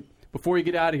the way, before you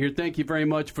get out of here, thank you very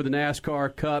much for the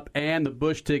NASCAR Cup and the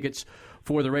Busch tickets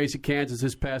for the race at Kansas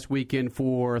this past weekend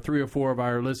for 3 or 4 of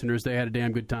our listeners. They had a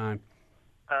damn good time.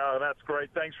 Oh, that's great.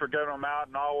 Thanks for getting them out,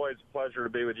 and always a pleasure to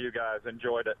be with you guys.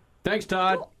 Enjoyed it. Thanks,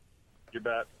 Todd. You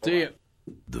bet. See you.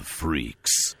 The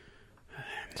Freaks.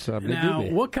 Now,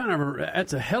 what kind of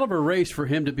that's a hell of a race for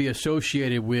him to be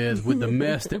associated with the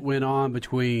mess that went on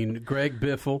between Greg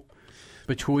Biffle,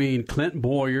 between Clint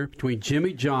Boyer, between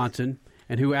Jimmy Johnson,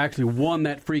 and who actually won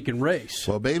that freaking race.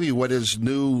 Well, maybe what his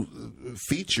new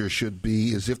feature should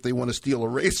be is if they want to steal a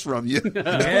race from you,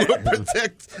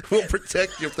 we'll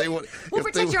protect you if they want. We'll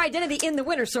protect your identity in the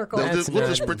winner's circle. We'll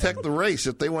just protect the race.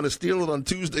 If they want to steal it on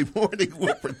Tuesday morning,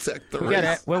 we'll protect the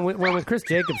race. When Chris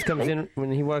Jacobs comes in,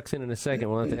 when he walks in a second,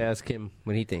 we'll have to ask him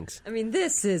what he thinks. I mean,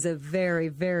 this is a very,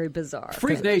 very bizarre.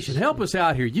 Freak Nation, help us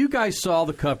out here. You guys saw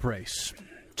the Cup race.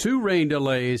 2 rain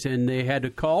delays, and they had to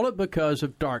call it because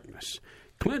of darkness.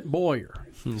 Clint Boyer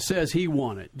says he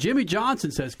won it. Jimmy Johnson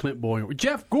says Clint Boyer.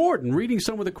 Jeff Gordon, reading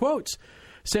some of the quotes,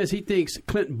 says he thinks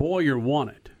Clint Boyer won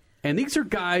it. And these are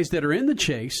guys that are in the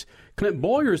chase. Clint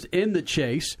Boyer's in the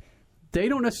chase. They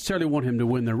don't necessarily want him to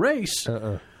win the race.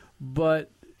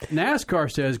 But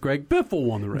NASCAR says Greg Biffle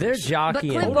won the race. They're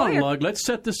jockeying. Hold on, Lug. Let's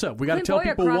set this up. We got to tell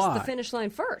people why. Clint Boyer crossed the finish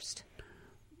line first.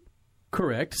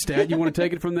 Correct. Stat, you want to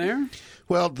take it from there?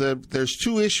 Well, there's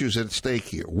 2 issues at stake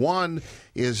here. One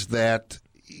is that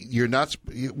you're not,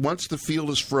 once the field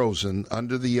is frozen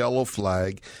under the yellow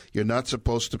flag, you're not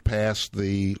supposed to pass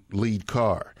the lead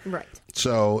car. Right.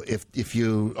 So if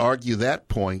you argue that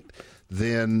point,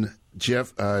 then Greg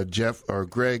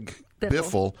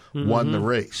Biffle won the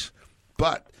race.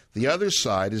 But the other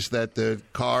side is that the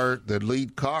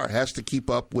lead car, has to keep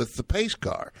up with the pace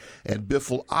car, and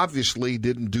Biffle obviously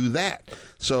didn't do that.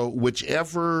 So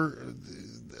whichever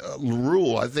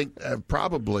rule, I think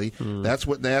probably that's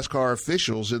what NASCAR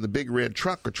officials in the big red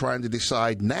truck are trying to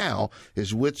decide now,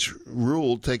 is which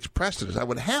rule takes precedence. I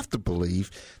would have to believe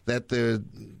that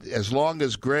as long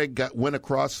as Greg went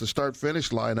across the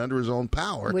start-finish line under his own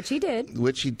power, which he did,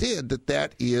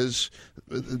 that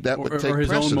would take his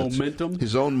precedence. Own momentum.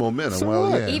 His own momentum. So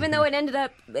well, yeah. Even though it ended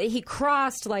up, he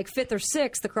crossed like 5th or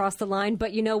 6th across the line,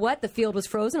 but you know what? The field was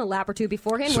frozen a lap or 2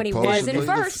 beforehand when he was in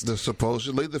first.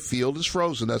 Supposedly the field is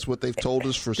frozen. That's what they've told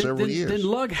us for several years. Then,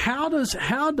 Lug, how does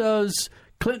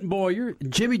Clint Boyer,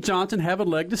 Jimmy Johnson have a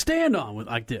leg to stand on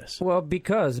like this? Well,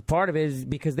 because part of it is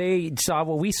because they saw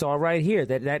what we saw right here,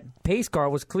 that pace car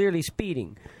was clearly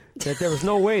speeding. That there was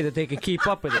no way that they could keep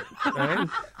up with it. Right?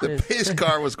 The pace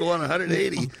car was going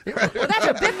 180. Well, that's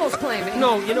what Biffle's claiming.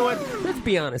 No, you know what? Let's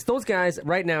be honest. Those guys,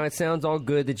 right now, it sounds all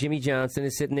good that Jimmy Johnson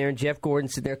is sitting there and Jeff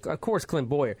Gordon's sitting there. Of course, Clint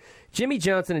Boyer. Jimmy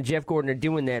Johnson and Jeff Gordon are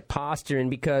doing that posturing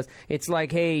because it's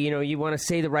like, hey, you want to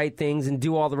say the right things and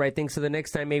do all the right things so the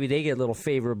next time maybe they get a little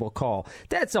favorable call.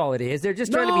 That's all it is. They're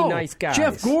just trying to be nice guys.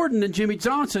 Jeff Gordon and Jimmy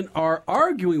Johnson are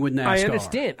arguing with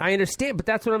NASCAR. I understand, but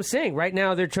that's what I'm saying. Right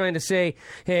now they're trying to say,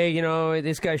 hey,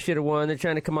 this guy should have won. They're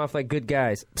trying to come off like good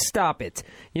guys. Stop it.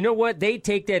 You know what? They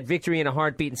take that victory in a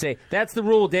heartbeat and say, that's the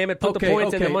rule, damn it. Put the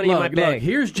points and the money in my bag. Look,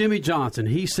 here's Jimmy Johnson.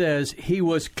 He says he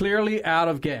was clearly out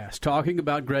of gas, talking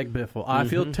about Greg Biffle. I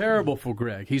feel terrible for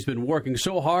Greg. He's been working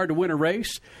so hard to win a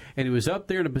race, and he was up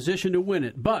there in a position to win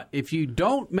it. But if you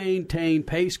don't maintain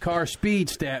pace car speed,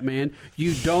 stat man,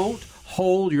 you don't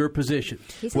hold your position.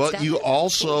 Well, you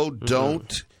also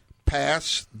don't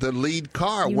pass the lead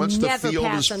car. Once the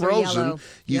field is frozen,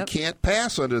 you can't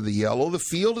pass under the yellow. The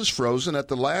field is frozen at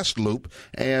the last loop,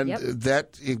 and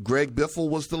Greg Biffle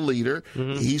was the leader.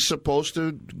 He's supposed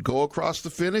to go across the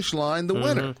finish line, the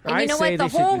winner. And you know what? The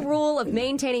whole rule of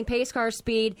maintaining pace car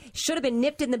speed should have been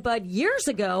nipped in the bud years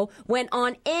ago when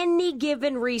on any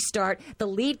given restart, the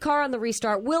lead car on the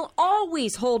restart will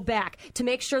always hold back to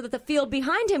make sure that the field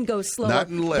behind him goes slower. Not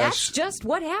unless. That's just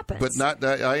what happens. But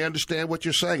I understand what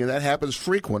you're saying, and that that happens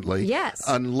frequently. Yes.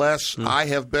 Unless I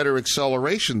have better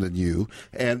acceleration than you,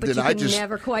 and But then you I can just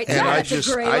never quite and tell. I It's a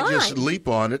just gray I just line. leap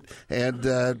on it and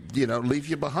leave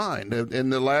you behind. In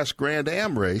the last Grand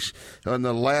Am race, on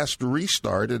the last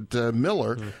restart at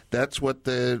Miller, that's what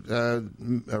the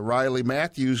Riley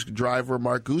Matthews driver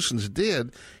Mark Goosens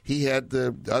did. He had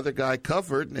the other guy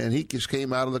covered, and he just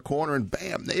came out of the corner and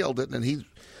bam, nailed it, and he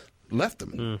left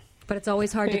him. But it's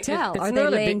always hard to tell. it's Are they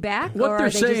not a laying big- back, What or they're are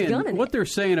they saying, just gunning what it? they're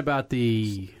saying about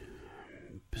the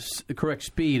correct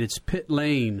speed, it's pit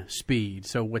lane speed.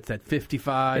 So what's that,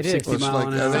 55, 60 It's mile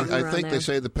an hour? I think they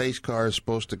say the pace car is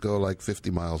supposed to go like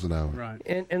 50 miles an hour. Right.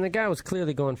 And the guy was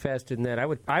clearly going faster than that. I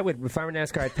would if I were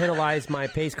NASCAR, I'd penalize my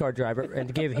pace car driver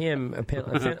and give him a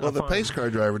penalty. Well, the pace car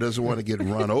driver doesn't want to get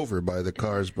run over by the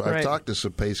cars. But I've Right. talked to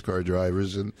some pace car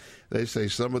drivers, and they say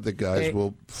some of the guys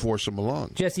will force them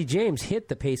along. Jesse James hit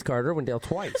the pace car at Irwindale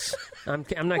twice. I'm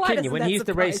not Why kidding you. doesn't When that he used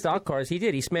to race surprise stock cars, he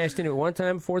did. He smashed into it one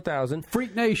time, 4,000.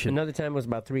 Freak Nation. Another time was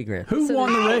about $3,000. Who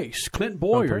won the race? Clint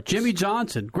Boyer, purpose. Jimmy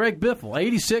Johnson, Greg Biffle,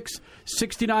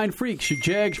 86-69 Freaks. Your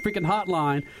Jags freaking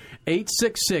hotline,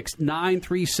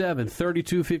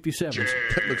 866-937-3257.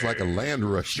 That looks like a Land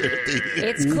Rusher.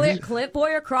 It's Clint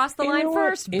Boyer crossed the You line know what?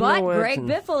 first, You but know what? Greg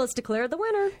Biffle is declared the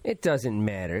winner. It doesn't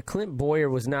matter. Clint Boyer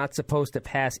was not supposed to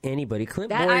pass anybody. Clint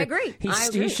That- Boyer, I agree. I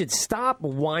agree. He should stop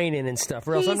whining and stuff,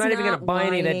 or else I'm He's not even going to not buy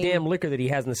any of that whining. damn liquor that he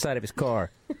has on the side of his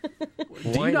car. Do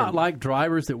you not like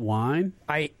drivers that whine?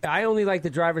 I only like the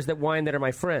drivers that whine that are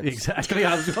my friends. Exactly.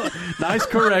 Nice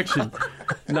correction.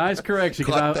 Nice correction.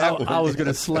 Clap that Because one. I was going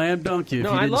to slam dunk you if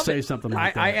No, you I didn't love say it. something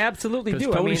like that. I absolutely 'Cause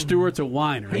do. Tony Stewart's a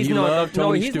whiner. He's You love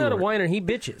Tony he's Stewart. not a whiner. He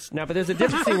bitches. Now, but there's a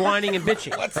difference between whining and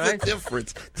bitching. What's right? the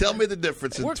difference? Tell me the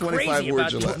difference in We're 25 crazy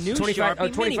words or about less. new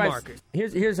Sharpie mini markers.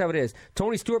 Here's how it is.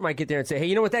 Tony Stewart might get there and say, "Hey,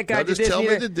 you know what that guy Now, did just this?" tell me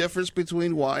neither- the difference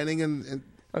between whining and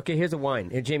Okay, here's a whine.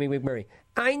 Here, Jamie McMurray.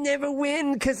 I never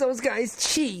win because those guys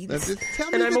cheat.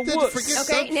 Tell me and I'm a wuss.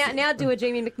 Okay, now do a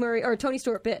Jamie McMurray or a Tony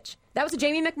Stewart bitch. That was a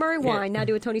Jamie McMurray whine. Now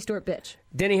do a Tony Stewart bitch.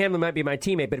 Denny Hamlin might be my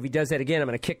teammate, but if he does that again, I'm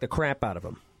going to kick the crap out of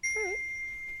him.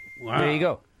 Wow. There you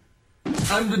go.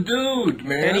 I'm the dude,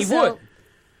 man. And he would.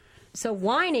 So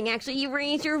whining, actually, you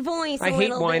raise your voice. I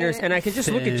hate whiners, bit. and I can just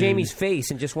look at Jamie's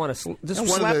face and just want to just one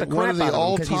slap of the the, crap one of the out of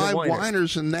him because he's a all-time whiner.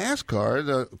 whiners in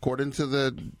NASCAR, according to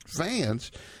the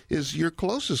fans, is your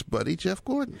closest buddy, Jeff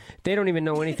Gordon. They don't even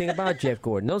know anything about Jeff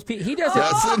Gordon. Those people, he doesn't.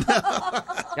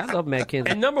 I love Matt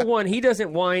Kinsley. And number one, he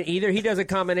doesn't whine either. He does a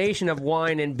combination of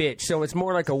whine and bitch, so it's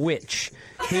more like a witch.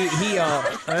 He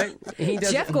does.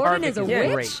 Jeff Gordon is a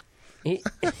yeah, witch?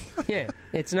 Yeah,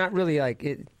 it's not really like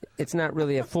it. It's not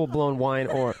really a full-blown whine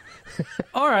or...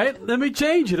 All right, let me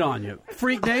change it on you.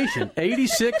 Freak Nation,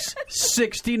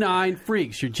 86-69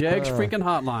 Freaks. Your Jags freaking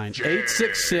hotline,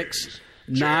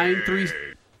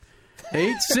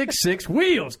 866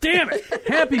 Wheels. Damn it.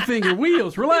 Happy Finger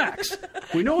Wheels. Relax.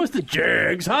 We know it's the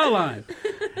Jags hotline.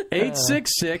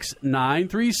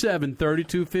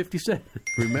 866-937-3257.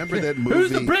 Remember that movie?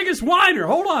 Who's the biggest whiner?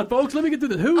 Hold on, folks. Let me get through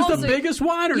this. Who's Oh, the so biggest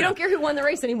whiner? You now? don't care who won the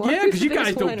race anymore. Yeah, Who's because the you guys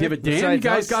biggest don't whiner? give a damn. Besides You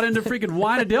guys us. got into freaking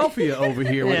Wineadelphia over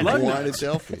here with lug nuts.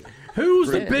 Wineadelphia.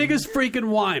 Who's the biggest freaking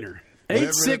whiner?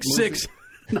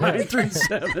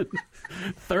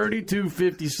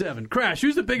 866-937-3257. Crash,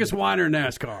 who's the biggest whiner in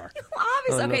NASCAR?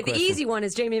 Obviously, no okay, the question. easy one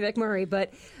is Jamie McMurray,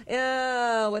 but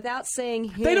without saying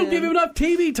him. They don't give him enough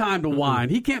TV time to whine.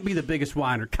 He can't be the biggest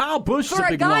whiner. Kyle Busch is For a a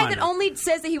big guy whiner. that only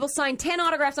says that he will sign 10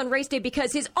 autographs on race day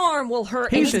because his arm will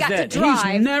hurt and He's he's got to that. drive.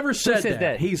 He's never said says that.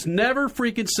 that? He's never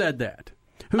freaking said that.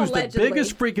 Who's Allegedly. the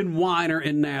biggest freaking whiner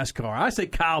in NASCAR? I say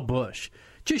Kyle Busch.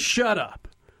 Just shut up.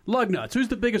 Lugnuts, who's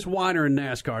the biggest whiner in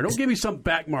NASCAR? Don't give me some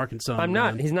back-marking something. I'm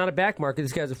not. man. He's not a back marker.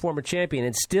 This guy's a former champion.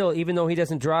 And still, even though he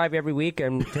doesn't drive every week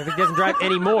and if he doesn't drive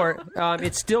anymore,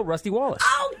 it's still Rusty Wallace.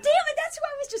 Oh, damn it. That's who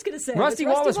I was just going to say. Rusty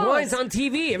It's Wallace whines on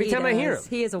TV every He time I hear him. does.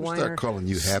 He is a whiner. Start calling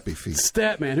you Happy Feet.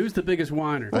 Statman, who's the biggest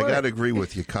whiner? I got to agree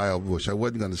with you, Kyle Busch. I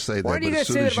wasn't going to say Why that, do you but as guys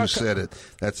soon say as that you about said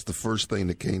it, that's the first thing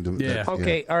that came to me. Yeah.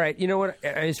 Okay, all right. You know what?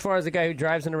 As far as the guy who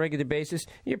drives on a regular basis,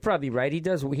 you're probably right. He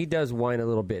does whine a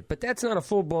little bit, but that's not a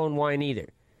full-blown whine either.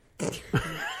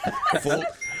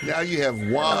 Now you have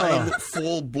wine,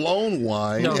 full-blown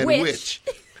wine, No. and witch.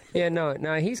 Yeah, no,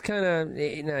 he's kind of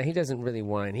he doesn't really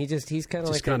whine. He's kind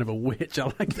of like kind of a witch. I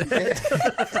like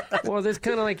that. Well, there's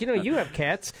kind of like you have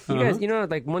cats. You guys,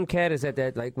 like one cat is at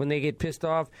that like when they get pissed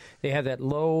off, they have that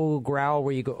low growl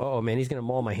where you go, oh man, he's gonna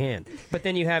maul my hand. But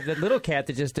then you have that little cat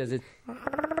that just does it,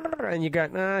 and you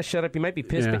got shut up. You might be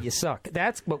pissed, Yeah. but you suck.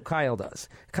 That's what Kyle does.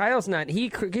 Kyle's not. He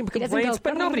complains,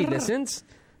 but nobody listens.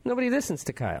 Nobody listens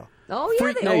to Kyle. Oh, yeah.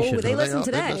 Freak Nation. They listen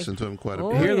today. They listen to him quite a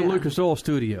bit. Here in the Lucas Oil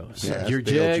Studios. Yeah, Your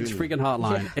Dale Jags Jr. freaking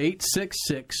hotline,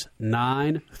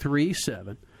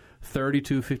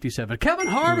 866-937-3257. Kevin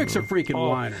Harvick's a freaking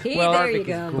whiner. There you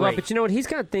go. Well, but you know what? He's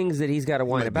got things that he's got to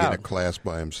whine Might be about. in a class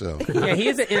by himself. Yeah, he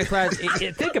is in a class.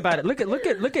 Think about it. Look at what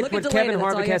Kevin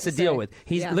Harvick has to deal with.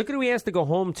 Look at who he has to go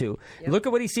home to. Yep. Look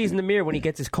at what he sees in the mirror when he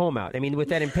gets his comb out. I mean, with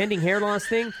that impending hair loss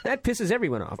thing, that pisses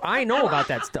everyone off. I know about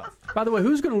that stuff. By the way,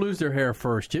 who's going to lose their hair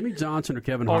first, Jimmy Johnson or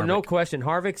Kevin Harvick? Oh, no question.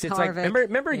 Harvick's. It's like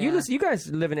remember you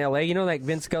guys live in L.A. You know, like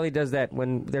Vince Scully does that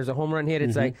when there's a home run hit.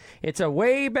 It's like it's a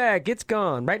way back. It's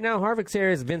gone. Right now, Harvick's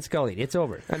hair is Vince Scully. It's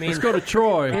over. I mean, let's go to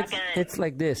Troy. It's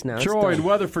like this now. Troy in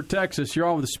Weatherford, Texas. You're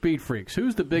on with the Speed Freaks.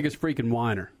 Who's the biggest freaking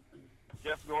whiner?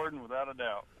 Jeff Gordon, without a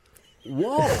doubt.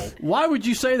 Whoa! Why would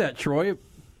you say that, Troy?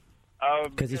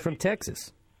 Because he's from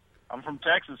Texas. I'm from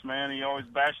Texas, man. He always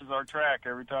bashes our track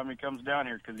every time he comes down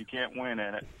here because he can't win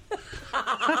in it.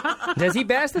 Does he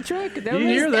bash the track? You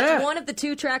hear that? It's one of the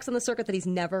 2 tracks on the circuit that he's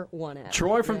never won at.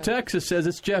 Troy from Texas says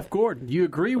it's Jeff Gordon. You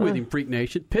agree with him, Freak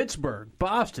Nation? Pittsburgh,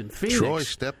 Boston, Phoenix. Troy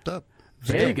stepped up.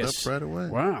 Vegas. Stepped up right away.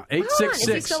 Wow. Is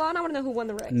he still on? I want to know who won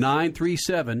the race.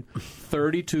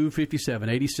 937-3257.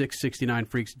 8669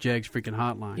 Freaks Jags freaking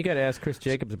hotline. You got to ask Chris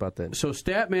Jacobs about that. So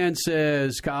Statman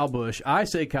says Kyle Busch. I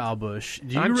say Kyle Busch.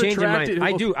 Do you I'm changing retract mine. it?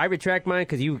 I do. I retract mine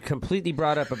because you completely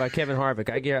brought up about Kevin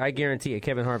Harvick. I guarantee you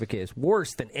Kevin Harvick is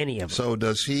worse than any of them. So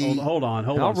does he? Hold on.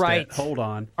 All right. Stat. Hold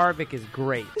on. Harvick is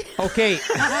great. Okay.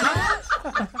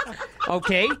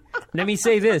 Okay. Let me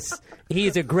say this. He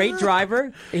is a great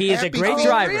driver. He is a great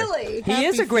driver. Really? He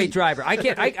is a great driver. I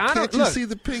can't. I don't. Can't you Look. see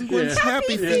the Penguins?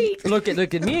 Happy feet. Look at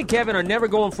me and Kevin are never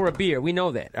going for a beer. We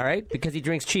know that, all right? Because he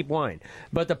drinks cheap wine.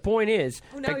 But the point is,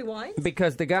 now he whines?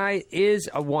 Because the guy is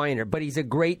a whiner, but he's a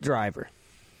great driver.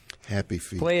 Happy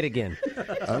feet. Play it again.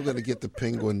 I'm going to get the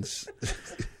Penguins.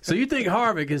 So you think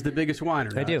Harvick is the biggest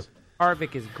whiner? I do.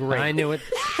 Harvick is great. I knew it.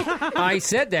 I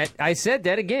said that. I said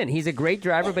that again. He's a great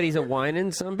driver, but he's a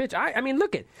whining son of a bitch. I mean,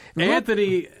 look at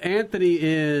Anthony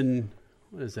in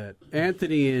what is that?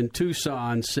 Anthony in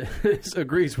Tucson says,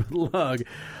 agrees with Lug.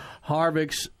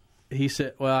 Harvick's. He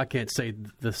said, well, I can't say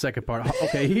the second part.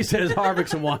 Okay, he says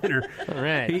Harvick's a whiner. All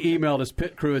right. He emailed us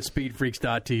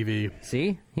pitcrew@speedfreaks.tv.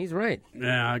 See? He's right.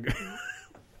 Yeah.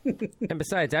 And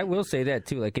besides, I will say that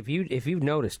too. Like if you've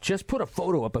noticed, just put a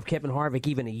photo up of Kevin Harvick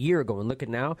even a year ago and look at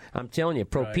now. I'm telling you,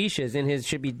 Propecia is in his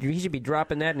he should be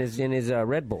dropping that in his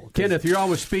Red Bull. Kenneth, you're on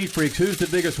with Speed Freaks. Who's the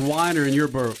biggest whiner in your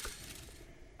book?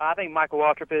 I think Michael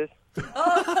Waltrip is.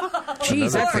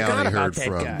 Jeez, I forgot about that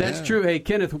guy. That's true. Hey,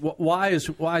 Kenneth, why is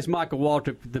Michael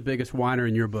Waltrip the biggest whiner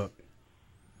in your book?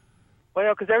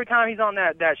 Well, because every time he's on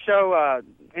that show,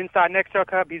 Inside Next Show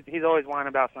Cup, he's always whining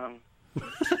about something.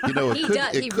 You know, it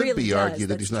could really be argued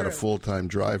that that's he's not a full-time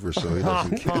driver, so he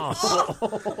doesn't care.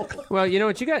 Well, you know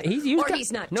what you got? He's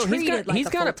not treated like a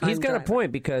full-time he's got a driver.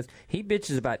 point because he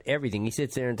bitches about everything. He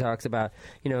sits there and talks about,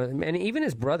 and even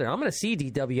his brother. I'm going to see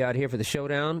DW out here for the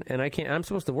showdown, and I'm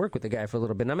supposed to work with the guy for a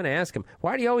little bit. And I'm going to ask him,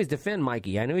 why do you always defend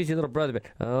Mikey? I know he's your little brother,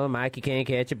 but Mikey can't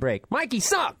catch a break. Mikey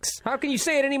sucks. How can you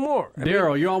say it anymore?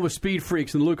 Daryl, you're on with Speed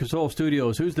Freaks in the Lucas Oil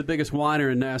Studios. Who's the biggest whiner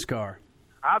in NASCAR?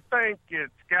 I think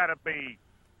it's got to be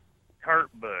Kurt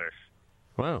Busch.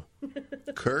 Wow.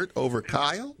 Kurt over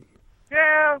Kyle?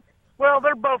 Yeah. Well,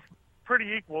 they're both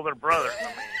pretty equal. They're brothers.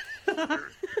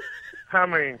 I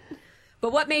mean.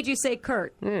 But what made you say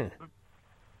Kurt? Because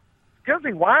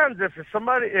he whines if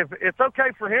it's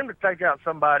okay for him to take out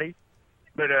somebody,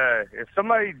 but if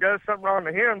somebody does something wrong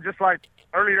to him, just like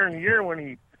earlier in the year when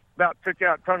he about took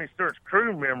out Tony Stewart's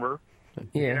crew member,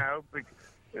 that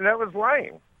was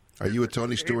lame. Are you a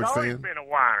Tony Stewart He's always fan? been a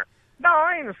whiner. No,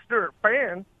 I ain't a Stewart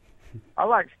fan. I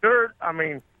like Stewart. I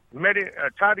mean,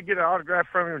 tried to get an autograph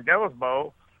from him in Devil's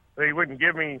Bowl, but he wouldn't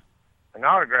give me an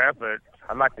autograph, but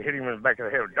I'd like to hit him in the back of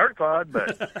the head with Dirt Clod,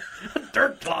 but...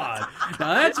 Dirt Clod.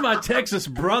 Now, that's my Texas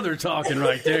brother talking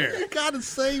right there. You got to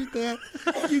save that.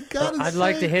 You got to I'd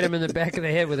like to hit him in the back of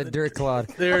the head with a dirt clod.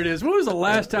 There it is. When was the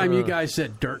last time you guys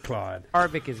said Dirt Clod?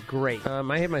 Harvick is great.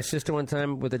 I hit my sister one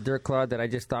time with a dirt clod that I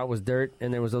just thought was dirt,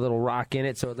 and there was a little rock in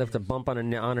it, so it left a bump on her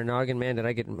noggin. Man, did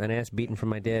I get an ass beaten from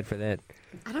my dad for that.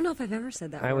 I don't know if I've ever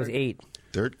said that I word. was 8.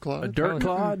 Dirt Clod? A Dirt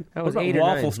Clod? I was what about 8 or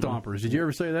Waffle 9. Stompers? Did you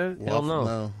ever say that? Hell no.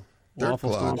 No. Dirt Waffle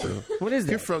Clod. Stomper. What is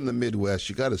that? You're from the Midwest.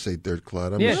 You got to say Dirt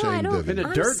Clod. I'm Yeah. ashamed No, I of you.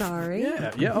 don't. I'm sorry.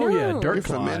 Yeah. Oh, yeah. Dirt You're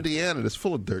from Clod. Indiana. It's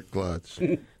full of dirt clods.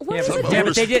 Yeah,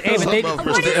 but they did. Hey, but they, Those are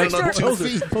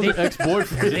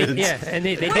ex-boyfriends. and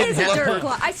they What didn't is a have. dirt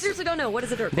clod? I seriously don't know. What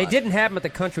is a dirt clod? They didn't have them at the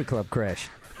country club crash.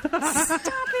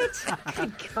 Stop it.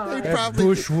 Good God.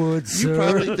 Bushwood, sir. You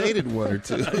probably dated one or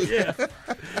two. Yeah.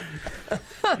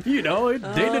 You know,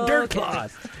 dated dirt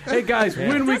cloth. Hey, guys,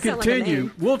 when we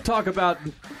continue, we'll talk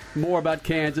more about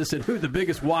Kansas and who the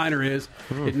biggest whiner is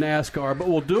in NASCAR, but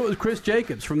we'll do it with Chris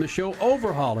Jacobs from the show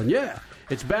Overhauling. Yeah,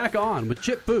 it's back on with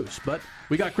Chip Boost, but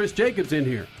we got Chris Jacobs in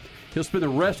here. He'll spend the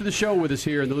rest of the show with us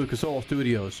here in the Lucas Oil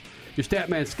Studios. Your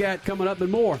Statman Scat coming up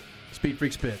and more. Speed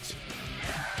Freaks Pits.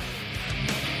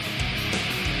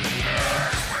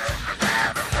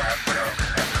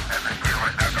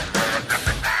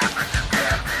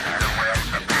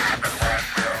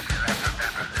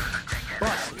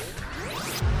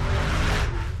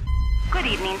 Good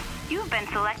evening. You've been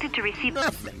selected to receive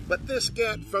nothing but this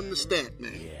scat from the stat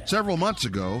man. Several months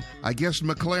ago, I guessed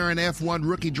McLaren F1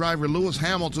 rookie driver Lewis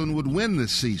Hamilton would win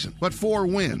this season, but 4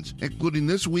 wins, including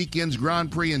this weekend's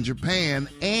Grand Prix in Japan,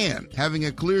 and having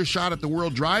a clear shot at the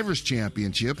World Drivers'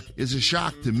 Championship is a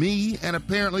shock to me and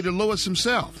apparently to Lewis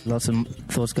himself. Lots of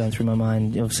thoughts going through my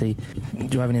mind, obviously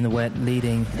driving in the wet,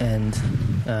 leading, and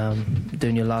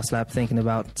doing your last lap, thinking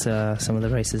about some of the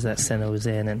races that Senna was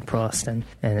in and Prost, and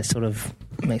it sort of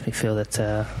makes me feel that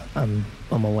I'm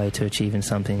on my way to achieving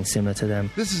something similar to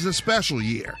them. This is a special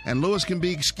year, and Lewis can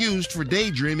be excused for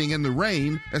daydreaming in the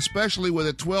rain, especially with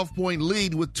a 12-point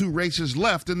lead with 2 races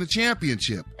left in the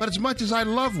championship. But as much as I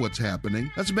love what's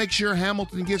happening, let's make sure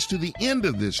Hamilton gets to the end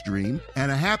of this dream,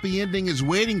 and a happy ending is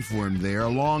waiting for him there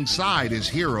alongside his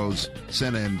heroes,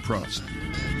 Senna and Prost.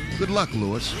 Good luck,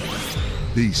 Lewis.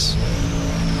 Peace.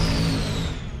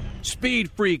 Speed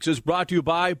Freaks is brought to you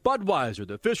by Budweiser,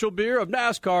 the official beer of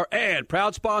NASCAR and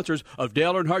proud sponsors of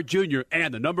Dale Earnhardt Jr.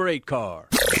 and the number 8 car.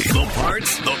 The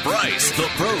parts, the price, the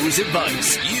pros'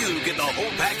 advice. You get the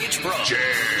whole package from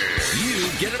Jegs. You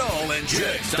get it all at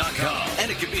Jegs.com.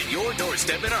 And it can be at your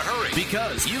doorstep in a hurry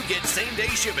because you get same-day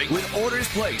shipping with orders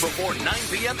placed before 9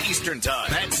 p.m. Eastern Time.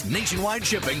 That's nationwide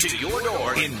shipping to your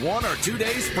door in 1 or 2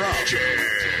 days from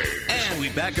Jegs. And we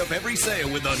back up every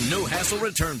sale with a no-hassle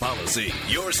return policy.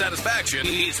 Your satisfaction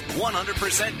is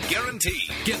 100%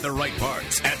 guaranteed. Get the right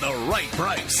parts at the right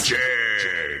price.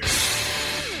 Jegs.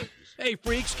 Hey,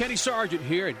 freaks, Kenny Sargent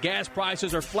here, and gas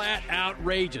prices are flat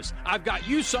outrageous. I've got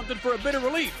you something for a bit of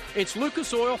relief. It's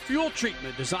Lucas Oil Fuel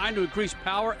Treatment, designed to increase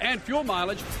power and fuel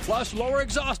mileage, plus lower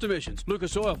exhaust emissions.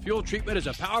 Lucas Oil Fuel Treatment is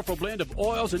a powerful blend of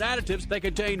oils and additives that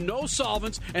contain no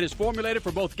solvents and is formulated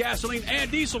for both gasoline and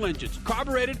diesel engines,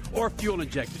 carbureted or fuel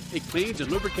injected. It cleans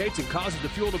and lubricates and causes the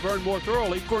fuel to burn more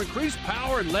thoroughly for increased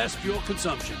power and less fuel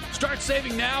consumption. Start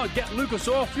saving now and get Lucas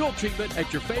Oil Fuel Treatment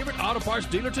at your favorite auto parts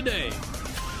dealer today.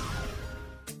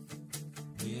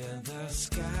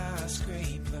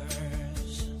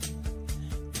 Skyscrapers,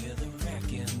 we're the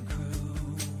wrecking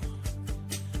crew,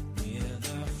 we're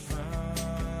the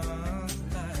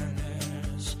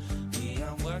frontliners, we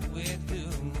are what we do.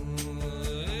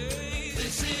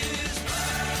 This is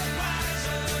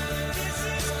Budweiser, this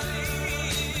is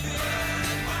clean,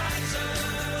 Budweiser,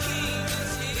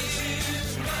 Kings, this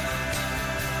is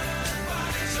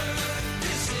Budweiser,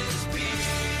 this is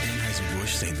beer.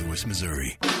 Anheuser-Busch, St. Louis,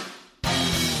 Missouri.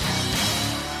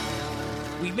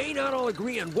 We may not all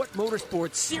agree on what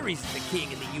motorsports series is the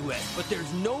king in the U.S., but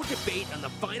there's no debate on the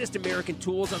finest American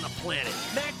tools on the planet.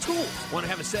 Mac Tools. Want to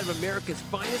have a set of America's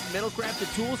finest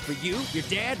metal-crafted tools for you, your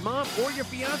dad, mom, or your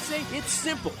fiancé? It's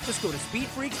simple. Just go to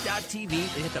SpeedFreaks.tv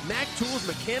and hit the Mac Tools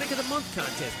Mechanic of the Month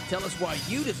contest. Tell us why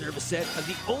you deserve a set of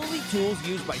the only tools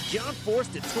used by John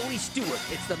Forst and Tony Stewart.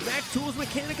 It's the Mac Tools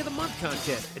Mechanic of the Month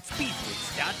contest at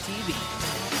SpeedFreaks.tv.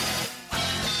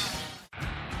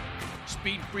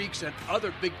 Speed Freaks and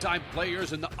other big-time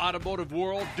players in the automotive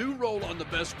world do roll on the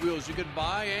best wheels you can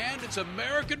buy, and it's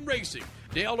American Racing.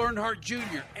 Dale Earnhardt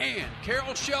Jr. and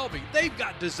Carroll Shelby, they've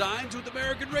got designs with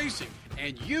American Racing,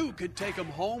 and you can take them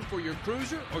home for your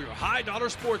cruiser or your high-dollar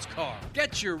sports car.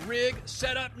 Get your rig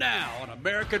set up now on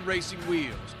American Racing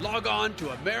wheels. Log on to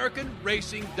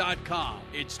AmericanRacing.com.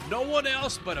 It's no one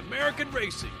else but American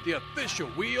Racing, the official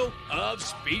wheel of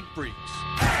Speed Freaks.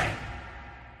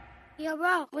 Yo,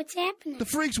 bro, what's happening? The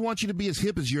Freaks want you to be as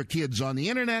hip as your kids on the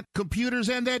internet, computers,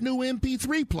 and that new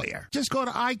MP3 player. Just go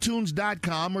to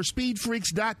iTunes.com or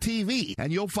SpeedFreaks.tv,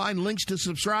 and you'll find links to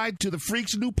subscribe to the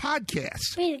Freaks' new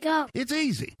podcast. Way to go. It's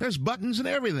easy. There's buttons and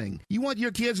everything. You want your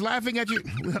kids laughing at you?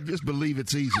 Well, just believe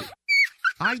it's easy.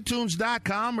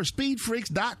 iTunes.com or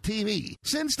SpeedFreaks.tv.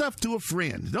 Send stuff to a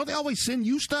friend. Don't they always send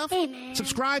you stuff? Hey, man.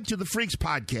 Subscribe to the Freaks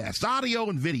podcast, audio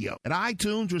and video, at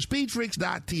iTunes or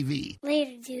SpeedFreaks.tv.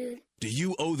 Later, dude. Do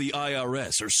you owe the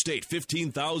IRS or state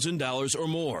 $15,000 or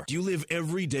more? Do you live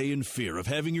every day in fear of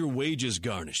having your wages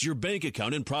garnished, your bank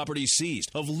account and property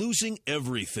seized, of losing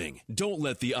everything? Don't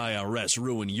let the IRS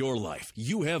ruin your life.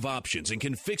 You have options and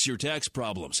can fix your tax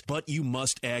problems, but you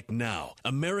must act now.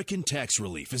 American Tax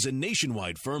Relief is a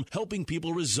nationwide firm helping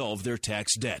people resolve their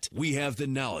tax debt. We have the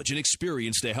knowledge and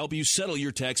experience to help you settle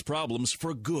your tax problems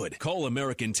for good. Call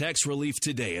American Tax Relief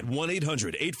today at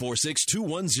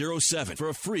 1-800-846-2107 for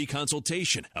a free consultation.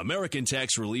 American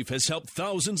Tax Relief has helped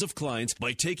thousands of clients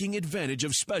by taking advantage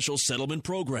of special settlement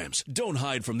programs. Don't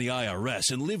hide from the IRS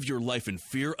and live your life in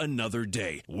fear another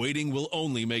day. Waiting will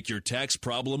only make your tax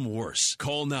problem worse.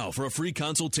 Call now for a free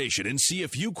consultation and see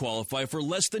if you qualify for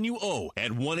less than you owe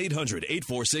at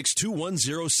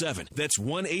 1-800-846-2107. That's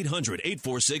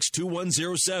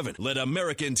 1-800-846-2107. Let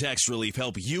American Tax Relief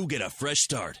help you get a fresh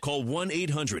start. Call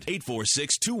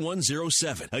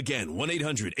 1-800-846-2107. Again,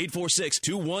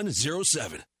 1-800-846-2107.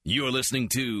 You're listening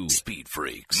to Speed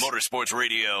Freaks, Motorsports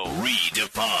Radio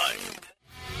redefined.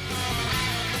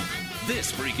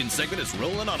 This freaking segment is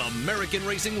rolling on American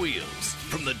racing wheels.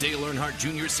 From the Dale Earnhardt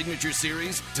Jr. Signature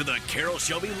Series to the Carroll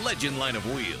Shelby Legend line of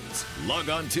wheels.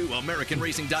 Log on to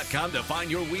AmericanRacing.com to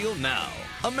find your wheel now.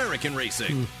 American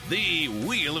Racing, the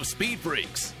wheel of Speed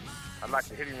Freaks. I'd like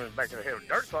to hit him in the back of the head with a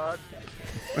dirt clod.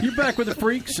 You're back with the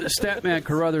Freaks. Statman,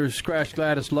 Carruthers, Crash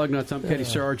Gladys, Lugnuts. I'm Kenny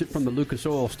Sargent from the Lucas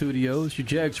Oil Studios. Your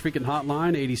Jags Freaking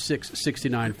Hotline,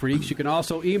 8669 Freaks. You can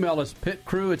also email us,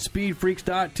 pitcrew at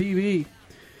speedfreaks.tv.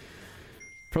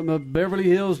 From the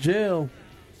Beverly Hills Jail,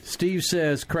 Steve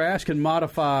says, Crash can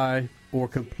modify or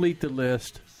complete the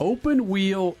list.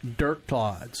 Open-wheel dirt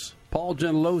clods. Paul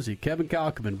Gentilozzi, Kevin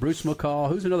Kalkman, Bruce McCall.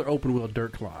 Who's another open-wheel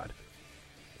dirt clod?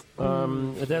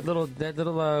 That little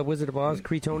Wizard of Oz,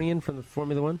 Cretonian from the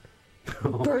Formula One.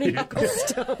 Bernie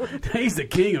Ecclestone. He's the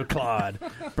king of clod.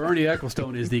 Bernie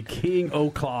Ecclestone is the king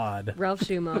of clod. Ralph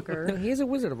Schumacher. He's a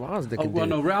Wizard of Oz.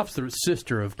 No, Ralph's the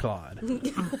sister of Clod.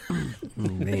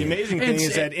 The amazing thing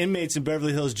is that inmates in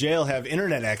Beverly Hills Jail have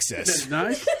internet access. That's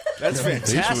nice. That's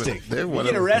fantastic. You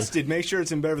get arrested, make sure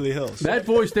it's in Beverly Hills. That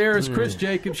voice there is Chris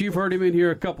Jacobs. You've heard him in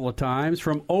here a couple of times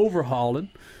from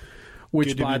Overhauling.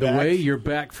 Which, by the way, you're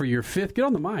back for your fifth. Get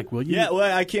on the mic, will you? Yeah,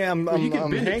 well, I can't. I'm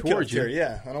handcuffed here.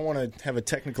 Yeah, I don't want to have a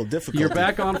technical difficulty. You're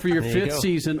back on for your fifth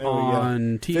season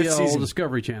on TL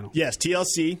Discovery Channel. Yes,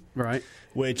 TLC. Right.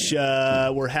 Which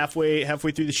we're halfway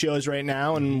through the shows right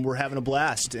now, and we're having a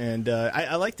blast. And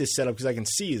I like this setup because I can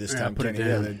see you this time, Kenny.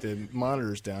 Yeah, the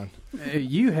monitor's down.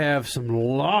 You have some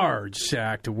large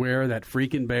sack to wear that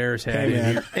freaking Bears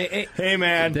hat. Hey,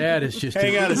 man. That is just...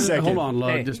 Hang on a second. Hold on,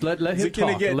 Lug. Just let him talk. Is it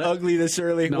going to get ugly this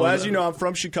early? No, well, as you know, I'm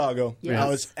from Chicago. Yes. I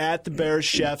was at the Bears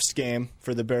Chefs game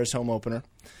for the Bears home opener,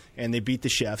 and they beat the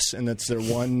Chefs, and that's their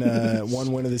one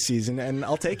win of the season, and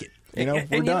I'll take it. You know,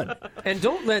 we're done. And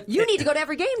don't let... You need to go to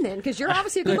every game then, because you're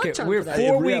obviously a good luck charm for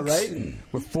that.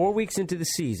 We're 4 weeks into the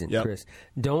season, Chris.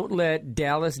 Don't let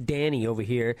Dallas Danny over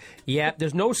here... Yeah,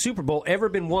 there's no Super Bowl ever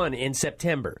been won in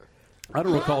September. I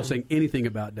don't recall saying anything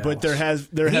about Dallas. But there have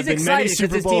been many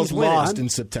Super Bowls lost in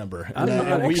September.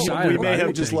 We may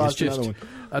have just lost another one.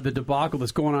 The debacle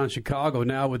that's going on in Chicago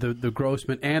now with the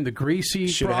Grossman and the Greasy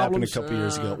should have happened a couple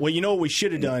years ago. Well, you know what we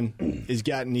should have done is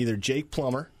gotten either Jake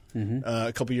Plummer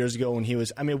a couple years ago when he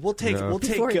was. I mean, we'll take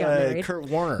Kurt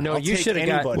Warner. No, you should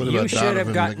have gotten. You should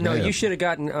have gotten. No, you should have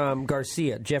gotten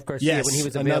Garcia, Jeff Garcia, when he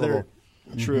was available.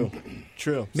 True.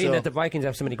 Being that the Vikings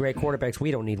have so many great quarterbacks,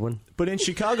 we don't need one. But in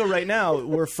Chicago right now,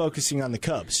 we're focusing on the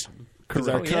Cubs. Because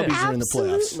our Cubbies are in the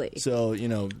playoffs. So, you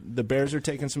know, the Bears are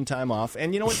taking some time off.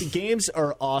 And you know what? The games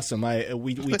are awesome.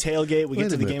 We tailgate. We get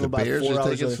to the game about 4 hours. The Bears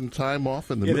are taking some time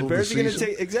off in the middle of the season? The Bears are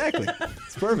going to take... Exactly.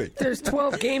 It's perfect. There's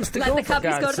 12 games to go, Let the for Cubbies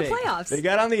God's go to the sake. playoffs. They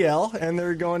got on the L, and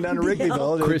they're going down to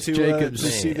Wrigleyville Chris Jacobs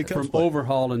to see the Cubs from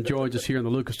Overhaul and joins us here in the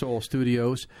Lucas Oil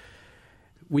Studios.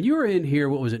 When you were in here,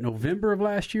 what was it, November of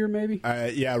last year, maybe?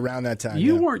 Yeah, around that time.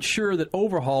 You weren't sure that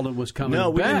Overhauling was coming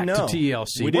back to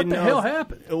TLC. What the hell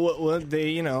happened? Well,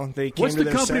 they came what's to the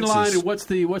their company senses. line and what's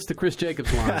the Chris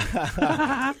Jacobs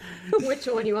line? Which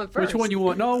one you want first? Which one you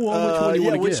want? No, which one you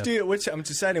want to give? I'm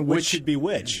deciding which should be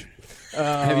which.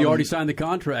 Have you already signed the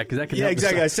contract? Because that can help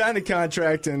exactly. I signed the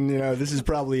contract, and this is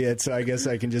probably it. So I guess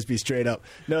I can just be straight up.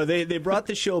 No, they brought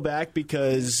the show back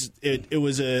because it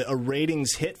was a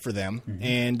ratings hit for them,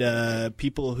 and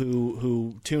people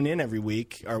who tune in every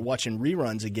week are watching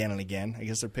reruns again and again. I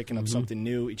guess they're picking up something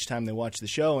new each time they watch the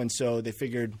show, and so they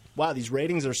figured, wow, these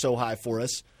ratings are so high for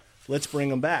us. Let's bring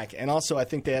them back. And also, I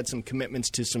think they had some commitments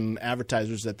to some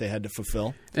advertisers that they had to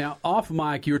fulfill. Now, off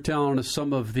mic, you were telling us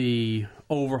some of the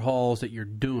overhauls that you're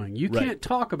doing. You can't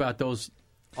talk about those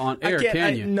on air,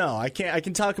 can you? No, I can't. I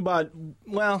can talk about.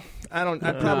 Well, I don't.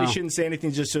 I probably shouldn't say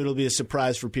anything just so it'll be a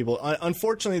surprise for people.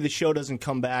 Unfortunately, the show doesn't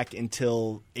come back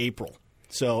until April.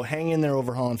 So hang in there,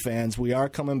 Overhauling fans. We are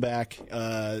coming back.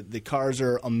 The cars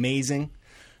are amazing.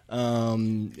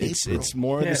 It's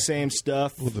more of the same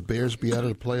stuff. Will the Bears be out of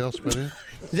the playoffs by then?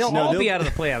 They'll all be out of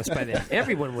the playoffs by then.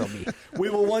 Everyone will be. We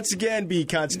will once again be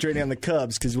concentrating on the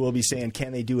Cubs because we'll be saying,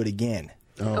 can they do it again?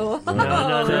 No.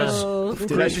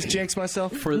 Did I just jinx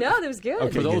myself? No, that was good.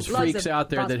 Okay, for those Loves freaks a out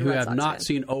there Boston who Red have Sox not fan.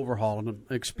 seen Overhauling,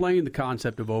 explain the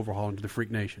concept of Overhauling to the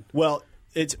Freak Nation. Well,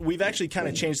 we've actually kind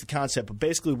of changed the concept, but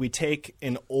basically we take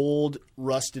an old,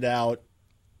 rusted-out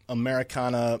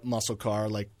Americana muscle car,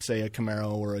 like, say, a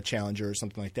Camaro or a Challenger or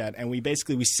something like that, and we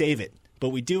save it, but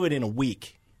we do it in a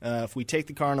week. If we take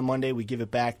the car on a Monday, we give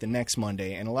it back the next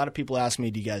Monday, and a lot of people ask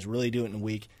me, do you guys really do it in a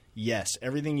week? Yes.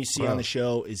 Everything you see on the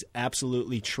show is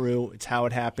absolutely true. It's how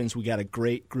it happens. We got a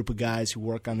great group of guys who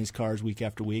work on these cars week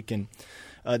after week, and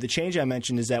the change I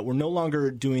mentioned is that we're no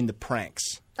longer doing the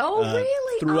pranks. Oh,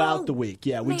 really? Throughout the week.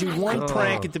 Yeah, we do one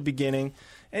prank at the beginning.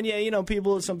 And yeah,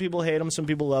 some people hate them, some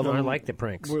people love them. I like the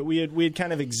pranks. We had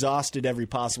kind of exhausted every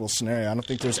possible scenario. I don't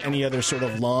think there's any other sort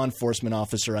of law enforcement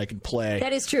officer I could play.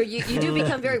 That is true. You do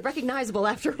become very recognizable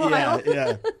after a while.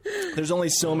 Yeah. There's only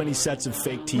so many sets of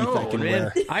fake teeth I can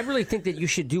wear. I really think that you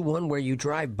should do one where you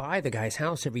drive by the guy's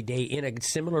house every day in a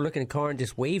similar looking car and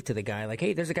just wave to the guy like,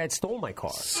 hey, there's a guy that stole my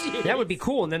car. That would be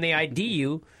cool. And then they ID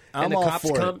you. And I'm the all cops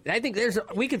for come. I think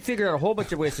we could figure out a whole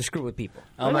bunch of ways to screw with people.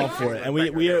 I'm all for it, and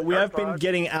we have been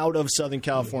getting out of Southern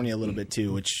California a little bit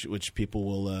too, which people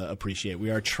will appreciate.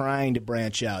 We are trying to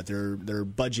branch out. There are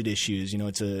budget issues.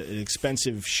 It's an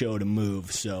expensive show to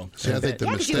move. So See, I think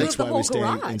the mistake that's why we stay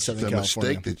in Southern California.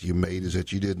 Mistake that you made is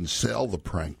that you didn't sell the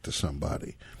prank to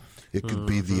somebody. It could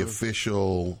be the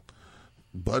official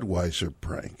Budweiser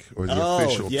prank or the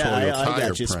official Toyo Tire I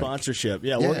got you. prank. Sponsorship.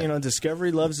 Yeah, well,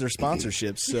 Discovery loves their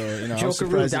sponsorships, so I was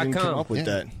surprised they didn't come up with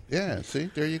that. Yeah, see,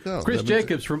 there you go. Chris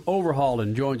Jacobs from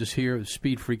Overhauling joins us here at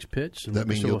Speed Freaks Pits in That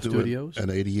means you'll do Studios. an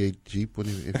 88 Jeep when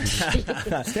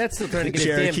That's still trying to get his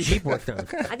damn Jeep worked on.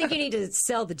 I think you need to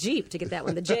sell the Jeep to get that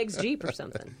one, the Jegs Jeep or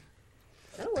something.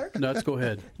 That'll work. Nuts, go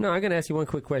ahead. No, I'm going to ask you one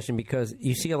quick question because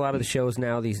you see a lot of the shows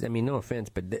now, no offense,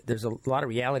 but there's a lot of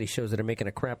reality shows that are making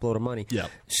a crap load of money. Yeah.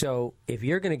 So if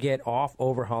you're going to get off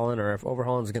Overhauling or if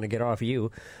Overhauling's going to get off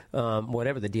you,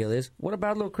 whatever the deal is, what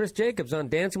about little Chris Jacobs on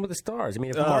Dancing with the Stars? I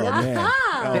mean, if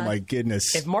my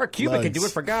goodness. If Mark Cuban can do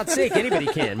it, for God's sake, anybody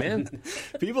can, man.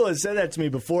 People have said that to me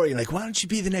before. You're like, why don't you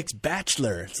be the next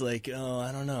Bachelor? It's like,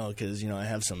 I don't know, because I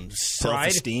have some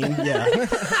self-esteem. Yeah.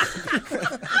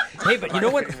 Hey, but you know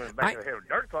what?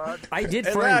 I did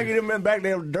find... Get him back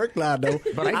there with Dirt Cloud, though.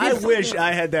 But I wish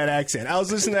I had that accent. I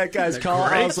was listening to that guy's call.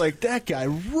 I was like, that guy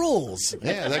rules.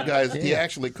 Yeah, that guy, he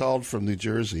actually called from New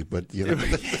Jersey, but,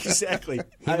 Exactly.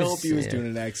 I hope he was doing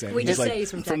an accent. We He just was say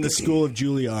he's from the School of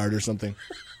Juilliard or something.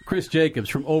 Chris Jacobs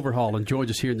from Overhauling joins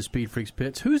us here in the Speed Freaks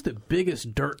Pits. Who's the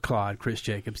biggest dirt clod, Chris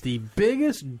Jacobs? The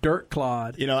biggest dirt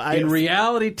clod in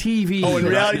reality TV. Oh, in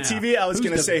reality now. TV, I was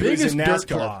going to say who's in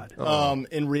NASCAR.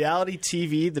 In reality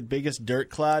TV, the biggest dirt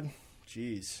clod?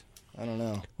 Jeez, I don't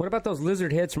know. What about those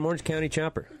lizard heads from Orange County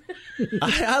Chopper?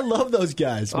 I love those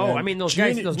guys. Man. Oh, I mean those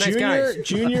guys, those nice guys.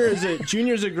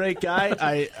 Junior's a great guy.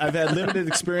 I've had limited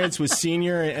experience with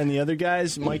Senior and the other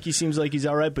guys. Mikey seems like he's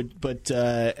all right, but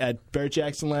at Barrett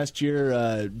Jackson last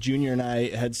year, Junior and I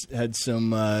had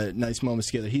some nice moments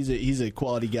together. He's a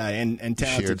quality guy and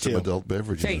talented shared some too. adult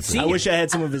beverages. Hey, Senior, I wish I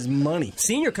had some of his money.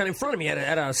 Senior cut in front of me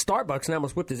at a Starbucks and I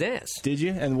almost whipped his ass. Did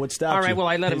you? And what stopped you? All right, well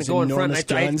I let him go in front.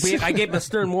 I gave him a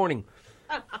stern warning.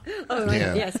 Oh,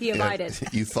 right. Yes, he abided.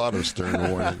 You thought of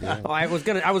stern warning. Yeah. Oh, I was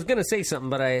gonna say something,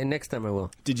 but next time I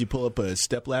will. Did you pull up a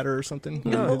stepladder or something?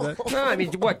 No, I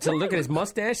mean, what? To look at his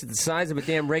mustache, it's the size of a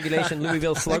damn regulation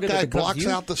Louisville Slugger. That guy blocks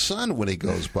out the sun when he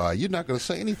goes by. You're not going to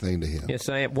say anything to him. Yes,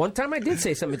 I am. One time I did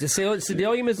say something to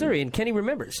Sedalia, Missouri, and Kenny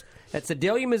remembers. At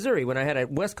Sedalia, Missouri, when I had a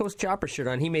West Coast Chopper shirt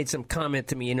on, he made some comment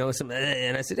to me, and I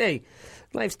said, hey,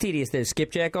 life's tedious there,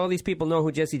 Skipjack. All these people know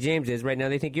who Jesse James is right now.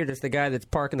 They think you're just the guy that's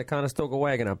parking the Conestoga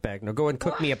wagon out back. Now go and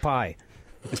cook me a pie.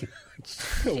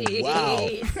 Wow.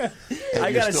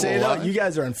 I got to say, though, you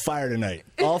guys are on fire tonight.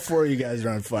 All four of you guys are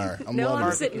on fire. I'm loving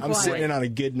it. I'm sitting in on a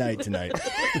good night tonight.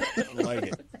 I like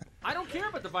it. I don't care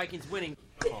about the Vikings winning.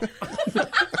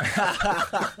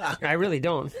 I really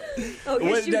don't. Oh,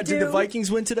 yes, you do. Did the Vikings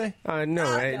win today? No,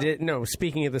 I did. No,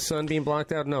 speaking of the sun being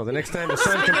blocked out, no. The next time the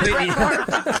sun completely...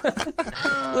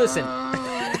 Listen.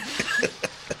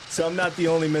 So I'm not the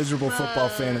only miserable football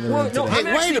fan in the room today.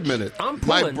 Hey, wait a minute. I'm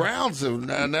My pulling. Browns are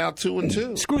now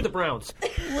 2-2. Screw the Browns.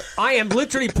 I am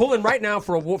literally pulling right now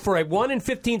for a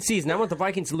 1-15 season. I want the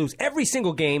Vikings to lose every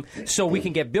single game so we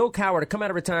can get Bill Cowher to come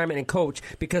out of retirement and coach,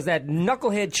 because that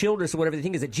knucklehead Childress or whatever they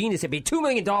think is a genius they paid $2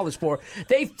 million for.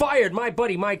 They fired my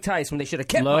buddy Mike Tice when they should have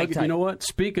kept Mike Tice. You know what?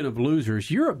 Speaking of losers,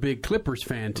 you're a big Clippers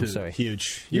fan, too.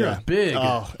 Huge. You're a big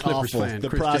Clippers awful. fan. The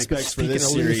Chris prospects Jacobs. for this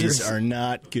Speaking of series losers. are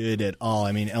not good at all.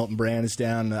 I mean, Elton Brand is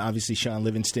down, obviously Sean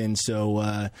Livingston,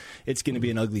 so it's going to be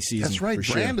an ugly season. That's right.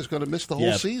 For Brand sure. is going to miss the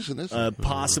whole season, isn't he?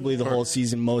 Possibly the whole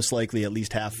season, most likely at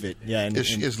least half of it. Yeah.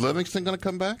 Is Livingston going to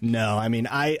come back? No, I mean,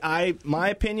 my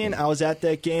opinion, I was at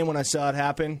that game when I saw it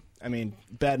happen. I mean,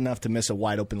 bad enough to miss a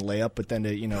wide open layup, but then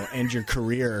to end your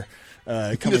career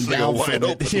coming down from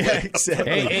it. Yeah,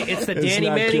 exactly. Hey, it's the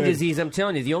Danny Manning disease. I'm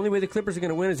telling you, the only way the Clippers are going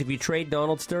to win is if you trade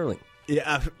Donald Sterling.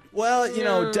 Yeah, well,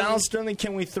 Donald Sterling.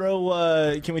 Can we throw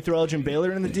Elgin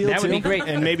Baylor in the deal? That would too? be great.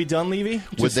 And maybe Dunleavy.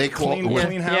 Would they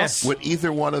clean house? Would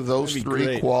either one of those That'd be three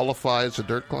great. qualify as a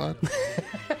dirt clod?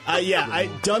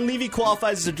 Dunleavy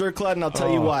qualifies as a dirt clod, and I'll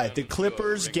tell you why. The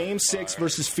Clippers, Game 6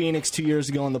 versus Phoenix 2 years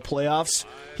ago in the playoffs,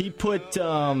 he put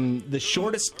the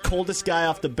shortest, coldest guy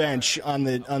off the bench on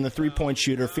the 3-point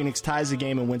shooter. Phoenix ties the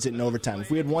game and wins it in overtime. If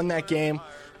we had won that game,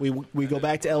 we go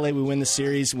back to L.A., we win the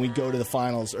series, and we go to the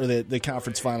finals, or the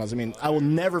conference finals. I mean, I will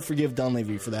never forgive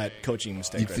Dunleavy for that coaching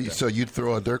mistake. So you'd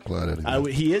throw a dirt clod at him?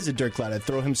 He is a dirt clod. I'd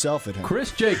throw himself at him.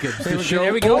 Chris Jacobs, the There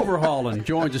show we go. overhauling,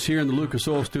 joins us here in the Lucas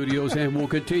Oil Studios, and we'll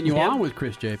continue on with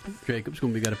Chris Jacobs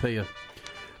when we got to pay a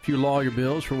few lawyer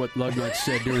bills for what Lugnuts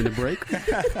said during the break.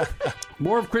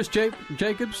 More of Chris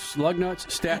Jacobs, Lugnuts,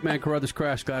 Statman Carruthers,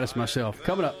 Crash Gladys, myself.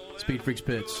 Coming up, Speed Freaks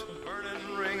Pits.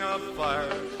 Ring of fire,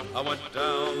 I went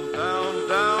down, down,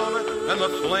 down, and the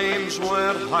flames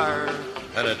went higher,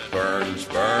 and it burns,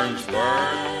 burns,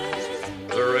 burns.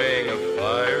 The ring of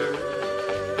fire,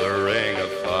 the ring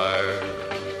of fire,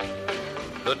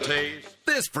 the taste.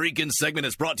 This freaking segment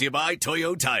is brought to you by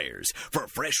Toyo Tires. For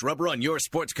fresh rubber on your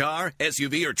sports car,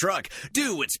 SUV, or truck,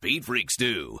 do what Speed Freaks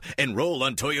do. Enroll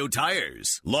on Toyo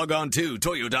Tires. Log on to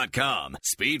Toyo.com.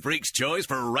 Speed Freaks' choice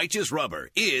for righteous rubber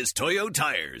is Toyo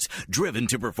Tires. Driven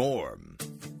to perform.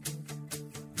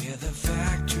 We're the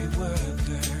factory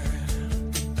worker.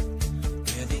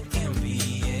 We're the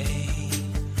NBA.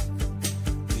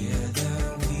 We're the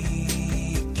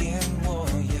weekend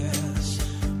warriors.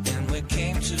 And we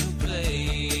came to play.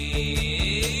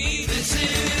 This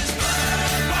is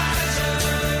Budweiser.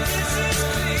 This is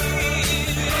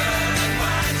clean.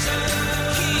 Budweiser.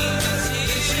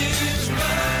 This is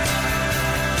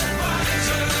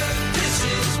Budweiser. This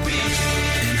is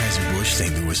beer. Anheuser-Busch,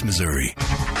 St. Louis, Missouri.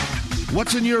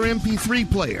 What's in your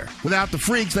MP3 player? Without the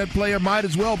Freaks, that player might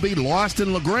as well be lost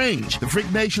in LaGrange. The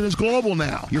Freak Nation is global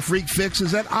now. Your Freak Fix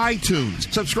is at iTunes.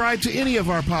 Subscribe to any of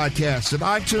our podcasts at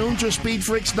iTunes or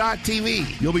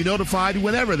SpeedFreaks.tv. You'll be notified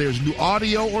whenever there's new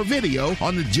audio or video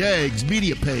on the JAGS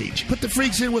media page. Put the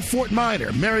Freaks in with Fort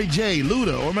Minor, Mary J.,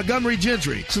 Luda, or Montgomery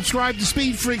Gentry. Subscribe to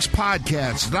Speed Freaks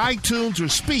podcasts at iTunes or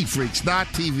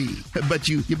SpeedFreaks.tv. But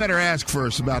you better ask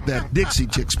first about that Dixie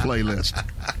Chicks playlist.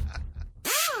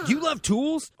 You love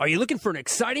tools? Are you looking for an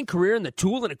exciting career in the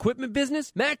tool and equipment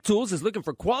business? Mac Tools is looking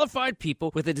for qualified people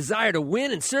with a desire to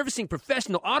win in servicing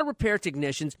professional auto repair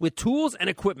technicians with tools and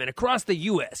equipment across the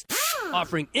U.S.,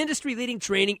 offering industry-leading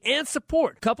training and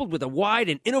support, coupled with a wide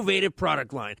and innovative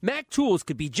product line. Mac Tools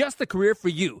could be just the career for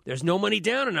you. There's no money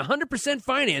down and 100%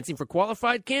 financing for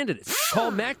qualified candidates. Call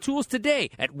Mac Tools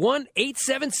today at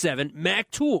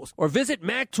 1-877-MAC-TOOLS or visit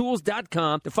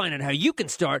MacTools.com to find out how you can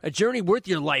start a journey worth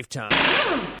your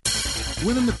lifetime.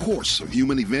 When in the course of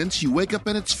human events, you wake up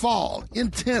and it's fall.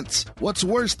 Intense. What's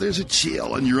worse, there's a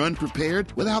chill and you're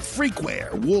unprepared without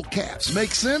freakwear. Wool caps. Make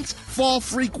sense? Fall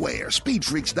freakwear.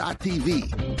 SpeedFreaks.tv.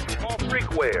 Fall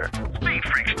freakwear.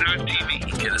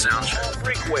 SpeedFreaks.tv. Get us out. Fall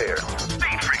freakwear.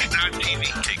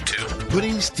 SpeedFreaks.tv. Take 2.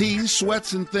 Hoodies, tees,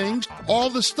 sweats, and things. All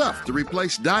the stuff to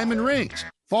replace diamond rings.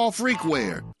 Fall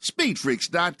freakwear.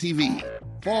 SpeedFreaks.tv.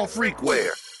 Fall freakwear.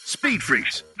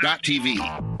 SpeedFreaks.tv.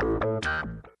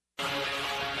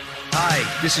 Hi,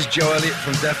 this is Joe Elliott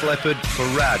from Def Leppard for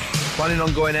Rad. Planning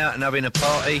on going out and having a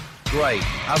party? Great,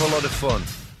 have a lot of fun.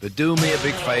 But do me a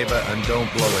big favour and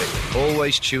don't blow it.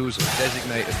 Always choose a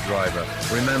designated driver.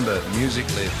 Remember, music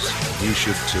lives. You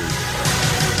should too.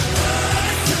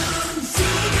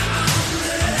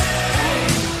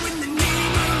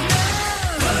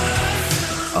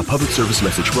 A public service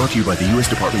message brought to you by the U.S.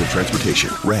 Department of Transportation,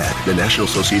 RAD, the National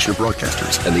Association of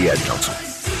Broadcasters, and the Ad Council.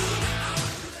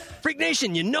 Freak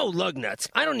Nation, you know lug nuts.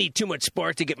 I don't need too much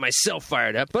spark to get myself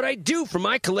fired up, but I do for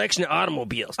my collection of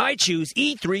automobiles. I choose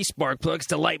E3 spark plugs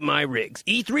to light my rigs.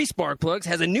 E3 spark plugs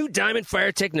has a new diamond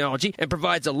fire technology and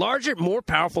provides a larger, more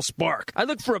powerful spark. I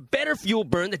look for a better fuel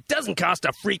burn that doesn't cost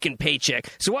a freaking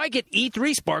paycheck, so I get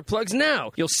E3 spark plugs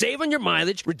now. You'll save on your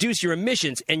mileage, reduce your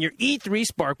emissions, and your E3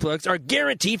 spark plugs are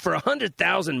guaranteed for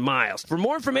 100,000 miles. For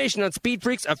more information on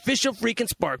SpeedFreaks' official freaking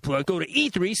spark plug, go to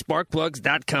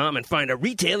e3sparkplugs.com and find a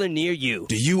retailer near you.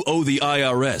 Do you owe the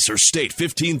IRS or state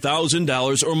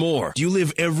 $15,000 or more? Do you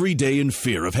live every day in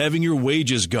fear of having your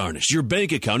wages garnished, your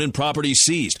bank account and property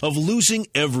seized, of losing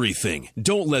everything?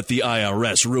 Don't let the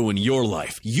IRS ruin your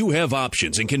life. You have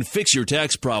options and can fix your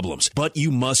tax problems, but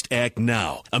you must act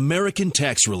now. American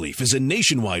Tax Relief is a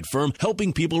nationwide firm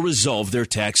helping people resolve their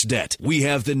tax debt. We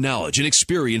have the knowledge and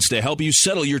experience to help you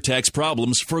settle your tax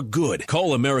problems for good.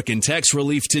 Call American Tax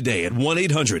Relief today at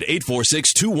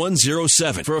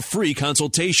 1-800-846-2107 for a free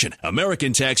consultation.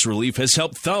 American Tax Relief has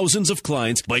helped thousands of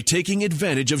clients by taking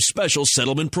advantage of special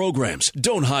settlement programs.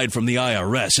 Don't hide from the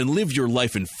IRS and live your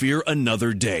life in fear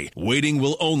another day. Waiting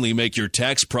will only make your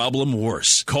tax problem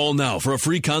worse. Call now for a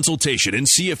free consultation and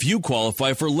see if you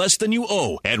qualify for less than you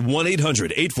owe at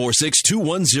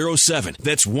 1-800-846-2107.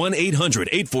 That's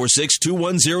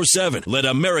 1-800-846-2107. Let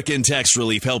American Tax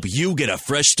Relief help you get a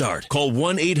fresh start. Call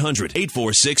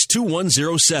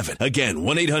 1-800-846-2107. Again,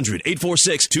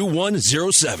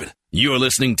 1-800-846-2107. You're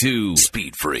listening to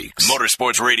Speed Freaks,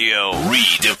 Motorsports Radio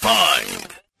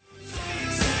Redefined.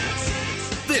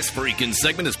 This freaking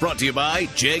segment is brought to you by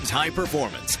Jegs High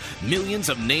Performance. Millions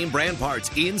of name brand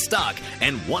parts in stock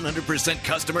and 100%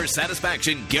 customer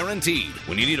satisfaction guaranteed.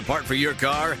 When you need a part for your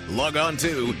car, log on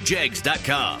to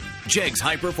jegs.com. Jegs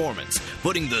High Performance,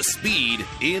 putting the speed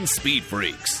in Speed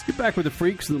Freaks. You're back with the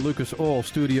Freaks in the Lucas Oil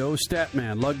Studios.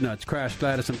 Statman, Lugnuts, Crash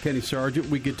Gladys, I'm Kenny Sargent.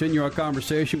 We continue our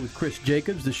conversation with Chris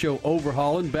Jacobs, the show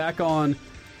Overhauling, back on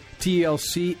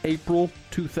TLC April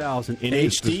 2008. In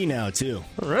HD now, too.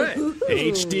 All right.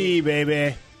 HD,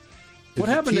 baby. What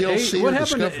happened to AJ?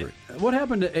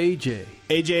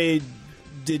 AJ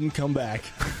didn't come back.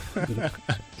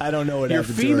 I don't know what Your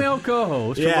happened to female her.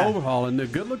 co-host from Overhauling, the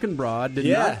good-looking broad, did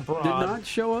not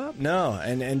show up? No,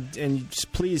 and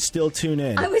please still tune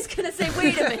in. I was going to say,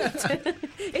 wait a minute.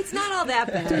 It's not all that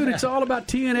bad. Dude, it's all about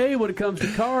TNA when it comes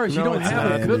to cars. You don't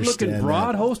have a good-looking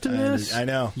broad hosting this. I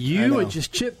know. And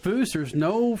just Chip Foose. There's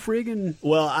no friggin'...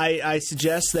 Well, I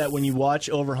suggest that when you watch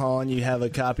Overhauling, you have a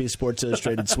copy of Sports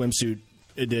Illustrated Swimsuit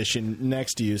edition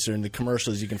next to you, so in the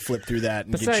commercials you can flip through that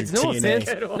and Besides, get your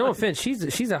TNA. No offense,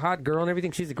 she's a hot girl and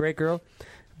everything. She's a great girl,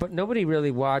 but nobody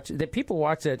really people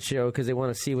watch that show because they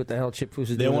want to see what the hell Chip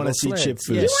Foose is doing. They want to see Chip Foose.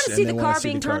 You want to see the car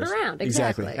being turned around.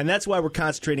 Exactly. And that's why we're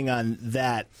concentrating on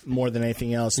that more than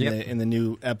anything else in the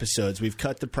new episodes. We've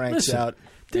cut the pranks out.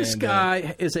 This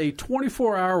guy is a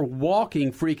 24-hour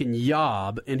walking freaking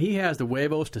yob, and he has the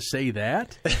huevos to say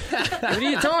that? What are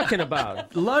you talking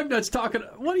about? Lugnut's talking...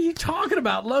 What are you talking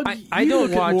about, Lug? I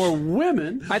don't watch more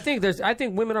women. I think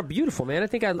women are beautiful, man. I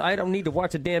think I don't need to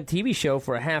watch a damn TV show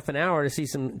for a half an hour to see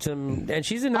some and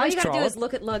she's a nice All you got to do trollop. is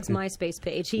look at Lug's MySpace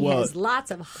page. He has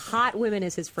lots of hot women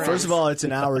as his friends. First of all, it's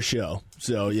an hour show.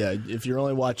 So, yeah, if you're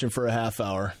only watching for a half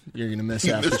hour, you're going to miss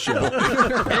half the show.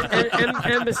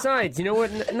 and besides, you know what?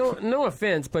 No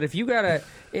offense, but if you gotta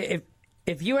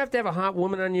if you have to have a hot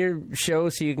woman on your show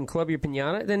so you can club your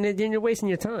piñata, then you're wasting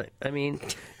your time. I mean,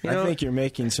 I think you're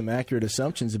making some accurate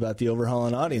assumptions about the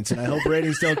Overhauling audience, and I hope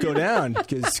ratings don't go down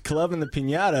because clubbing the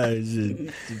piñata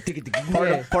is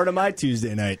part of my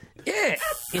Tuesday night. Yeah,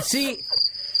 you see.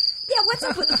 Yeah, what's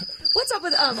up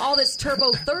with all this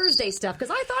Turbo Thursday stuff? Because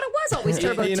I thought it was always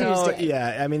Turbo Tuesday.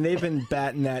 Yeah, I mean, they've been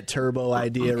batting that Turbo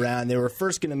idea around. They were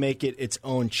first going to make it its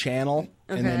own channel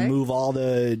and then move all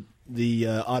the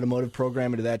automotive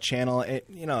program into that channel. I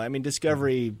mean,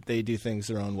 Discovery, they do things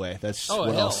their own way. That's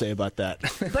what I'll say about that.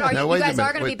 But you guys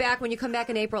are going to be back when you come back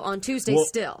in April on Tuesday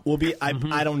still? We'll be. I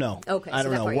don't know. Okay, I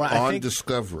don't know. On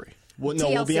Discovery. Well,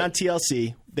 no, we'll be on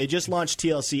TLC. They just launched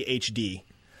TLC HD.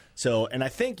 So, and I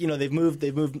think they've moved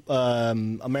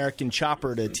American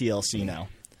Chopper to TLC now,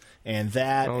 and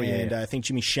I think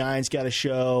Jimmy Shine's got a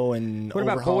show. And what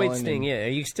about Boyd's thing? Yeah, are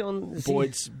you still on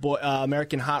Boyd's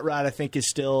American Hot Rod? I think is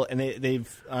still, and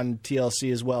they've on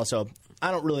TLC as well. So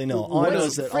I don't really know. All I know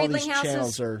is that all these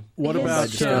channels are. What about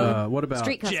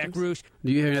Jack Rouge?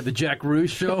 Do you have the Jack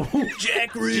Rouge show?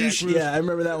 Jack Rouge. Yeah, I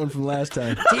remember that one from last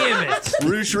time. Damn it,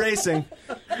 Rouge Racing.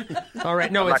 All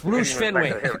right, no, it's Rouge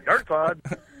Fenway. Dirt pod.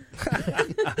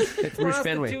 It's Rouge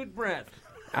Fenway.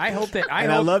 I hope that.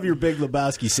 I love your Big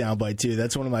Lebowski soundbite too.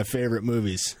 That's one of my favorite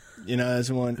movies.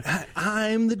 That's one.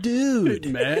 I'm the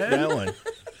dude, man. That one.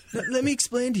 Let me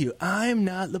explain to you. I'm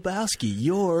not Lebowski.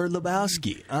 You're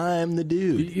Lebowski. I'm the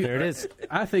dude. There it is.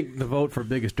 I think the vote for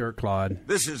biggest dirt clod.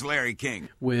 This is Larry King.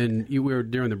 When you were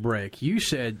during the break, you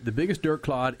said the biggest dirt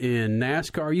clod in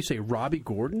NASCAR. You say Robbie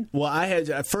Gordon. Well, I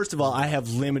had first of all, I have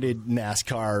limited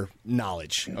NASCAR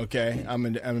knowledge. Okay, I'm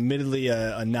admittedly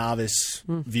a novice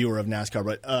viewer of NASCAR,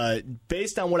 but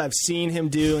based on what I've seen him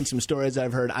do and some stories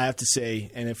I've heard, I have to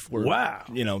say, and if we're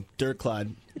dirt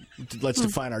clod. Let's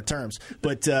define our terms.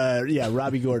 But,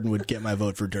 Robbie Gordon would get my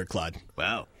vote for Dirt Clod.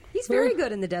 Wow. He's very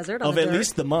good in the desert. Of at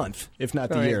least the month, if not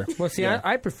the year. Well, see,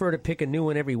 I prefer to pick a new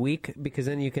one every week because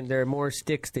then there are more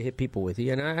sticks to hit people with.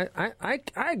 And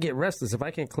I get restless if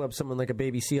I can't club someone like a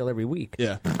baby seal every week.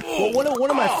 Yeah. Well, one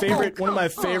of my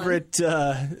favorite.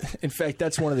 In fact,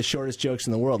 that's one of the shortest jokes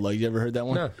in the world. Like, you ever heard that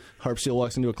one? No. Harp seal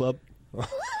walks into a club.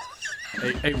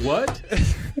 A what?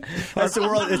 That's the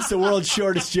world. It's the world's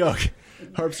shortest joke.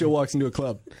 Harp seal walks into a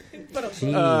club.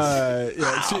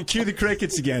 So cue the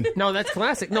crickets again. No, that's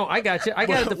classic. No, I got you. I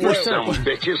got it the first time.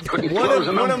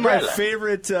 One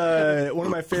of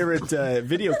my favorite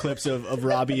video clips of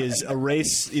Robbie is a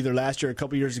race either last year or a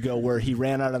couple years ago where he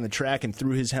ran out on the track and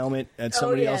threw his helmet at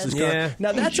somebody else's car. Yeah.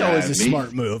 Now that's always a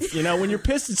smart move. You know, when you're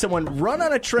pissed at someone, run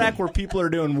on a track where people are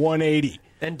doing 180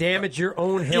 and damage your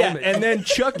own helmet. Yeah, and then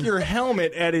chuck your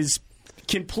helmet at his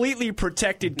completely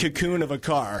protected cocoon of a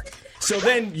car. So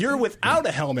then you're without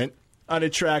a helmet on a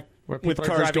track with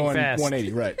cars going fast.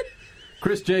 180, right?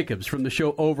 Chris Jacobs from the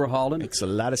show Overhauling. Makes a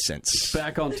lot of sense.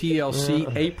 Back on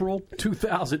TLC, April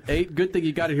 2008. Good thing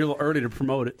you got it here a little early to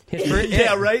promote it.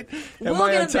 Yeah, right? We'll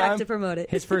get him back to promote it.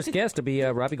 His first guest will be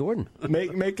Robbie Gordon.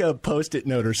 Make a Post-it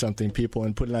note or something, people,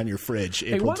 and put it on your fridge.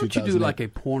 Hey, why don't you do like a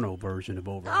porno version of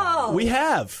Overhauling? Oh. We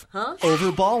have. Huh?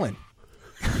 Overballing.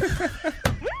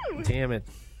 Damn it.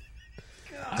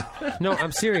 No,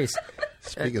 I'm serious.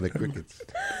 Speaking of the crickets.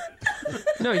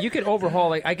 No, you could overhaul.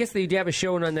 Like, I guess they have a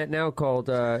show on that now called,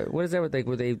 what is that?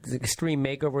 Where they Extreme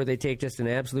Makeover, where they take just an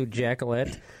absolute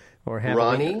jackalette or have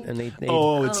Ronnie? and they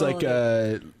it's like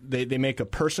they make a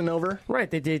person over? Right.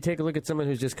 They take a look at someone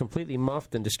who's just completely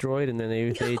muffed and destroyed, and then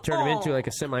they turn him into like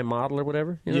a semi-model or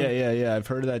whatever. You know? Yeah. I've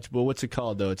heard of that. Well, what's it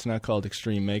called, though? It's not called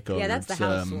Extreme Makeover. Yeah, that's the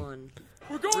house one.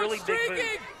 We're going really streaking!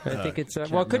 I think it's it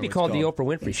could be called the Oprah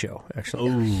Winfrey Show, actually.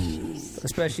 Ooh.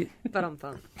 Especially. But I'm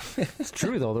fun. It's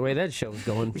true though, the way that show's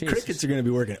going. The crickets are going to be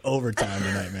working overtime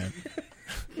tonight, man.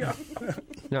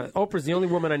 No, Oprah's the only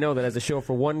woman I know that has a show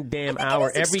for one damn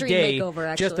hour every day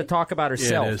Makeover, just to talk about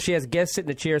herself. Yeah, she has guests sit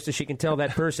in a chair so she can tell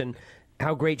that person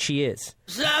how great she is.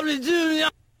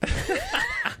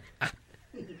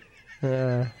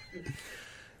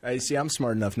 I see. I'm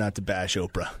smart enough not to bash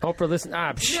Oprah. Oprah, listen.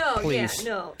 Please.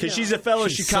 Because she's a fellow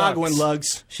Chicagoan,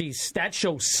 lugs. That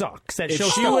show sucks. If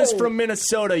she was from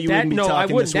Minnesota, you wouldn't be talking I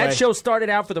wouldn't. this way. That show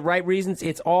started out for the right reasons.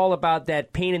 It's all about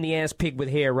that pain in the ass pig with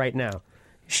hair right now.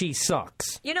 She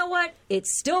sucks. You know what? It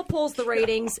still pulls the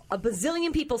ratings. A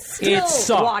bazillion people still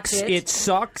watch it. It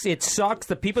sucks. It sucks.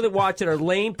 The people that watch it are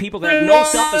lame people that have no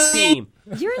self-esteem.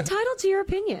 You're entitled to your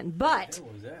opinion, but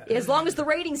as long as the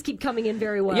ratings keep coming in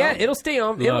very well. Yeah, it'll stay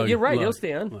on. You're right. It'll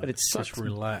stay on. But it sucks. Just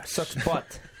relax. Sucks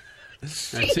butt.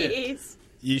 That's it.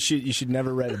 You should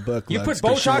never write a book. You Lugs,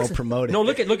 put Botox. She won't promote it. No,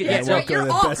 look at. That's right.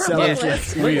 You're off her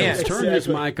list. Turn his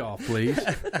mic off, please.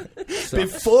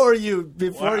 Before you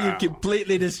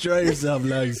completely destroy yourself,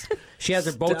 Lugs. She has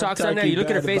her Botox on there. You look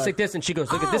at her face like this, and she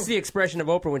goes, "Look at this is the expression of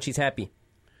Oprah when she's happy.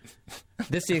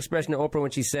 This is the expression of Oprah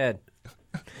when she's sad."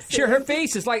 Sure, her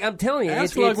face is like, I'm telling you.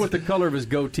 Ask Lug what the color of his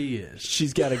goatee is.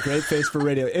 She's got a great face for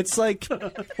radio. It's like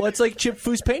Chip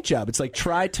Foo's paint job. It's like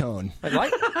tritone.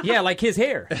 Like his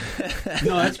hair.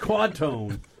 No, that's quad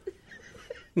tone.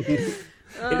 It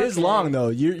is long, though.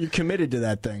 You're committed to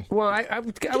that thing. Well, I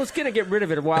was going to get rid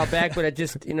of it a while back, but I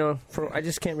just, I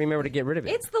just can't remember to get rid of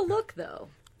it. It's the look, though.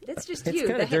 It's just It's you.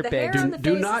 kinda The hair on the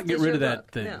Do face not get is rid your of that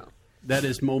look. thing. No. That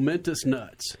is momentous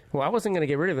nuts. Well, I wasn't going to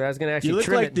get rid of it. I was going to actually You look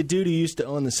trim like it. the dude who used to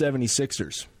own the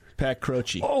 76ers, Pat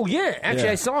Croce. Oh, yeah. Actually,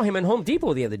 I saw him in Home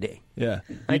Depot the other day. Yeah.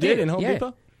 I You did in Home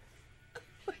Depot?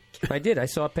 I did. I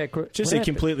saw Pat Croce. Just a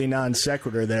completely non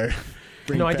sequitur there.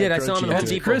 No, I did. I saw him in Home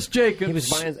Depot. Chris Jacobs, He was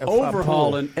buying a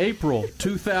Overhauling, April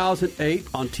 2008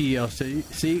 on TLC.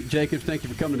 See, Jacobs, thank you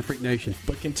for coming to Freak Nation.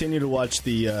 But continue to watch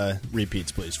the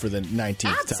repeats, please, for the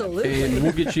 19th Absolutely. time. And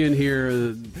we'll get you in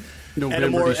here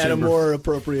November, at a more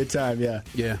appropriate time, yeah.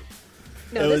 Yeah.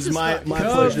 No, it this was is my fun.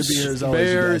 pleasure to be here as always.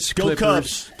 Bears, Go Clippers.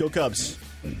 Cubs. Go Cubs.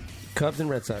 Cubs and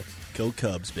Red Sox. Go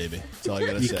Cubs, baby. That's all I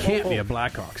got to say. You can't be a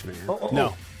Blackhawks fan.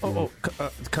 No.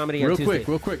 Comedy on Tuesday.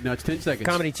 Real quick. Now it's 10 seconds.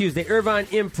 Comedy Tuesday. Irvine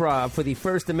Improv for the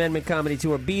First Amendment Comedy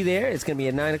Tour. Be there. It's going to be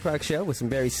a 9 o'clock show with some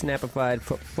very snappified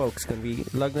folks.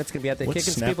 Lugnut's going to be out there kicking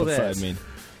some people's ass. Mean?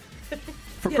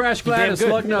 For Crash Gladys,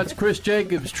 Lugnuts, Chris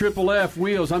Jacobs, Triple F,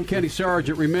 Wheels, I'm Kenny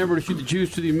Sargent. Remember to shoot the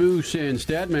juice to the moose and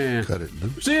Statman. Cut it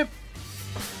loose. See ya.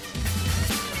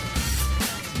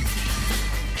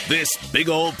 This big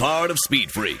old part of Speed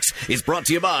Freaks is brought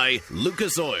to you by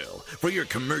Lucas Oil. For your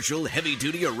commercial,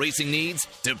 heavy-duty, or racing needs,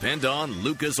 depend on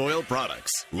Lucas Oil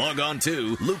products. Log on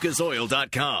to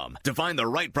lucasoil.com to find the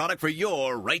right product for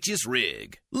your righteous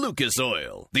rig. Lucas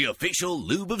Oil, the official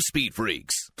lube of Speed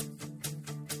Freaks.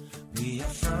 We are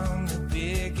from the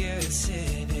biggest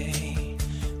city.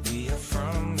 We are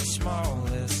from the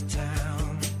smallest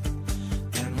town.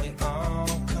 And we all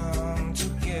come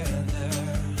together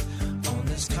on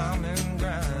this common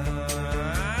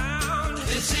ground.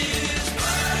 This is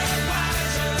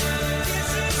Budweiser.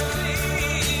 This is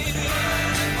clean.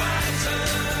 Budweiser.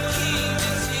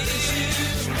 This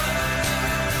is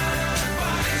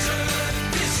Budweiser.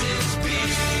 This is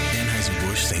beer.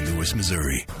 Anheuser-Busch, St. Louis,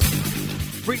 Missouri.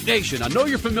 Freak Nation, I know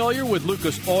you're familiar with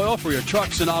Lucas Oil for your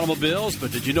trucks and automobiles,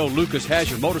 but did you know Lucas has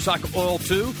your motorcycle oil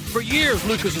too? For years,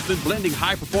 Lucas has been blending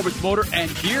high-performance motor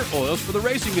and gear oils for the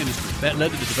racing industry. That led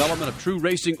to the development of true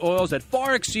racing oils that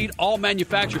far exceed all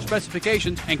manufacturer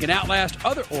specifications and can outlast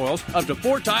other oils up to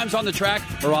 4 times on the track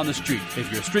or on the street.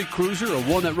 If you're a street cruiser or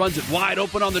one that runs it wide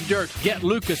open on the dirt, get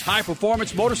Lucas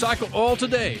high-performance motorcycle oil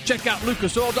today. Check out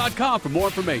lucasoil.com for more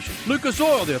information. Lucas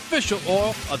Oil, the official oil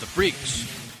of the freaks.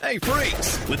 Hey,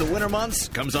 freaks! With the winter months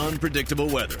comes unpredictable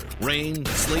weather. Rain,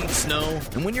 sleet, snow,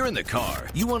 and when you're in the car,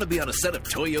 you want to be on a set of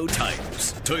Toyo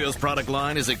tires. Toyo's product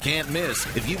line is a can't miss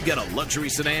if you've got a luxury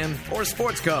sedan or a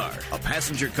sports car, a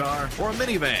passenger car, or a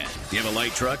minivan. Do you have a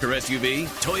light truck or SUV?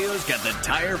 Toyo's got the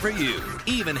tire for you.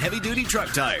 Even heavy-duty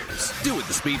truck tires. Do what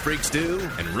the Speed Freaks do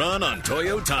and run on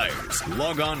Toyo tires.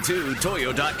 Log on to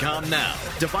Toyo.com now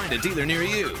to find a dealer near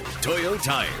you. Toyo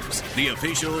Tires, the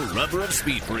official rubber of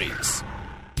Speed Freaks.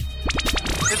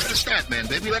 It's the Statman,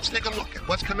 baby. Let's take a look at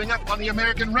what's coming up on the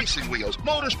American Racing Wheels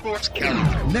Motorsports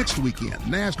calendar. Next weekend,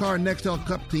 NASCAR and Nextel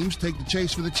Cup teams take the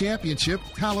chase for the championship,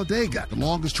 Talladega, the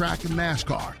longest track in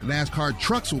NASCAR. The NASCAR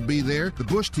trucks will be there. The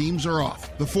Busch teams are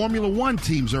off. The Formula One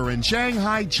teams are in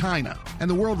Shanghai, China. And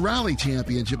the World Rally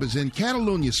Championship is in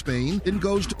Catalonia, Spain, then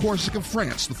goes to Corsica,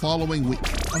 France the following week.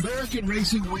 American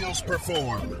Racing Wheels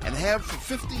perform and have for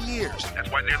 50 years. That's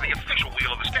why they're the official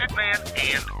wheel of the Statman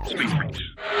and Speed Freaks.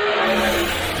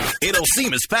 It'll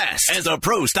seem as fast as a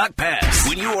Pro Stock Pass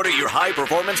when you order your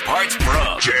high-performance parts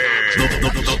from Jegs.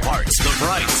 The parts, the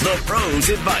price, the pros'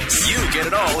 advice. You get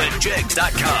it all at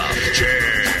Jegs.com.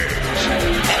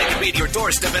 Jegs. And it can be at your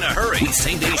doorstep in a hurry.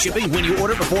 Same-day shipping when you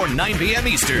order before 9 p.m.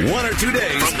 Eastern. 1 or 2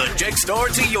 days from the Jegs store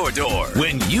to your door.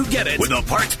 When you get it with the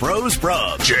Parts Pros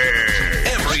from Jegs.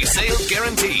 Every sale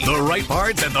guaranteed. The right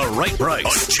parts at the right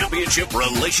price. A championship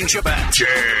relationship at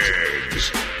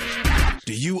Jegs.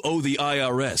 Do you owe the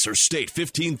IRS or state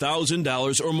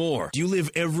 $15,000 or more? Do you live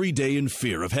every day in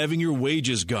fear of having your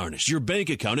wages garnished, your bank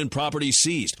account and property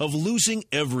seized, of losing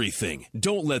everything?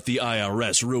 Don't let the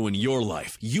IRS ruin your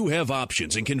life. You have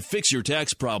options and can fix your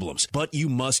tax problems, but you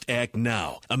must act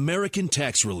now. American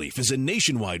Tax Relief is a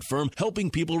nationwide firm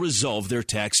helping people resolve their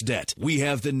tax debt. We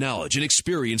have the knowledge and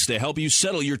experience to help you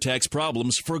settle your tax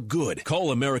problems for good. Call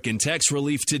American Tax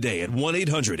Relief today at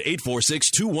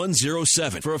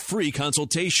 1-800-846-2107 for a free consultation.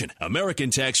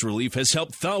 American Tax Relief has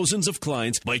helped thousands of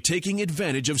clients by taking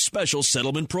advantage of special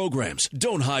settlement programs.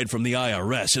 Don't hide from the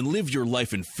IRS and live your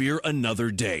life in fear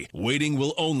another day. Waiting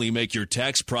will only make your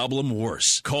tax problem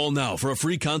worse. Call now for a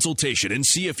free consultation and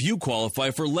see if you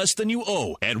qualify for less than you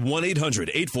owe at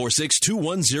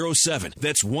 1-800-846-2107.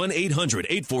 That's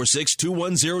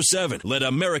 1-800-846-2107. Let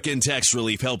American Tax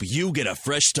Relief help you get a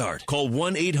fresh start. Call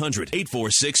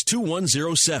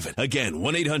 1-800-846-2107. Again,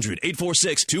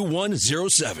 1-800-846-2107.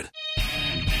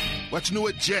 What's new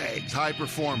at Jegs High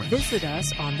Performance? Visit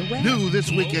us on the web. New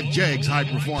this week at Jegs High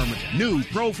Performance. New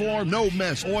Proform No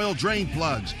Mess oil drain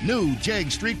plugs. New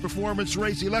Jegs Street Performance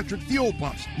Race electric fuel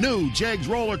pumps. New Jegs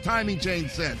roller timing chain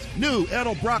sets. New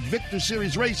Edelbrock Victor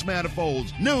Series race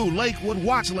manifolds. New Lakewood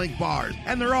Watch-Link bars.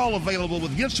 And they're all available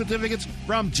with gift certificates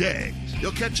from Jegs.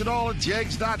 You'll catch it all at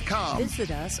Jegs.com.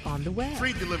 Visit us on the web.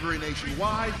 Free delivery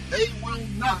nationwide. They will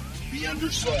not be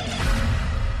undersold.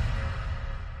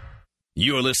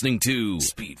 You're listening to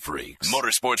Speed Freaks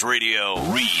Motorsports Radio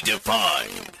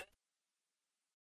Redefined.